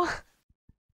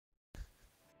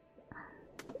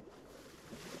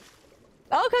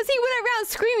 Oh, because he went around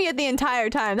screaming it the entire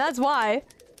time. That's why.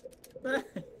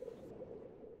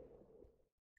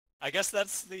 I guess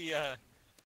that's the,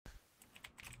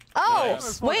 Oh,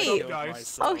 Guys, wait.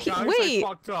 guys. Oh, Guys, wait. I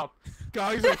fucked up.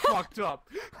 Guys, I fucked up.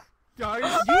 Guys,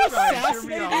 You guys, hear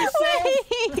me assassinated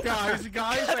out. yourself?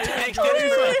 Guys,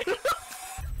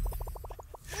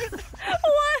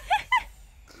 What?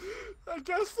 I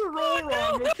guessed the roll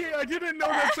wrong, okay? I didn't know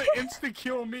that's an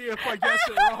insta-kill me if I guess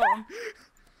it wrong.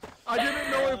 I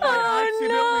didn't know if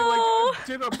I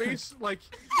accidentally, did a base, let's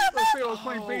say I was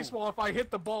playing baseball, if I hit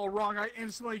the ball wrong, I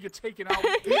instantly get taken out.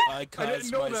 I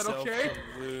didn't know that, okay?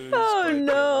 Oh,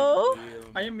 no.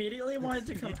 I immediately wanted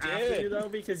to come after you, though,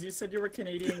 because you said you were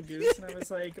Canadian Goose, and I was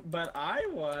like, but I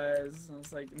was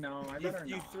like, no, I better not.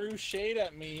 You threw shade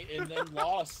at me and then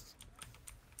lost.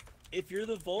 If you're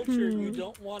the vulture, you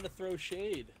don't want to throw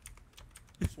shade.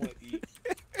 You just want to eat.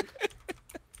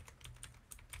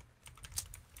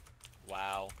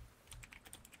 Wow.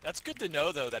 That's good to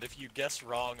know, though, that if you guess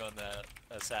wrong on that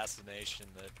assassination,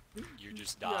 that you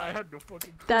just die. Yeah, I had no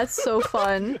fucking clue. That's so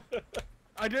fun.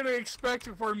 I didn't expect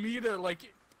for me to,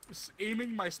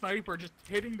 aiming my sniper, just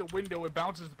hitting the window, it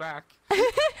bounces back.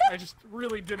 I just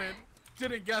really didn't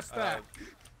guess that.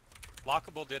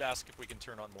 Lockable did ask if we can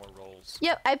turn on more rolls.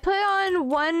 Yep, I put on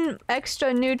 1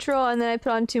 extra neutral and then I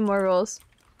put on 2 more rolls.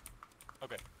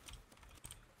 Okay.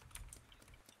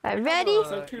 Alright, ready?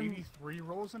 83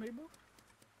 rolls enabled?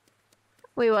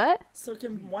 Wait, what? So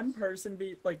can one person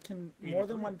be, can more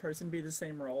than one person be the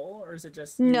same role, or is it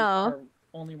just No. or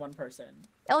only one person?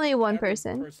 Only one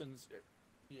person.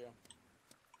 Yeah.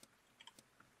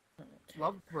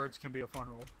 Lovebirds can be a fun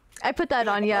role. I put that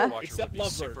on, yeah. Except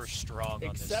Super strong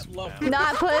on this map. No,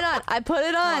 I put it on. I put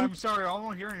it No, on. I'm sorry,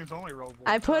 all I'm hearing is only roll.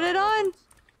 I put it on.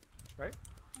 Right?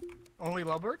 Only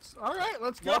lovebirds? Alright,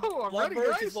 let's go! I'm ready,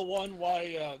 Lovebirds guys! is the one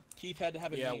why Keith had to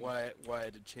have a name. why I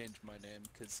had to change my name,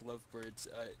 because Lovebirds,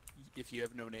 if you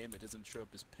have no name, it doesn't show up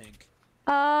as pink.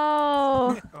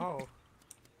 Oh. Oh.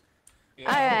 Yeah,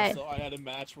 Alright. So I had a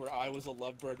match where I was a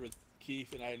lovebird with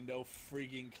Keith and I had no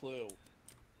freaking clue.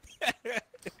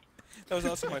 That was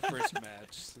also my first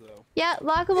match, so... Yeah,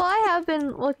 Lockable, I have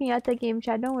been looking at the game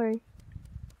chat, don't worry.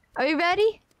 Are you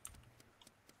ready?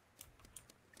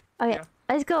 Okay,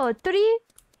 let's go. 3,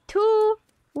 2,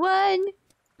 1,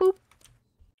 boop.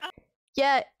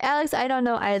 Yeah, Alex, I don't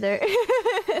know either.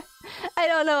 I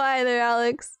don't know either,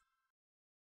 Alex.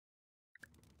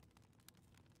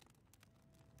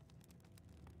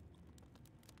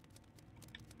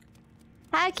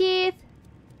 Hi, Keith.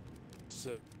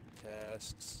 So,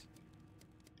 tasks.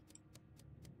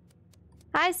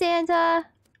 Hi, Santa.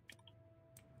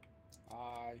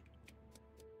 Hi.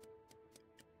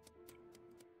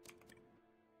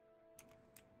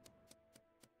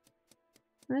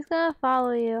 I'm just gonna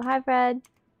follow you. Hi, Fred.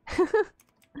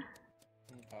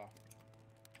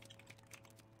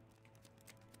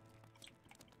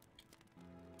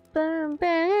 Boom,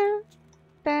 boom,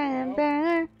 boom,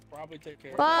 boom. Probably take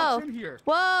care Whoa! What's in here?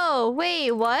 Whoa!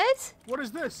 Wait, what? What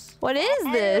is this? What is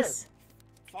this?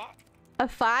 A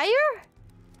fire?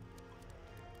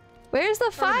 Where's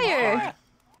the fire?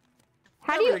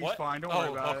 How do you? Everything's fine, don't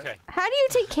worry about it. How do you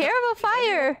take care of a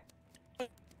fire?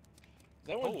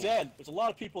 Everyone's dead. There's a lot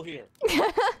of people here.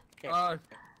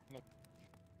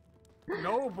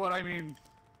 No, but I mean...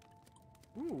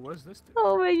 Ooh, what is this?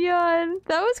 Oh my god,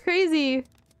 that was crazy.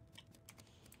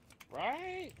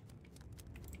 Right?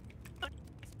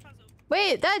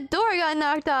 Wait, that door got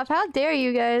knocked off. How dare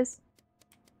you guys?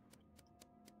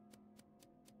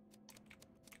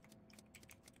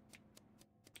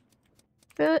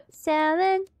 Fruit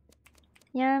salad.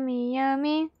 Yummy,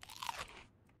 yummy.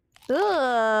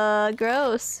 Ugh,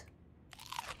 gross.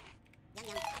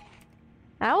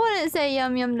 I wouldn't say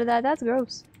yum yum to that. That's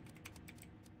gross.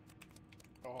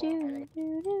 Do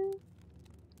do do.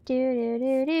 Do do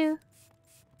do do.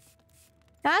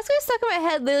 Now that's gonna stuck in my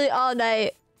head literally all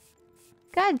night.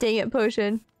 God dang it,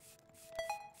 potion.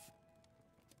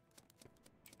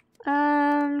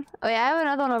 Oh yeah, I have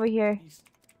another one over here.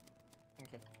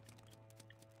 Okay.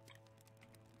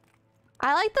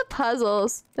 I like the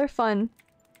puzzles. They're fun.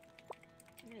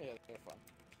 Yeah, they're fun.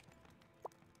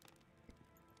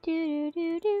 Do do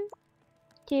do do.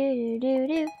 Do do do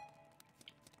do.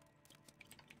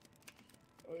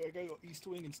 Oh, I gotta go East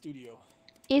Wing and Studio.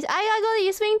 I gotta go to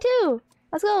East Wing too.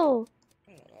 Let's go.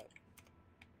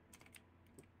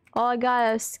 Oh, I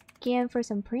gotta scan for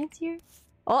some prints here.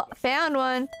 Oh, found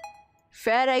one.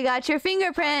 Fred, I got your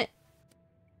fingerprint.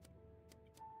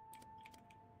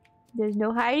 There's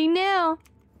no hiding now.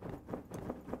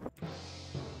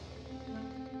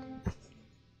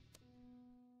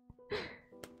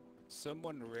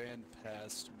 Someone ran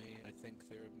past me. I think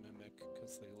they're a mimic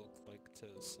because they look like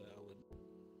toast salad.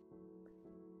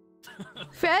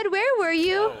 Fred, where were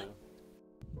you? Oh.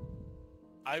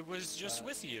 I was just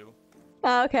with you.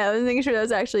 Oh, okay, I was making sure that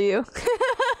was actually you.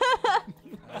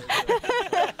 Left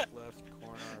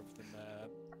corner of the map.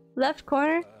 Left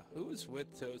corner? Who was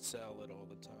with toast salad all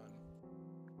the time?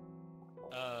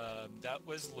 That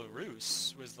was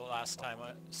LaRousse, was the last time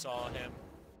I saw him.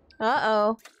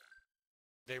 Uh-oh.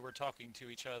 They were talking to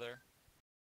each other.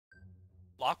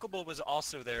 Lockable was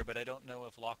also there, but I don't know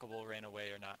if Lockable ran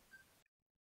away or not.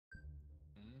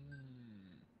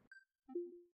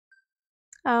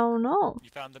 I don't know. You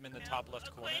found them in the top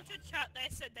left corner? According to chat, they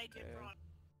said they did run.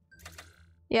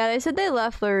 Yeah, they said they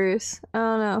left LaRousse. I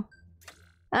don't know.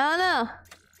 I don't know.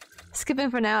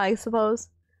 Skipping for now, I suppose.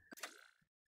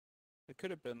 It could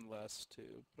have been less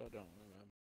too, but I don't remember.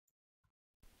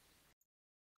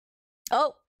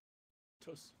 Oh!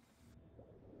 Toast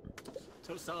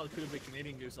salad could have been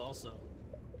Canadian Goose also.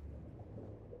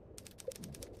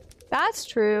 That's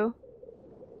true.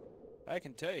 I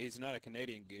can tell you he's not a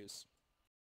Canadian Goose.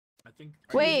 I think.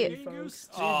 Wait.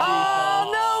 Oh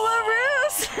no,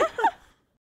 LaRousse!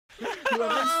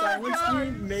 Whoever silenced me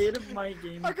made my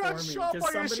game I for got me shot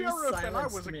because by a somebody sheriff and I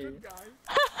was silenced a me. good guy.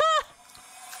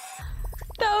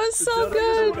 That was so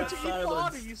good!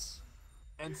 Bodies.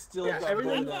 And still Yeah, got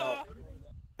everything. blown out.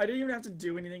 I didn't even have to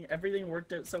do anything. Everything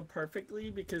worked out so perfectly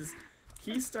because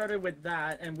he started with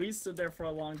that, and we stood there for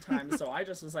a long time. So I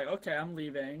just was like, okay, I'm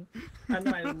leaving, and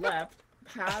then I left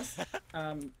past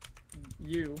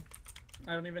you.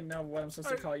 I don't even know what I'm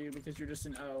supposed to call you because you're just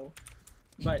an O,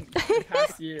 but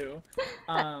past you.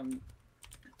 And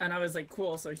I was like,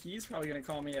 cool. So he's probably gonna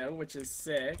call me out, which is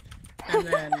sick. And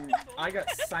then I got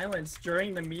silenced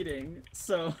during the meeting,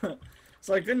 so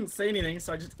I couldn't say anything.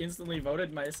 So I just instantly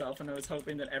voted myself, and I was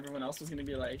hoping that everyone else was gonna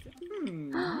be like,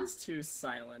 he's too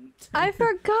silent. I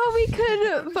forgot we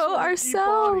could vote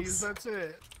ourselves. That's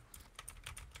it.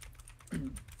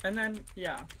 And then,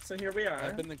 yeah, so here we are.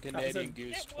 I've been the Canadian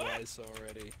Goose twice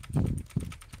already.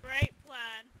 Great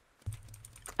plan.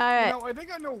 Alright. You know, I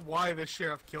think I know why the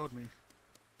sheriff killed me.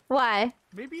 Why?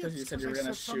 Maybe Because it's you said because you were I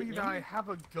gonna said something shoot that me? I have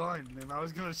a gun and I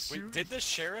was gonna shoot. Wait, did the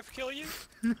sheriff kill you?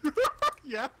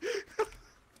 Yeah.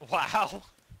 Wow.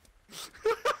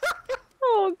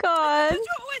 Oh god. You're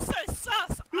always so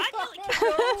sus. I nearly killed you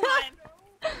all the time.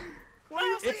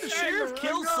 If the sheriff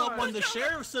kills someone, the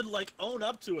sheriff should like own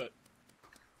up to it.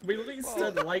 We literally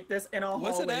stood like this in a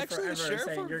Was it hallway actually forever the sheriff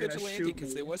saying or you're gonna vigilante? shoot Because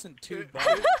me. there wasn't two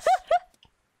bodies.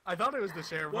 I thought it was the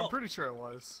sheriff. Well, I'm pretty sure it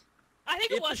was. I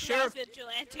think If it the was sheriff-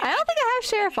 vigilante. I don't think I have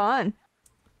Sheriff on.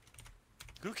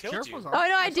 Who killed Sheriff you? was Oh no,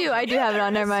 I do have it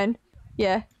on, never mind.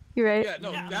 Yeah, you're right. Yeah,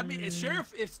 no, that means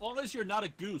sheriff, as long as you're not a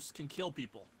goose, can kill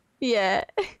people. Yeah.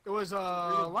 It was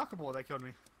Lockable that killed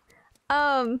me.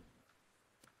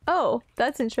 Oh,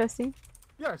 that's interesting.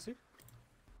 Yeah, see.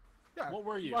 Yeah. What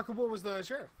were you? Lockable was the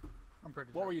sheriff. I'm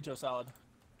pretty. What were you, Joe Salad?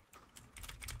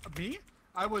 Me?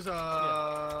 I was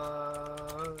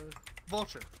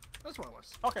Vulture. That's what I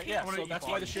was. Okay, yeah, I wanna so eat that's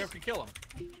why the bodies. sheriff could kill him.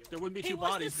 There wouldn't be He two was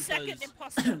bodies the second because...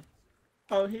 imposter.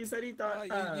 Oh, he said he thought.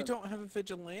 You don't have a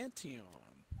vigilante on.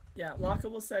 Yeah,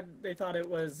 Lockable said they thought it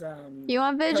was. You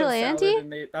want Toast vigilante?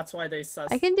 Salad, and that's why they sussed.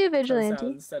 I can do Toast Salad vigilante.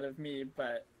 instead of me,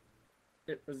 but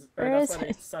it was. Or Where that's is why they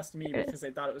it? sussed me Where because they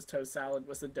thought it was Toast Salad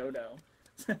was the dodo.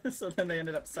 So then they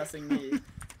ended up sussing me,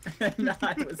 and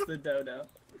I was the dodo.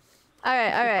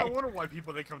 Alright, I alright. wonder why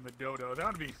people think I'm the dodo. That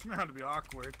would be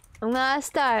awkward. I'm gonna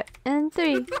start in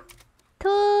 3,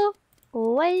 2,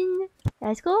 1.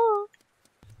 Let's go.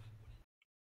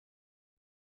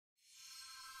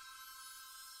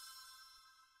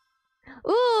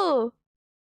 Ooh.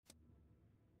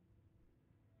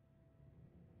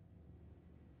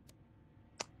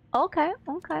 Okay,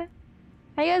 okay.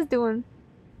 How you guys doing?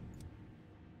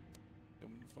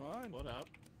 Doing fine. What up?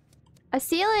 A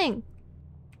ceiling.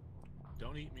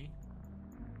 Don't eat me.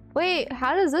 Wait,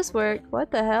 how does this work?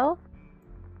 What the hell?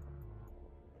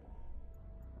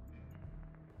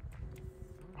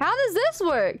 How does this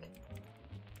work?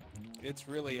 It's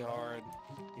really hard.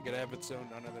 You could have it so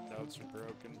none of the notes are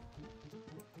broken.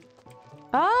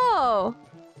 Oh.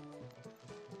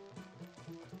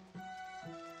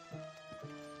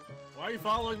 Why are you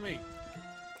following me?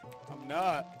 I'm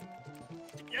not.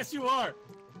 Yes, you are.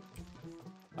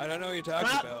 I don't know what you're talking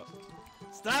Stop. about.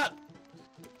 Stop.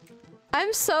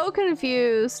 I'm so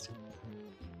confused.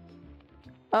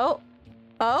 Oh.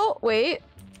 Oh, wait.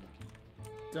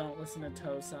 Don't listen to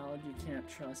Toe Salad. You can't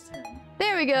trust him.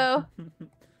 There we go.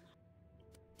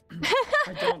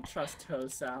 I don't trust Toe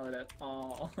Salad at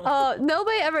all. Oh,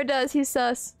 nobody ever does. He's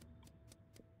sus.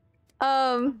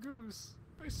 Goose,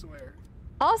 I swear.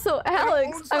 Also,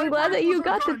 Alex, I'm glad that you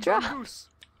got the drop.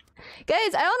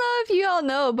 Guys, I don't know if you all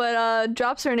know, but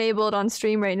drops are enabled on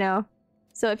stream right now.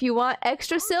 So if you want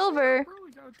extra silver,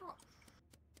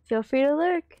 feel free to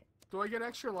lurk. Do I get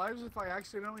extra lives if I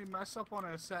accidentally mess up on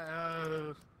a set?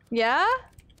 Yeah?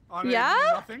 On yeah?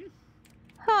 Nothing?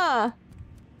 Huh.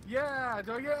 Yeah,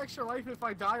 do I get extra life if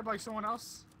I die by someone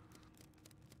else?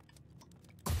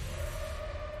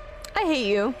 I hate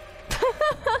you.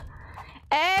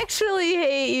 Actually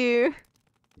hate you.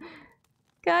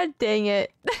 God dang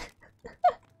it.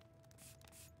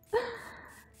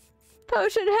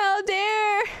 Potion, how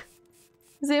dare!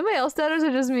 Is anybody else dead or is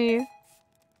it just me?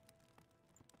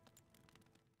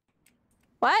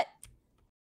 What?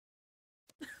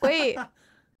 Wait.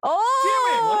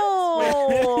 Oh!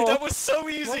 Damn it! That was so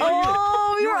easy!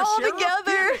 Oh, we were all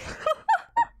together!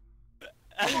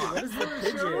 What is the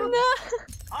pigeon?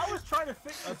 I was trying to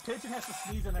figure. A pigeon has to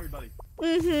sneeze on everybody.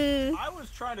 I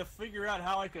was trying to figure out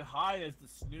how I could hide as the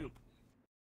Snoop.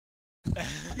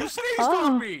 You sneezed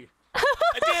on me!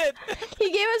 I did!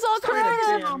 He gave us all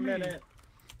corona!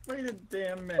 Wait a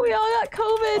damn minute. We all got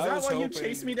COVID! Is that why you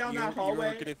chased me down that hallway?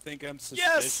 You were gonna think I'm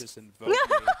suspicious and vote me.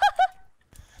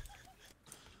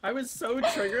 I was so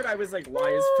triggered, I was like, why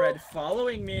is Fred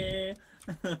following me?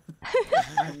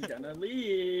 I'm gonna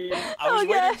leave. I was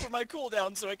waiting for my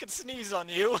cooldown so I could sneeze on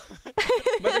you.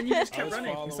 But then you just kept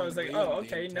running, so I was like, oh,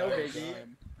 okay, no biggie.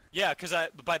 Yeah, because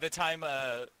by the time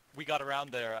we got around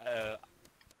there,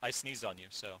 I sneezed on you,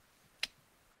 so.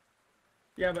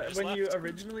 Yeah, but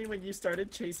when you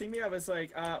started chasing me, I was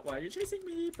like, why are you chasing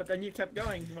me? But then you kept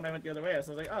going when I went the other way.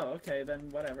 So I was like, oh, okay, then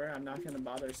whatever. I'm not gonna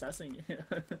bother sussing you.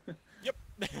 Yep.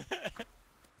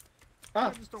 I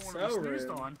just don't want to be sneezed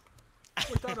on.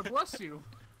 Without a bless you.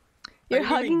 You're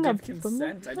hugging a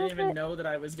consent. I didn't even know that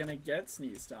I was gonna get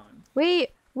sneezed on.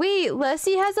 Wait,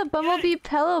 Leslie has a bumblebee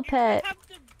pillow pet.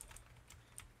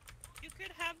 You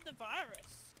could have the virus.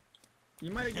 You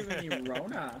might have given me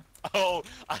Rona. Oh,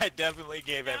 I definitely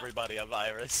gave everybody a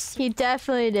virus. He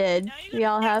definitely did. We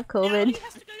all have COVID.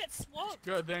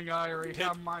 Good thing I already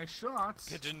have my shots.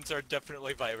 Pigeons are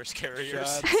definitely virus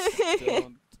carriers.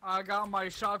 I got my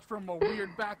shots from a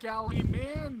weird back alley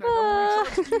man that only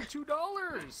charged me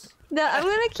 $2. No, I'm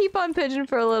gonna keep on pigeon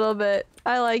for a little bit.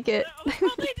 I like it.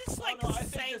 Probably just like I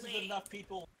think this is enough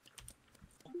people.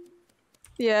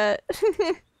 Yeah.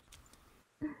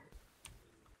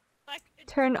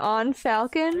 Turn on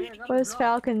Falcon? What does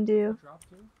Falcon do?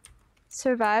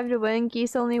 Survive to win.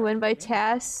 Geese only win by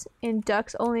tasks, and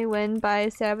ducks only win by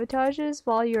sabotages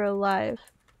while you're alive.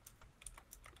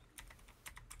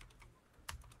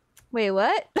 Wait,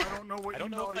 what? I don't know what I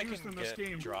don't know if I used can in this get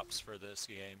game. drops for this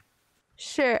game.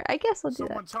 Sure, I guess I'll do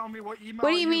Someone that. tell me what email What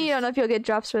do you mean you don't know if you'll get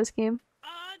drops for this game?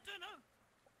 I don't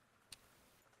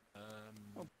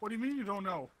know. What do you mean you don't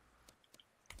know?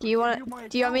 Do you want me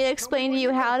to explain to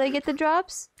you how to get the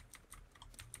drops?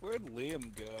 Where'd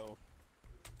Liam go?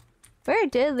 Where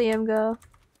did Liam go?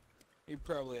 He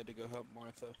probably had to go help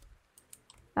Martha.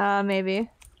 Maybe.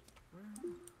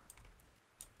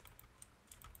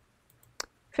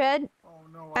 Fred,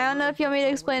 I don't know if you want me to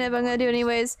explain it, but I'm gonna do it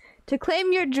anyways. To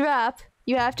claim your drop,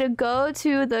 you have to go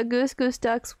to the Goose Goose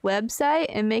Ducks website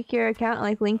and make your account,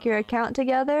 like link your account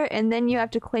together, and then you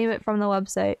have to claim it from the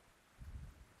website.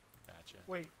 Gotcha.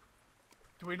 Wait,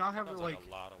 do we not have Sounds like a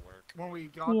lot of work. when we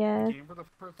got the game for the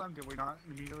first time? Did we not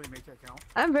immediately make an account?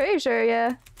 I'm pretty sure,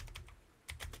 yeah.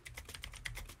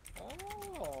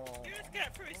 Oh. You just get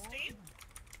it through Steam?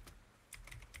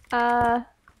 I'm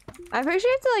pretty sure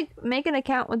you have to like make an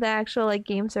account with the actual like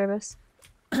game service.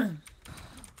 Yeah,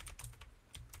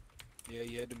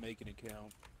 you had to make an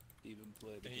account. Even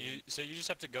play the game. So you just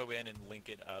have to go in and link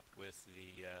it up with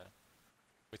the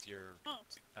with your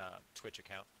Twitch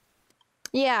account.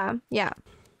 Yeah, yeah.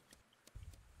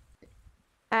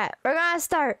 Alright, we're gonna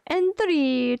start in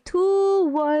 3, 2,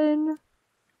 1.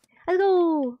 Let's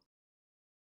go!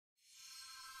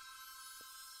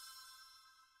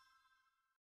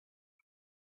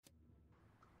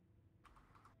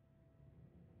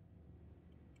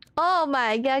 Oh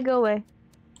my god, go away.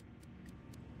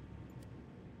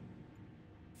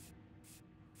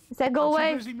 Does that go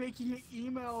away? I'm too busy making an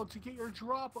email to get your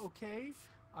drop, okay?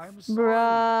 I'm sorry.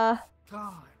 Bruh.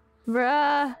 God.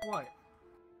 Bruh. What?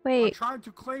 Wait. I'm trying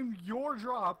to claim your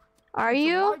drop. Are It's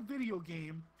you? a live video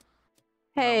game.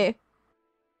 Hey.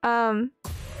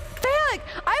 Fuck!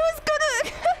 I was gonna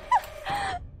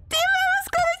damn it, I was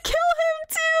gonna kill him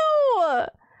too!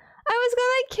 I was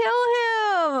gonna kill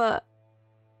him!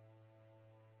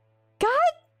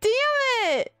 God damn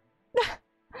it!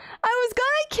 I was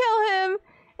gonna kill him,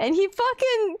 and he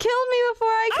fucking killed me before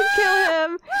I could kill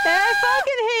him, and I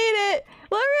fucking hate it!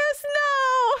 Larios, no!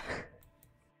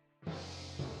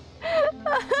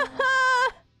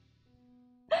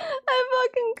 I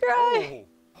fucking cry.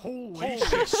 Holy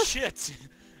shit!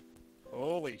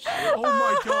 Holy shit! Oh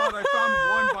my god! I found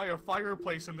one by a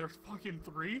fireplace, and there's fucking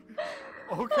 3.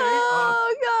 Okay.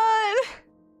 Oh god.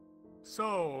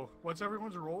 So, what's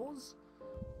everyone's roles?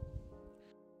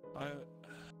 I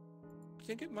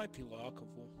think it might be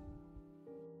lockable.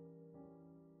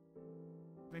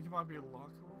 I think it might be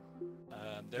lockable.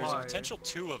 There's Why? a potential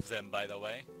 2 of them, by the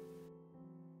way.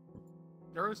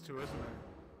 There is 2, isn't there?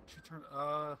 She turned.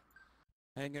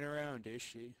 Hanging around, is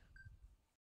she?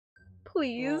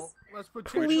 Please. Well, let's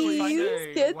potentially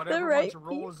say get what the everyone's right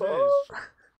roles people. is.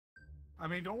 I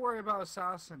mean, don't worry about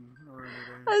assassin or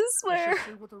anything. I swear. Let's just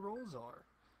see what the roles are.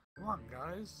 Come on,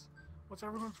 guys. What's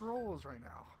everyone's roles right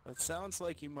now? That sounds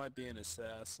like you might be an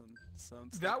assassin.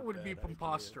 Sounds That like a would be bad idea.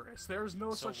 preposterous. There's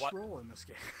no So such what- role in this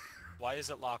game. Why is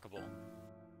it lockable?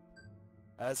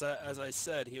 As I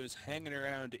said, he was hanging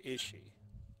around Ishii.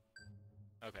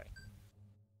 Okay.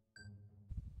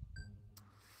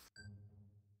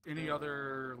 Any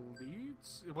other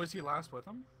leads? Was he last with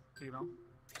him? Do you know?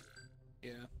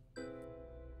 Yeah.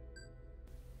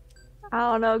 I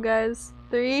don't know, guys.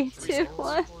 3, 2,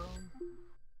 1.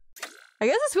 I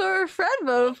guess that's what Fred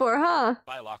voted for, huh?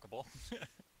 By lockable.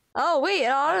 Oh wait,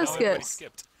 it auto Everybody skips.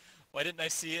 skipped. Why didn't I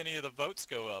see any of the votes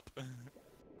go up?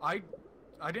 I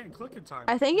didn't click in time.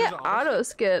 I think There's it an auto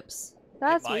skips.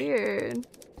 That's might. weird.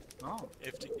 Oh.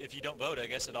 If you don't vote, I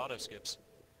guess it auto skips.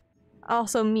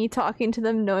 Also, me talking to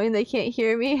them knowing they can't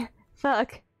hear me.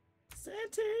 Fuck.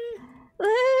 Santi!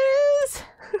 Liz!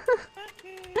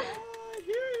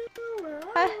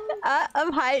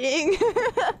 I'm hiding.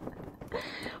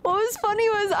 What was funny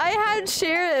was I had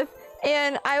Sheriff,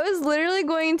 and I was literally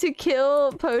going to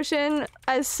kill Potion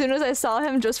as soon as I saw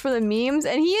him just for the memes,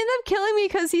 and he ended up killing me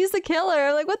because he's the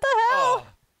killer. Like, what the hell?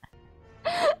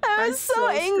 I was so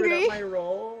angry. Screwed up my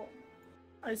roll.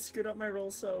 I screwed up my roll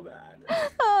so bad.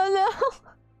 Oh no.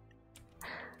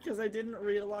 Because I didn't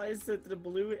realize that the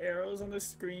blue arrows on the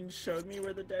screen showed me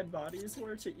where the dead bodies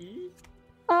were to eat.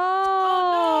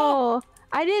 Oh,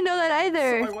 I didn't know that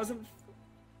either.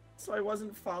 So I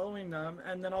wasn't following them,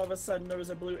 and then all of a sudden there was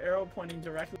a blue arrow pointing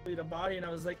directly to body, and I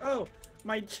was like, oh,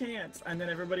 my chance. And then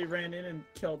everybody ran in and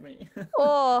killed me.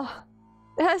 Oh,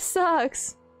 that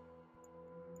sucks.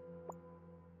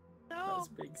 That was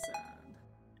big sad.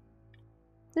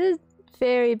 This is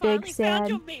very big Finally sad. found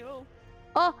your meal.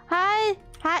 Oh, hi.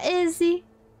 Hi, Izzy.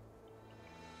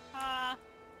 I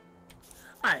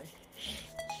hate you.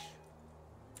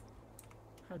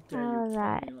 How dare you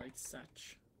Alright. kill me like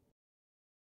such?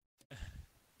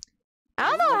 I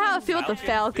don't know how I feel with the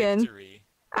Falcon. Victory.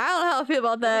 I don't know how I feel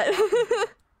about that.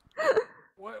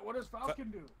 What does Falcon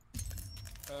do?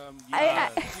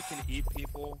 You can eat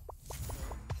people.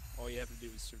 All you have to do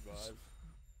is survive.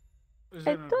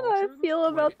 I don't know how I feel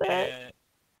about that.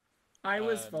 I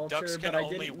was Vulture, ducks but can I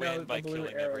only didn't know win that by the blue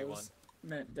killing arrows everyone.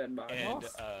 meant dead bodies. And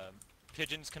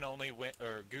pigeons can only win,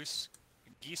 or geese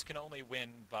can only win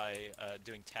by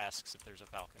doing tasks if there's a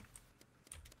falcon.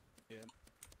 Yeah.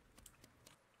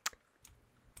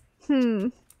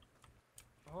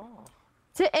 Oh.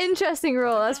 It's an interesting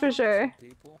rule, that's for sure.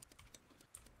 People.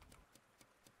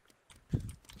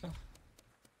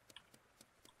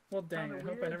 Well, dang, I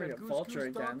hope I never get Vulture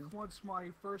again. What's my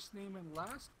first name and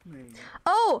last name?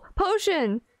 Oh,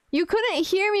 Potion! You couldn't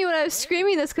hear me when I was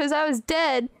screaming this because I was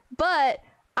dead, but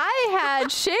I had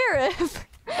Sheriff!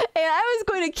 And I was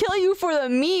going to kill you for the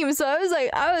meme, so I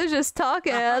was just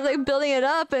talking, and I was like building it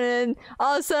up, and then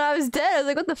all of a sudden I was dead. I was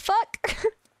like, what the fuck?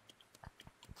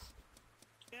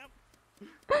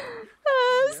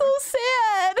 So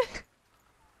sad!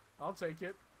 I'll take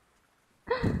it.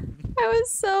 I was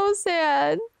so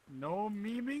sad. No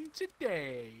memeing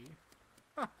today.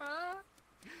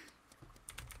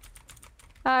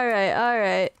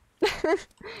 Alright.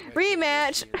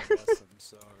 Rematch!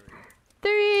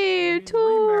 3, 2,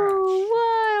 1.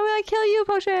 I'm gonna kill you,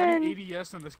 Potion!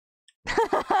 ADS in this.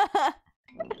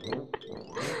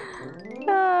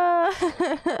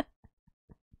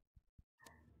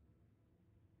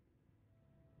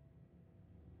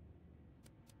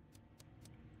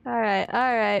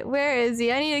 Alright. Where is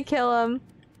he? I need to kill him.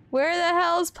 Where the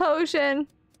hell's Potion?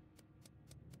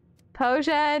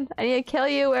 Potion, I need to kill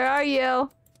you. Where are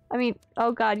you? I mean,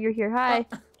 oh god, you're here. Hi.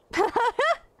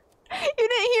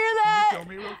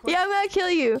 me real quick? Yeah, I'm gonna kill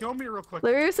you. Kill me real quick.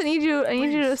 Larius, I need you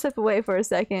to step away for a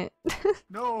second.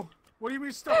 No. What do you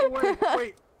mean step away?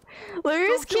 Wait.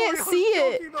 Larius can't see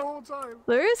it.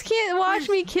 Larius can't watch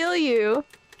me kill you.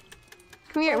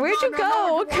 Come here. Where'd you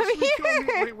go? Come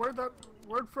here. Wait,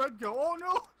 where'd Fred go? Oh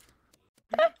no!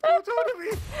 Don't do it to me!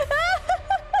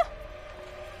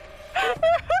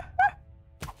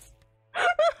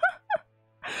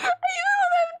 You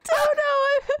don't know.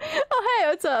 Oh hey,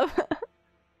 what's up?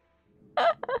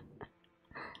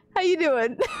 How you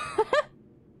doing?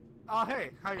 Oh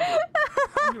hey, how you doing?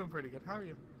 I'm doing pretty good. How are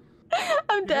you?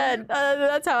 I'm dead.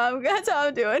 That's how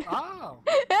I'm doing. Oh.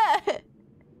 Yeah.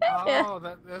 Oh,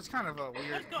 that's kind of a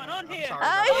weird. What's going on here?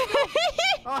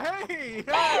 Oh hey,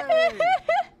 hey!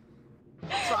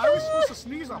 So I was supposed to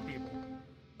sneeze on people.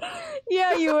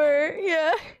 Yeah, you were.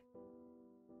 Yeah.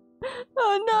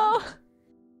 Oh no.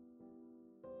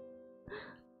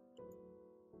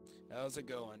 How's it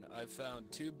going? I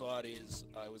found 2 bodies.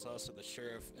 I was also the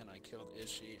sheriff, and I killed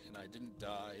Ishi, and I didn't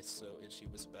die, so Ishi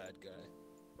was a bad guy.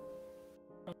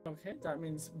 Okay, that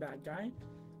means bad guy.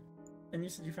 And you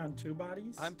said you found 2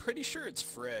 bodies? I'm pretty sure it's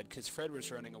Fred, because Fred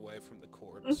was running away from the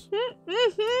corpse.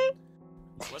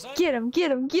 Was I? Get him!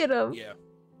 Get him! Get him! Yeah.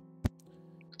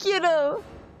 Get him!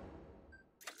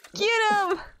 Get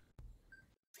him!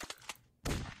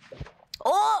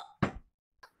 Oh!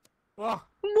 Oh!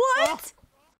 What?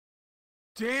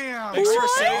 Damn! Thanks for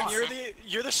saying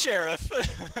you're the sheriff.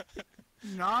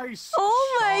 Nice.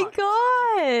 Oh my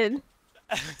god!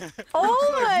 Oh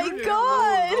my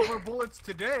god! Rubber bullets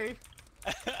today.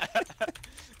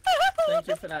 Thank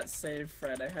you for that save,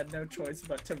 Fred. I had no choice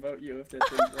but to vote you if it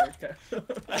didn't work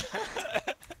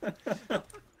out.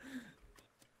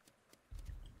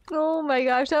 Oh my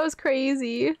gosh, that was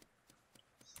crazy.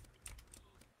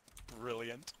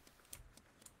 Brilliant.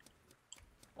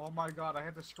 Oh my god, I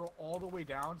had to scroll all the way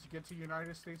down to get to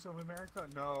United States of America?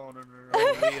 No.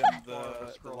 Liam,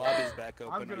 the lobby's back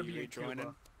open. I'm gonna Are you be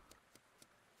rejoining?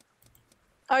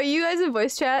 Are you guys in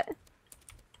voice chat?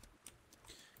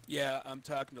 Yeah, I'm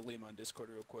talking to Liam on Discord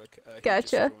real quick. He Gotcha.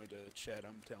 just joined a chat,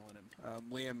 I'm telling him.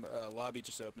 Liam, lobby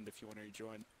just opened if you want to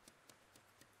rejoin.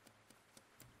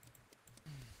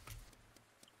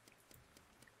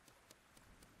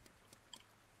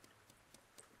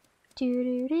 It's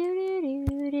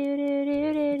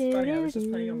funny, I was just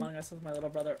playing Among Us with my little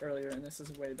brother earlier, and this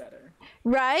is way better.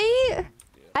 Right?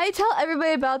 I tell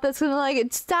everybody about this because I'm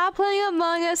like, stop playing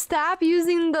Among Us, stop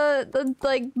using the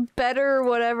like better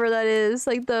whatever that is,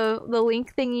 like the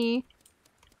link thingy.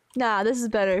 Nah, this is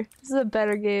better. This is a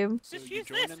better game. Just use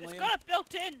this. It's got it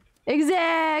built in.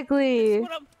 Exactly.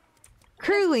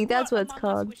 Crew link, that's what it's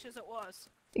called. Wishes it was.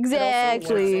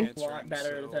 Exactly. It also works a lot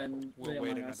better than we'll the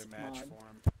wait Among Us another match mod. for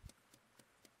him.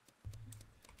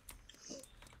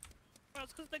 Well,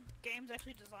 it's because the game's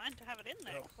actually designed to have it in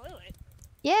there, clearly.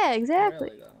 Yeah, exactly.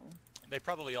 Really, though. They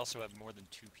probably also have more than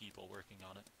 2 people working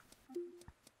on it.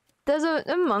 Does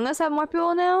Among Us have more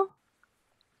people now?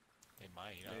 They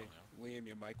might, I don't know. Liam,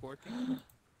 your mic working?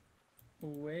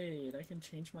 Wait, I can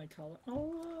change my color.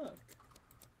 Oh, look.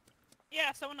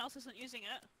 Yeah, someone else isn't using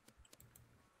it.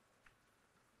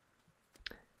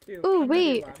 Cute. Ooh, I'm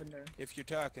wait. lavender. If you're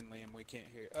talking, Liam, we can't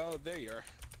hear. Oh, there you are.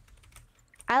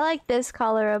 I like this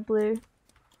color of blue.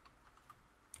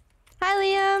 Hi,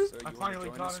 Liam. So I finally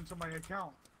got into my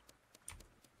account.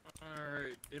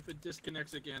 Alright, if it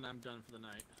disconnects again, I'm done for the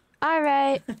night.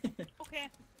 Alright. Okay.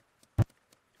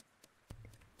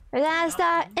 We're gonna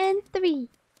start in 3,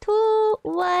 2,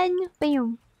 1,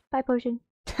 boom. Bye, potion.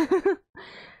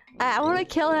 I want to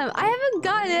kill him. I haven't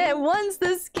gotten it once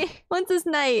this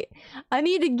night. I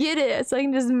need to get it so I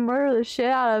can just murder the shit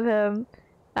out of him.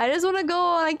 I just want to go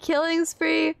on a killing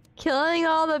spree, killing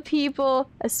all the people,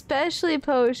 especially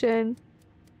Potion.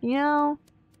 You know?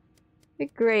 They're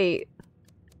great.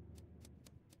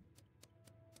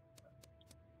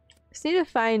 Just need to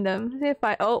find him. Just need to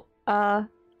find. Oh,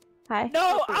 hi.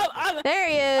 No, there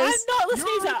he is. I'm not the You're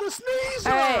sneezer. the sneezer!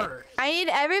 Alright, I need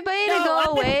everybody to go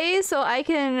away so I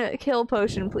can kill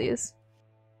Potion, please.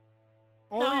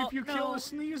 Only if you kill a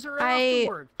sneezer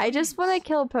afterward. I just want to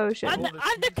kill Potion. I'm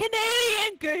the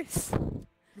Canadian goose.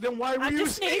 Then why were you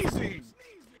sneezing?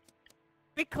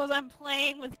 Because I'm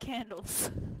playing with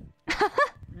candles.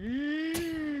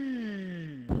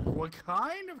 What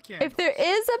kind of candle? If there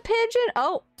is a pigeon,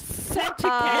 oh.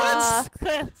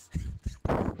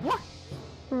 What?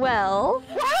 Well.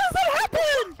 Why does that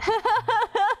happen?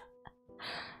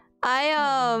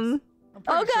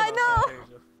 Oh god, no!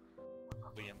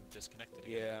 Liam disconnected.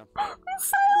 Yeah. He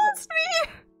silenced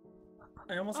me!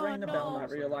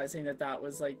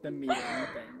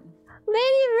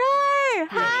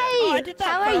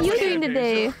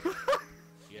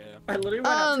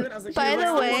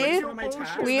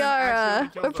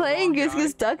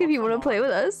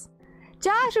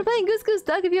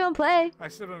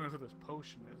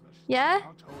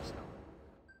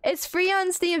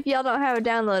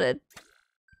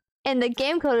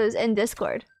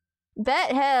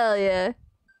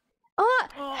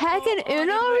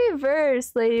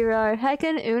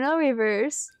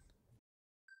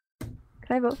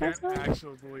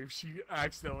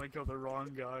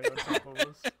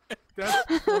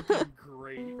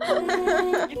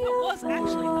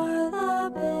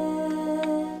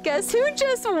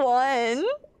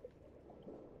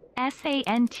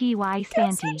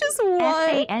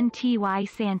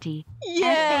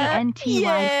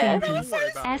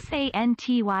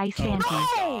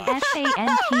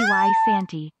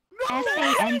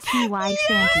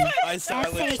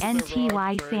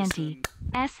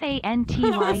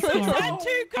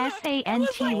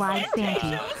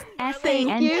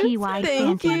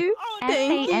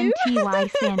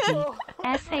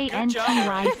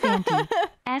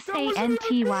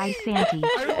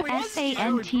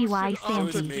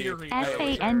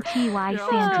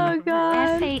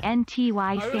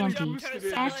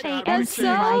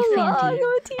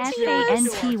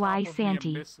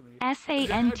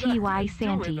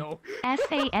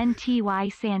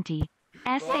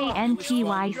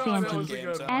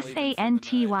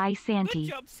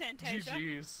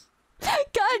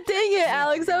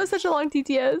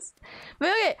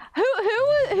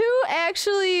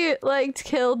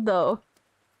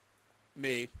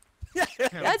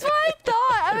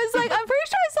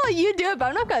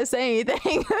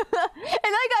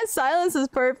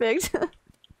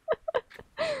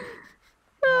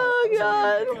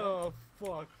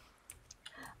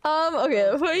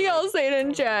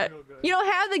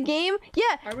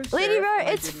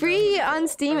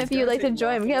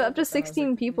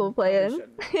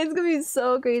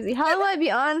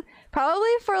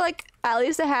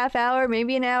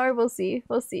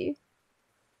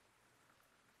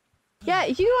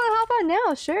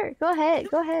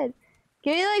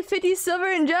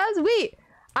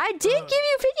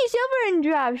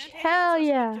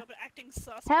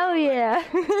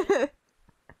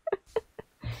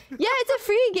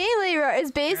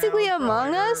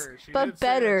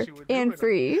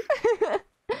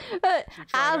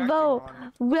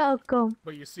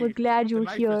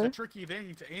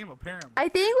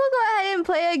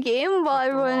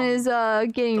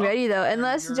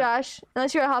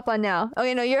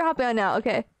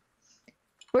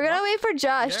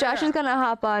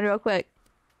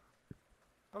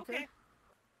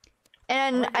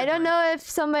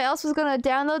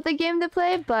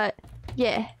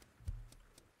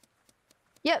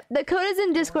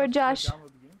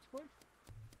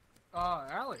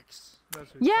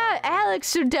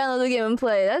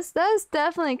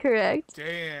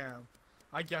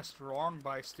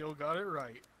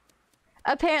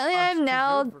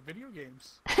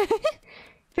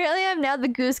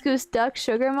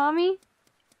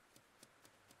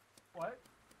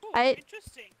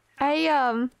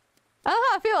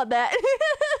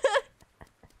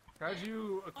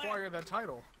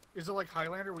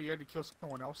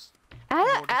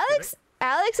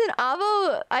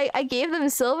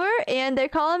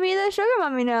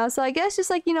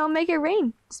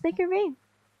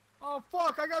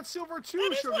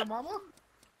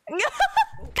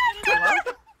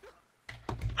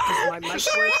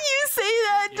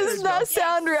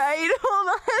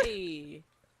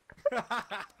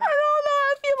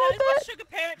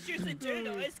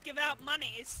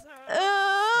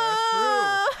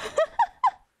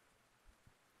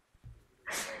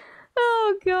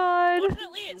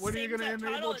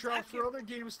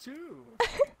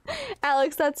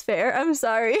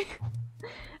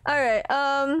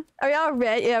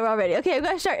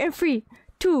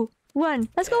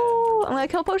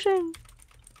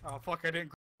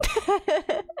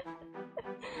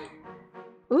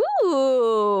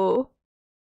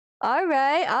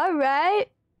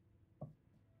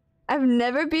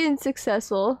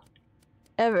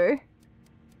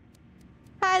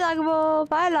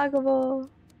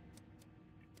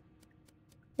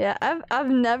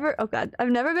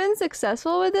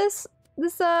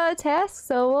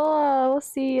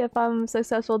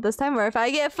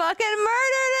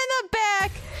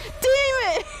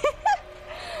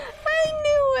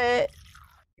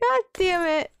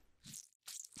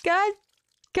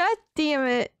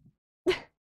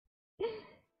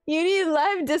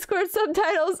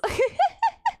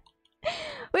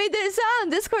 Wait, it's not on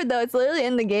Discord though. It's literally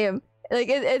in the game. Like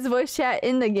it's voice chat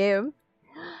in the game.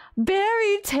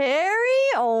 Barry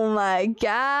Terry? Oh my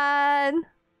god.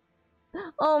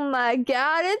 Oh my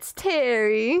god, it's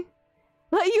Terry.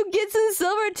 Like you get some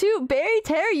silver too. Barry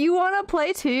Terry, you wanna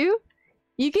play too?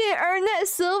 You can earn that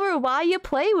silver while you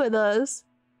play with us.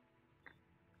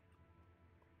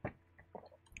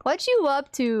 What you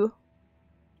up to?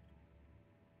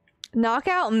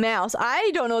 Knockout Mouse.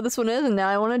 I don't know what this one is and now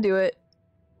I wanna do it.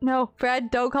 No,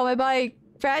 Fred, don't call my body.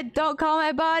 Fred, don't call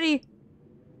my body.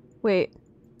 Wait.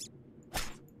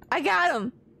 I got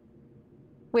him.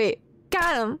 Wait,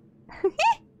 got him.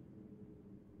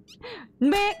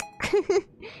 Mick.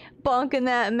 Bonking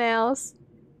that mouse.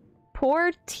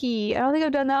 Poor T. I don't think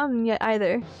I've done that one yet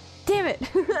either. Damn it.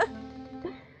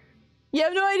 You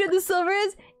have no idea what the silver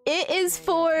is? It is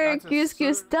for Goose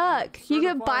Goose Duck. You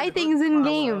can buy things in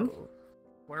game.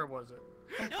 Where was it?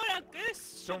 No, not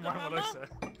Goose. Don't mind what I said.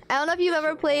 I don't know if you've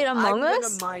ever played Among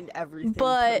Us,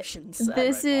 but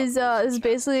this is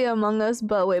basically Among Us,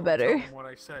 but way better. What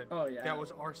I said. Oh yeah. That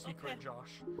was our secret,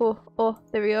 Josh. Oh,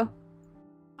 there we go.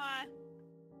 Hi.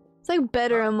 It's like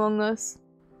better Among Us.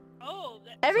 Oh.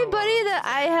 Everybody that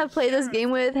I have played this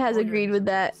game with has agreed with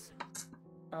that.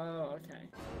 Oh, okay.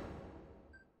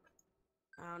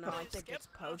 I don't know. I think it's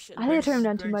potion. I think I turned him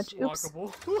down too much. Oops.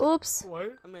 Oops.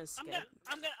 What? I'm gonna skip.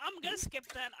 I'm gonna skip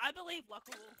that. I believe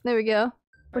Lockable. There we go.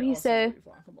 What do you say?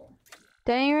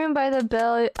 Dining room by the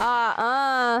bell.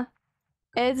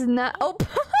 It's not. Oh.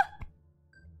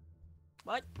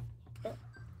 What?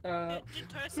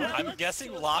 I'm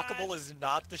guessing Lockable is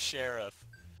not the sheriff.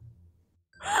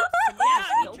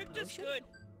 Yeah, he tricked us good.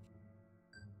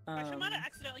 Potion might have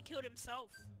accidentally killed himself.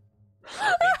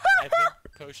 I think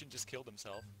Potion just killed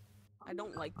himself. I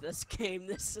don't like this game.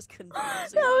 This is confusing. That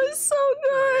was so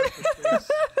good.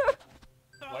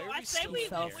 So Why are I we say still we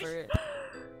fell for it.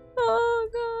 Oh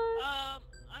god.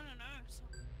 I don't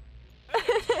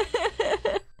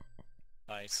know.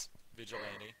 Nice.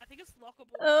 Vigilante. I think it's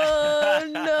Lockable. Oh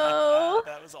no.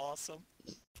 That was awesome.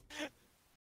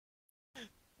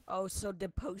 Oh, so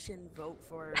did Potion vote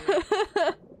for...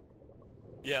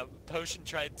 Yeah, Potion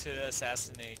tried to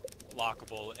assassinate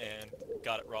Lockable and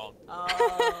got it wrong.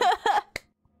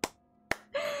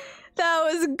 That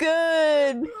was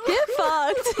good. Get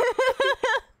fucked.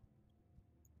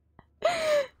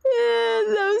 Yeah,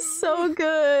 that was so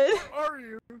good. Where are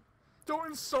you? Don't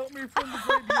insult me from the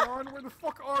great beyond. Where the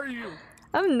fuck are you?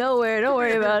 I'm nowhere. Don't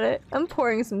worry about it. I'm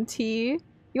pouring some tea.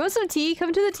 You want some tea?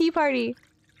 Come to the tea party.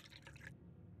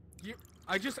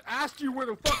 I just asked you where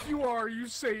the fuck you are. You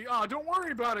say, don't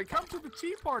worry about it. Come to the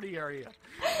tea party area.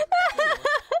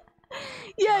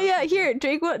 Yeah. Here,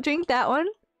 drink that one.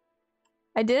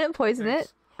 I didn't poison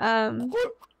it. Don't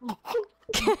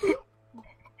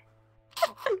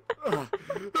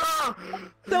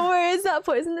worry, it's not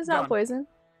poison. It's not poison.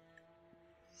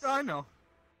 I know.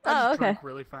 Oh, okay. Drink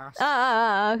really fast.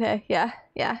 Okay. Yeah.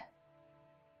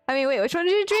 I mean, wait, which one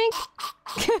did you drink?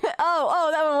 oh,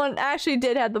 that one actually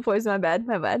did have the poison. My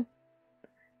bad.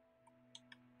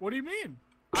 What do you mean?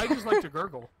 I just like to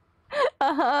gurgle.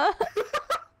 Uh-huh.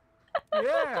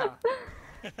 Yeah.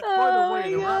 By the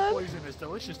way, the rat poison is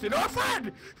delicious. Did I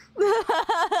said?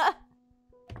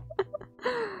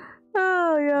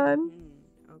 Oh god.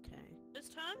 Okay. This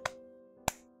time?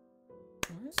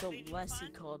 So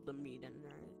Leslie called the meeting,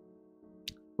 right?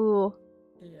 Ooh.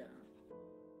 Yeah.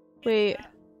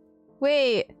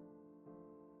 Wait.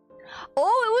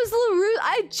 Oh, it was LaRousse.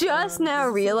 I just now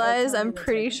realized. I'm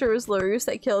pretty sure it was LaRousse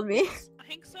that killed me. I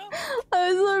think so. It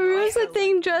was LaRousse, I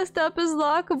think, dressed up as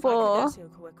Lockable. Ask you a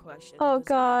quick question. Oh Does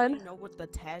god. anybody know what the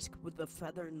task with the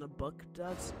feather in the book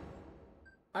does?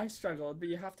 I struggled, but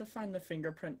you have to find the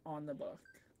fingerprint on the book.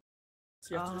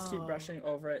 So you have to just keep brushing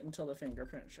over it until the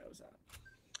fingerprint shows up.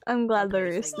 I'm glad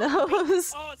LaRousse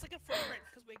knows. Oh, it's like a footprint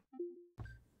because we.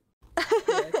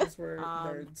 Yeah, because we're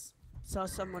nerds. Saw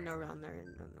someone around there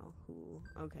and don't know who.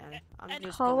 Okay. I'm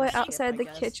just Hallway skip, outside I the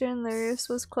guess. kitchen. LaRousse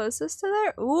was closest to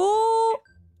there. Ooh.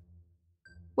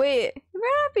 Wait, you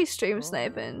better not be stream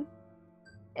sniping.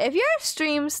 If you're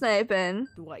stream sniping.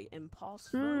 Do I impulse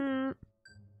vote?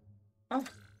 Oh.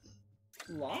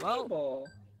 Lockable.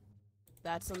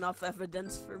 That's enough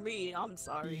evidence for me. I'm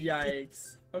sorry.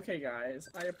 Yikes. Okay, guys.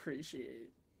 I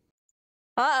appreciate.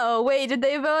 Uh-oh, wait, did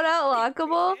they vote out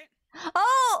Lockable?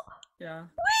 Oh! Yeah.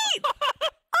 Wait!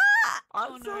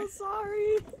 I'm so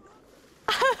sorry.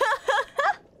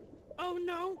 Oh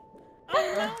no.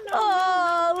 Oh no.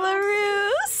 Oh,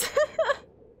 LaRousse.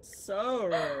 So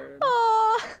rude.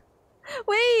 Oh.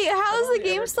 Wait, how's the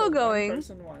game still going?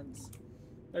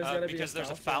 Because there's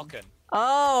a falcon.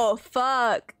 Oh,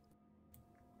 fuck.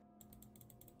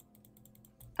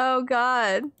 Oh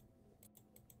god.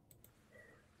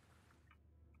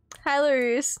 Hi,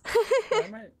 Larus.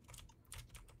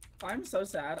 I'm so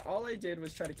sad. All I did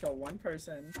was try to kill one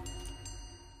person.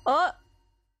 Oh!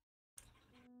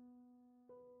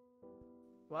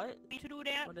 What? To do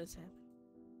that? What is happening?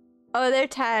 Oh, they're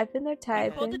typing. They're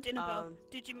You called the typing. dinner bell.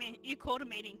 Did you mean you called a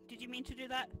meeting? Did you mean to do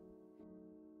that?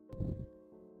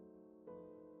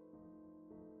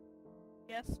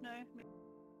 Yes. No.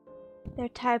 They're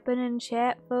typing in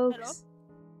chat, folks. Hello?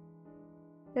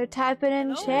 They're typing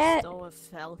in Hello? chat. Still a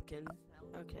falcon.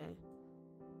 Okay.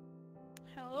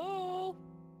 Hello.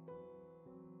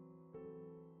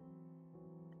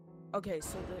 Okay,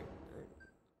 so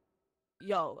the.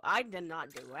 Yo, I did not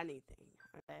do anything.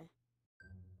 Okay.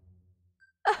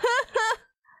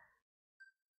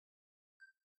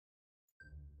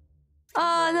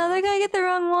 Oh no, they're gonna get the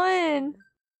wrong one.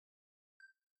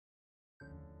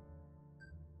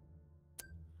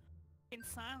 In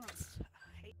silence.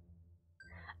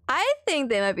 I think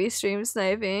they might be stream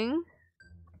sniping.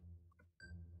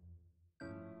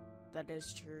 That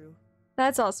is true.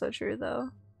 That's also true though,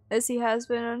 as he has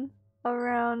been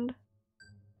around.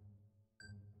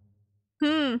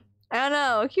 I don't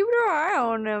know. Keep your eye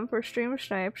on him for stream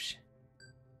snipes.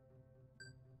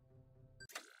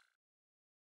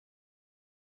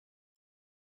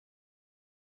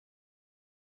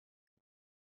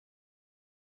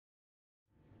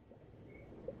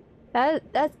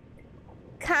 That's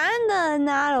kinda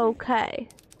not okay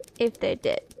if they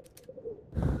did.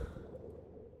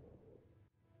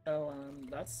 Oh,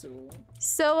 that's cool.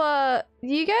 So, do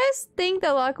you guys think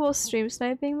that Lock will stream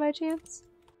sniping by chance?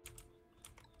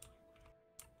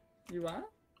 You what?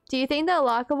 Do you think that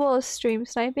Lockable is stream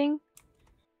sniping?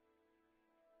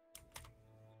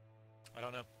 I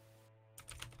don't know.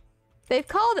 They've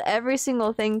called every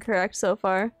single thing correct so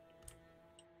far.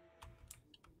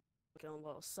 Looking a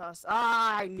little sus.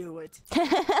 Ah, I knew it.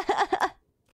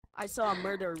 I saw a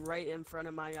murder right in front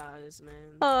of my eyes, man.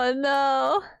 Oh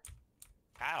no.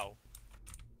 How?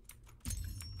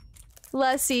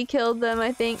 Lessie killed them,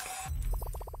 I think.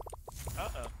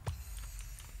 Uh-oh.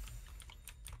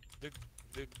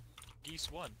 The geese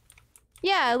won.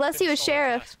 Yeah, Lessie was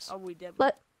sheriff. Oh, we did.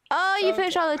 Oh, you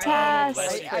finished all the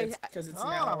tasks. Because it's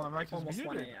now almost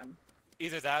 1 a.m.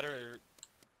 Either that or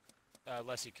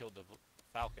Lessie killed the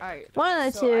falcon. Alright. One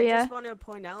of the so two, I yeah. just want to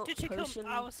point out, Did you kill? Potion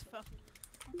I was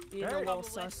being a little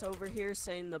sus over here,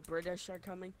 saying the British are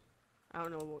coming. I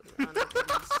don't know what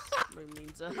it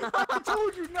means. I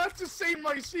told you not to say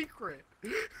my secret.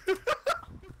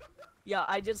 Yeah,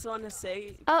 I just want to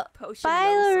say, Potion bye,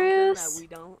 knows something Larus. that we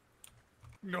don't.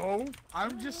 No,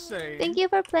 I'm just saying. Thank you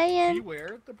for playing.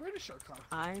 Beware, the British are coming.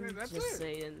 I'm That's just it.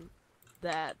 saying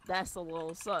that that's a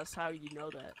little sus. How you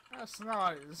know that? That's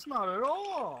not. It's not at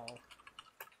all.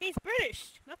 He's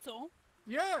British. That's all.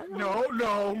 Yeah. No.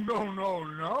 No. No. No.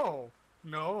 No.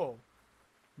 No.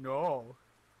 No.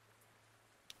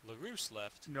 LaRousse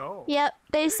left. No. Yep,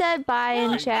 they said bye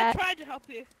in I chat. tried to help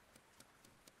you.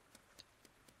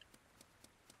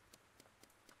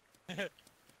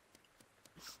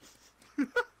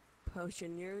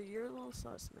 Potion, you're a little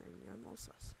sus, man. You're a little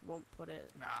sus. Won't put it.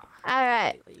 Nah.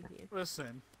 Alright.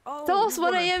 Listen. Oh, It's almost you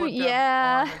 1 wouldn't a.m. put them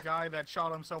Yeah. on the guy that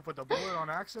shot himself with a bullet on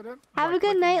accident. Have by a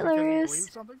good clicking night, because he Larus.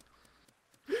 believed something?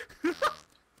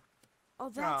 Oh,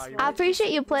 that's you're I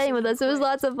appreciate you playing with us. It was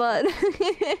lots of fun.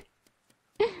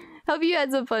 Hope you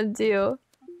had some fun too.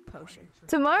 Potion.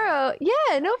 Tomorrow,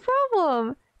 yeah, no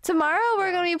problem. Tomorrow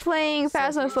we're gonna be playing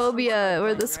Phasmophobia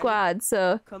with the squad,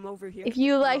 so Come over here. if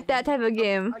you like that type of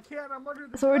game, I can't. I'm under the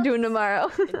that's what we're doing tomorrow.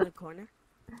 In the corner.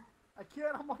 I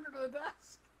can't. I'm under the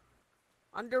desk.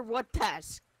 Under what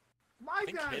desk? My I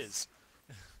think desk. his.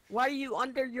 Why are you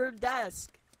under your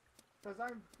desk? Because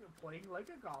I'm playing like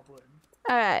a goblin.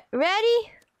 Alright,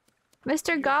 ready?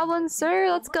 Mr. Goblin,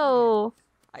 sir, let's go.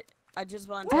 I just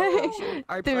want to tell Potion,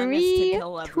 our plan is to 3,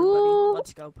 kill everybody. 2,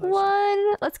 Let's go, Potion.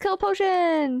 1. Let's kill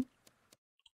Potion.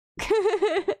 You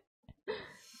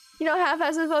don't have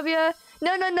Phasmophobia?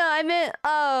 No. I meant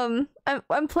I'm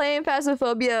playing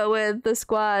Phasmophobia with the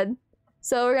squad.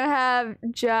 So we're gonna have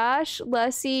Josh,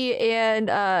 Lessie, and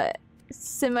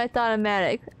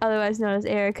Semi-Automatic, otherwise known as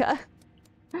Erica.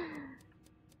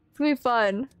 It's gonna be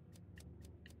fun.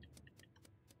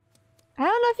 I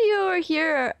don't know if you were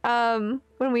here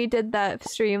when we did that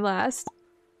stream last,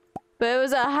 but it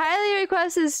was a highly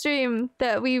requested stream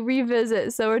that we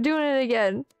revisit, so we're doing it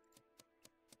again.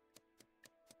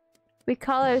 We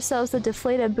call ourselves the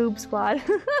Deflated Boob Squad.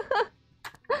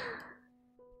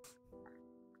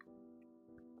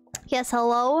 Yes,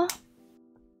 hello?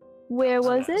 Where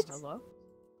was it? Hello?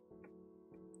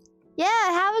 Yeah,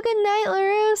 have a good night,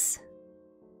 LaRousse.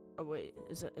 Oh wait,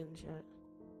 is it in chat?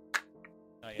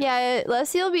 Yeah,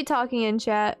 Leslie will be talking in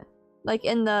chat. Like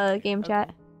in the game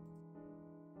chat.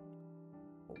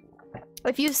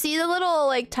 If you see the little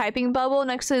like typing bubble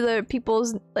next to the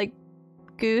people's like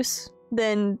goose,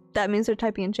 then that means they're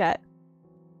typing in chat.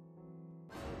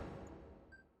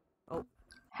 Oh.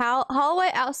 Hallway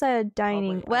outside of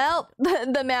dining. Well,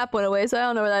 the map went away, so I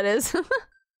don't know where that is.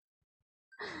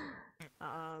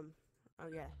 Oh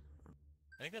yeah.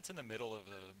 I think that's in the middle of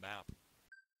the map.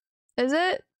 Is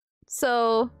it?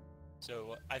 So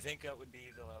I think that would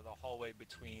be the hallway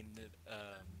between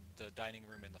the dining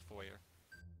room and the foyer.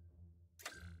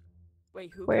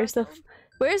 Wait, who? Where's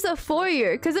the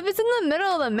foyer? Because if it's in the middle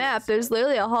of the map, there's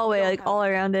literally a hallway like all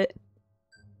around it.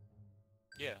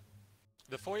 Yeah,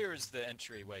 the foyer is the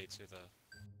entryway to the.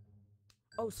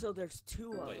 Oh, so there's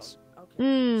two of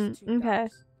them. Okay. Okay.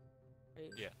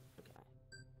 Yeah.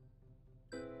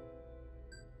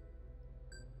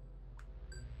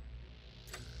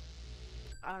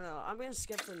 I don't know. I'm gonna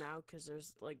skip for now because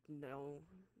there's like no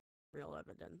real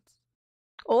evidence.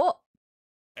 Oh.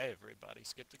 Everybody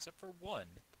skipped except for one.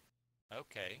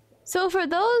 Okay. So for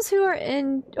those who are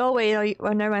in, oh wait,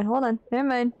 oh never mind. Hold on. Never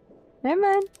mind.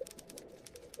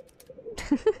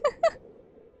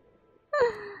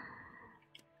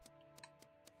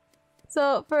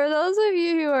 So for those of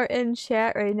you who are in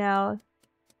chat right now,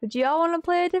 would y'all want to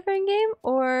play a different game,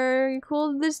 or are you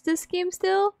cool with this game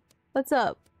still? What's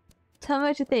up? Tell me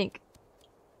what you think.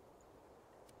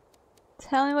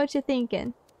 Tell me what you're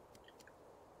thinking.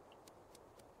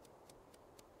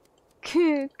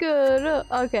 Kukuro.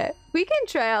 Okay, we can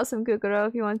try out some Kukuro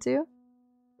if you want to.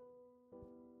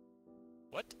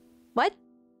 What? What?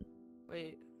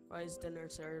 Wait, why is dinner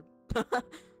served?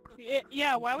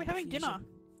 yeah, why are we having dinner?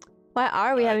 Why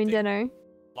are we having dinner?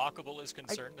 Lockable is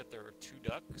concerned that there are 2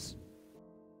 ducks.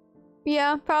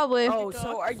 Yeah, probably. Oh,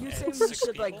 so are you saying we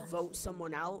should like vote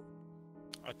someone out?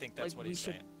 I think that's what he's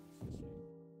saying.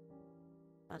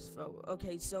 That's vote.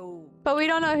 Okay, so. But we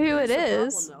don't know who it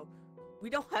is. We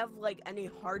don't have like any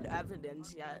hard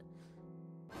evidence yet.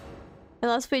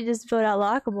 Unless we just vote out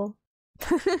Lockable.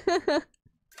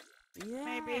 Yeah,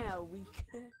 maybe we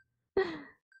could.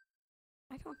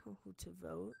 I don't know who to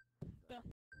vote.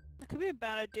 That could be a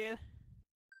bad idea.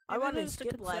 I want to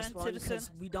skip last one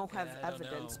because we don't have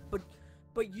evidence.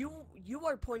 But you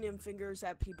are pointing fingers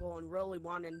at people and really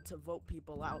wanting to vote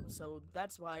people out, so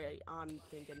that's why I'm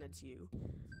thinking it's you.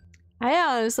 I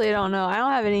honestly don't know. I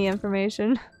don't have any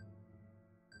information.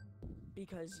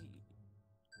 Because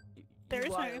there is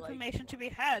no information to be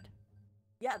had.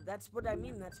 Yeah, that's what I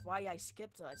mean. That's why I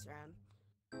skipped last round.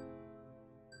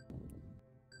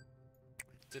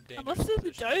 Unless there's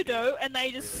a dodo and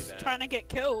they just really trying to get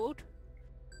killed.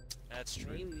 That's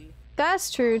true. Maybe.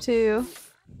 That's true too.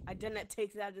 I didn't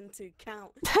take that into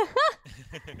account.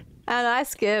 And I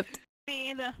skipped.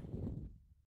 Me either.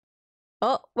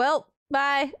 Oh, well,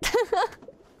 bye.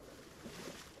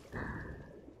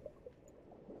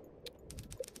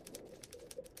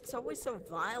 It's always so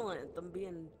violent, them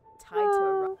being tied to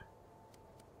a rock.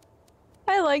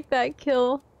 I like that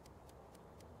kill.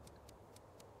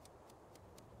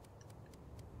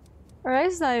 Alright,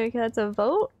 it's not even that's a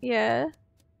vote? Yeah.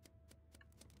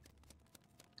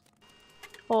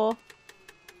 Oh.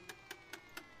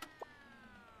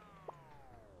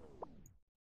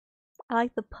 I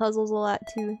like the puzzles a lot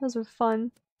too. Those were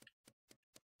fun.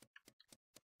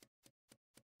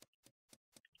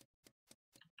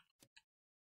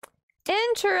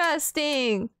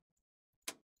 Interesting!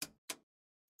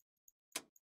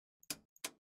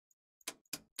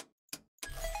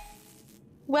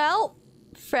 Well,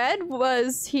 Fred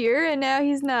was here and now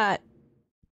he's not.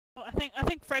 Oh, I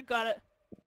think Fred got it.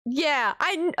 Yeah,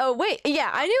 oh wait, yeah,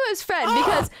 I knew it was Fred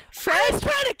because Fred I was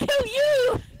trying to kill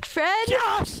you! Fred,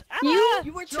 Josh!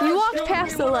 you walked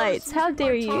past the lights. How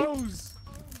dare you?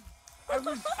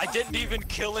 I didn't even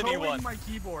kill anyone. My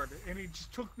keyboard and he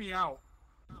just took me out.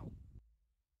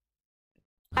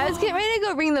 I was getting ready to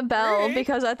go ring the bell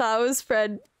because I thought it was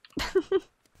Fred.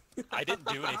 I didn't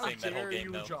do anything that whole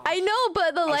game though. I know,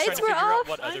 but the lights were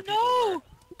off. I know.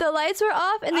 The lights were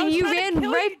off, and then you ran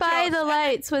right by the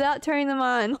lights without turning them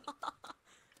on.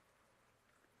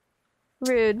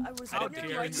 Rude. I didn't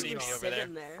even see me over there.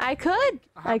 I could.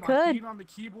 I could. My feet on the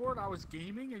keyboard, I was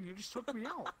gaming, and you just took me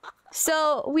out.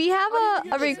 So we have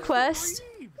a request.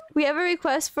 We have a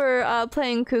request for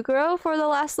playing Kukuro for the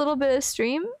last little bit of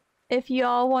stream. If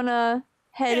y'all wanna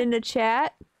head into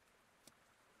chat.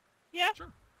 Yeah.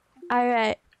 Sure. All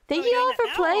right. Thank you all for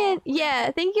playing.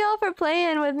 Yeah, thank you all for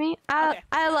playing with me. I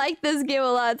like this game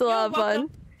a lot. It's a lot of fun.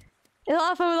 It's a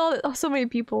lot of fun with so many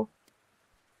people.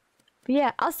 But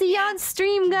yeah, I'll see you on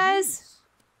stream, guys.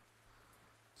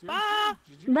 Bye.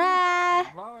 Bye.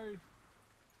 Bye.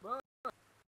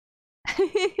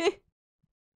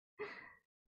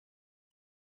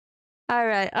 All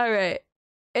right.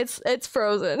 It's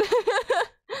frozen.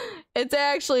 It's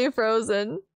actually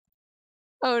frozen.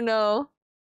 Oh no.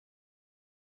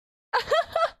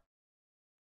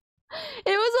 It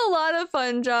was a lot of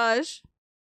fun, Josh.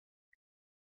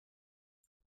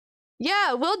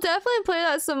 Yeah, we'll definitely play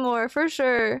that some more for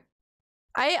sure.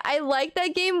 I like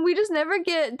that game. We just never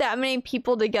get that many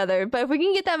people together. But if we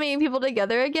can get that many people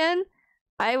together again,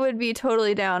 I would be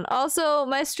totally down. Also,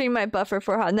 my stream might buffer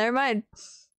for hot. Never mind.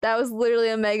 That was literally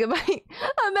a megabyte.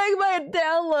 A megabyte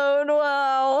download.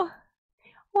 Wow.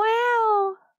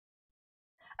 Wow.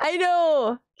 I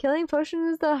know. Killing potion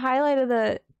is the highlight of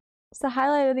it's the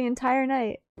highlight of the entire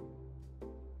night.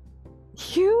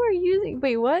 You were using,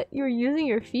 wait, what? You were using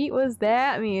your feet? What does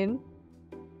that mean?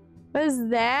 What does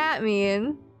that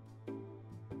mean?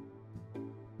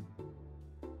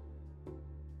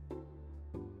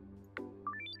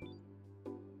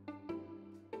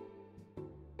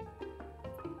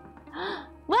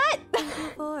 What?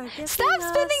 Stop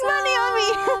spending money on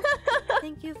me!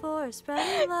 Thank you for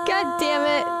spreading love. God damn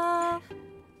it.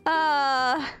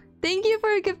 Thank you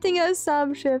for gifting us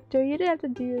Sub Shifter. You didn't have to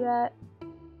do that.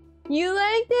 You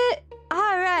liked it?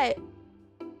 Alright.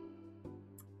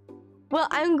 Well,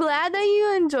 I'm glad that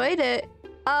you enjoyed it.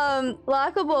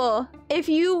 Lockable, if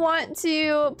you want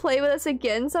to play with us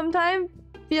again sometime,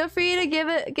 feel free to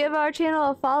give our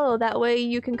channel a follow. That way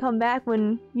you can come back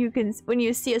when you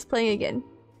see us playing again.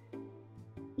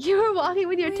 You were walking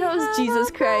with your toes, Jesus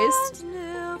Christ.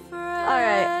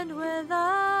 Alright.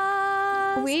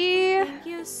 Thank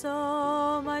you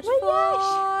so much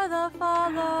for the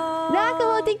follow.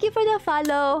 Nakamo, thank you for the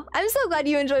follow. I'm so glad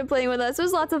you enjoyed playing with us. It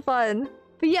was lots of fun.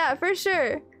 But yeah, for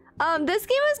sure. This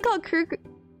game is called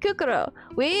Kukuro.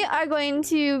 We are going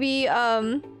to be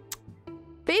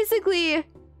basically,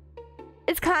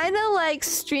 it's kind of like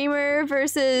streamer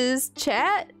versus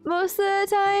chat most of the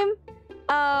time.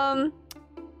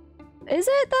 Is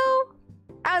it though?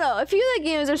 I don't know. A few of the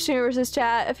games are streamer versus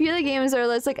chat. A few of the games are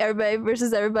let's like everybody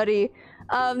versus everybody.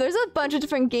 There's a bunch of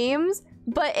different games,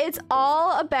 but it's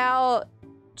all about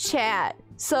chat.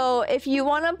 So if you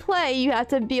want to play, you have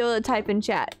to be able to type in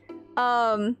chat.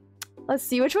 Let's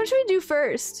see. Which one should we do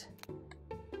first?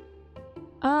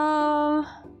 Alright,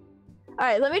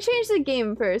 let me change the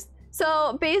game first.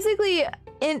 So basically,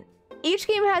 each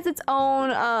game has its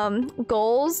own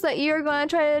goals that you're going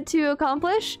to try to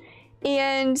accomplish.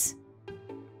 And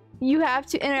you have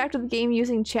to interact with the game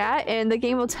using chat, and the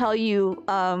game will tell you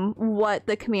what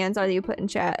the commands are that you put in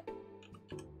chat.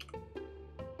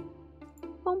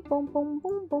 Boom, boom, boom,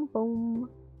 boom, boom, boom.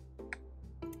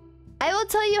 I will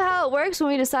tell you how it works when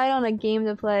we decide on a game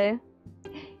to play.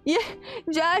 Yeah,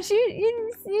 Josh,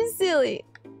 you silly.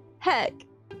 Heck.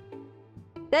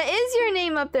 That is your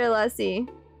name up there, Lessie.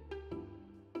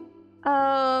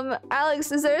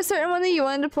 Alex, is there a certain one that you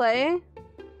wanted to play?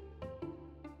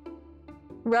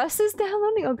 Rust is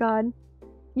downloading? Oh god.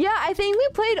 Yeah, I think we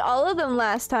played all of them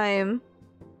last time.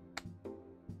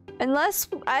 Unless...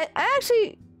 I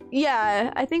actually...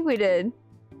 Yeah, I think we did.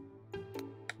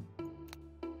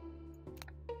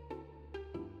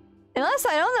 Unless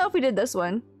I don't know if we did this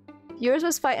one. Yours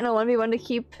was fighting a 1v1 to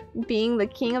keep being the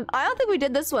king of... I don't think we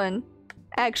did this one.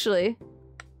 Actually.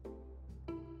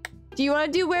 Do you want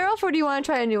to do Werewolf or do you want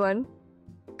to try a new one?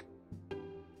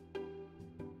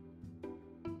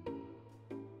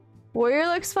 Warrior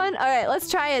looks fun? Alright, let's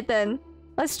try it then.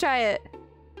 Let's try it.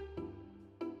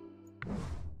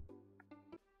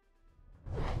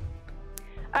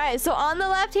 Alright, so on the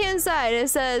left hand side it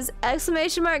says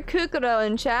 !Kukuro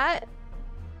in chat.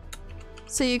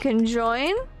 So you can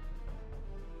join.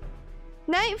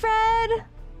 Night, Fred!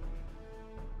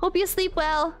 Hope you sleep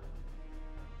well.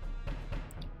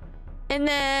 And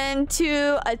then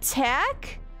to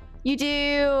attack, you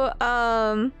do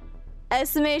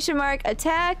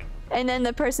 !attack. And then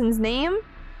the person's name.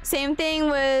 Same thing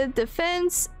with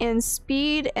defense and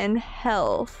speed and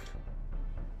health.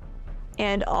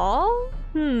 And all?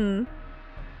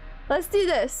 Let's do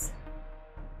this.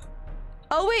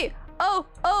 Oh, wait.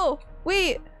 Oh,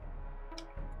 wait.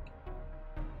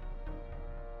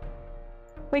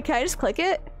 Wait, can I just click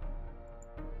it?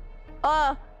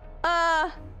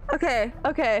 Okay.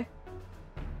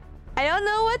 I don't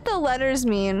know what the letters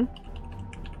mean.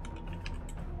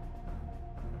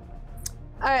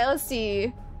 Alright, let's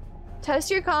see.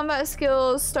 Test your combat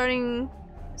skills setting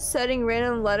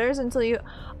random letters until you...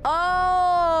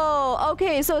 Oh!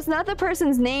 Okay, so it's not the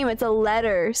person's name, it's a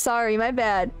letter. Sorry, my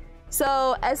bad.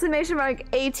 So, !AT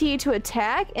to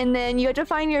attack, and then you have to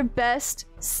find your best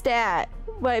stat.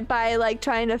 by like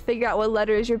trying to figure out what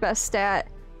letter is your best stat.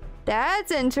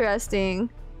 That's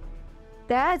interesting.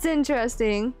 That's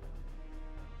interesting.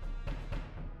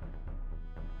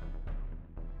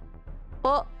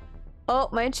 Oh,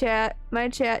 my chat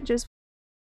just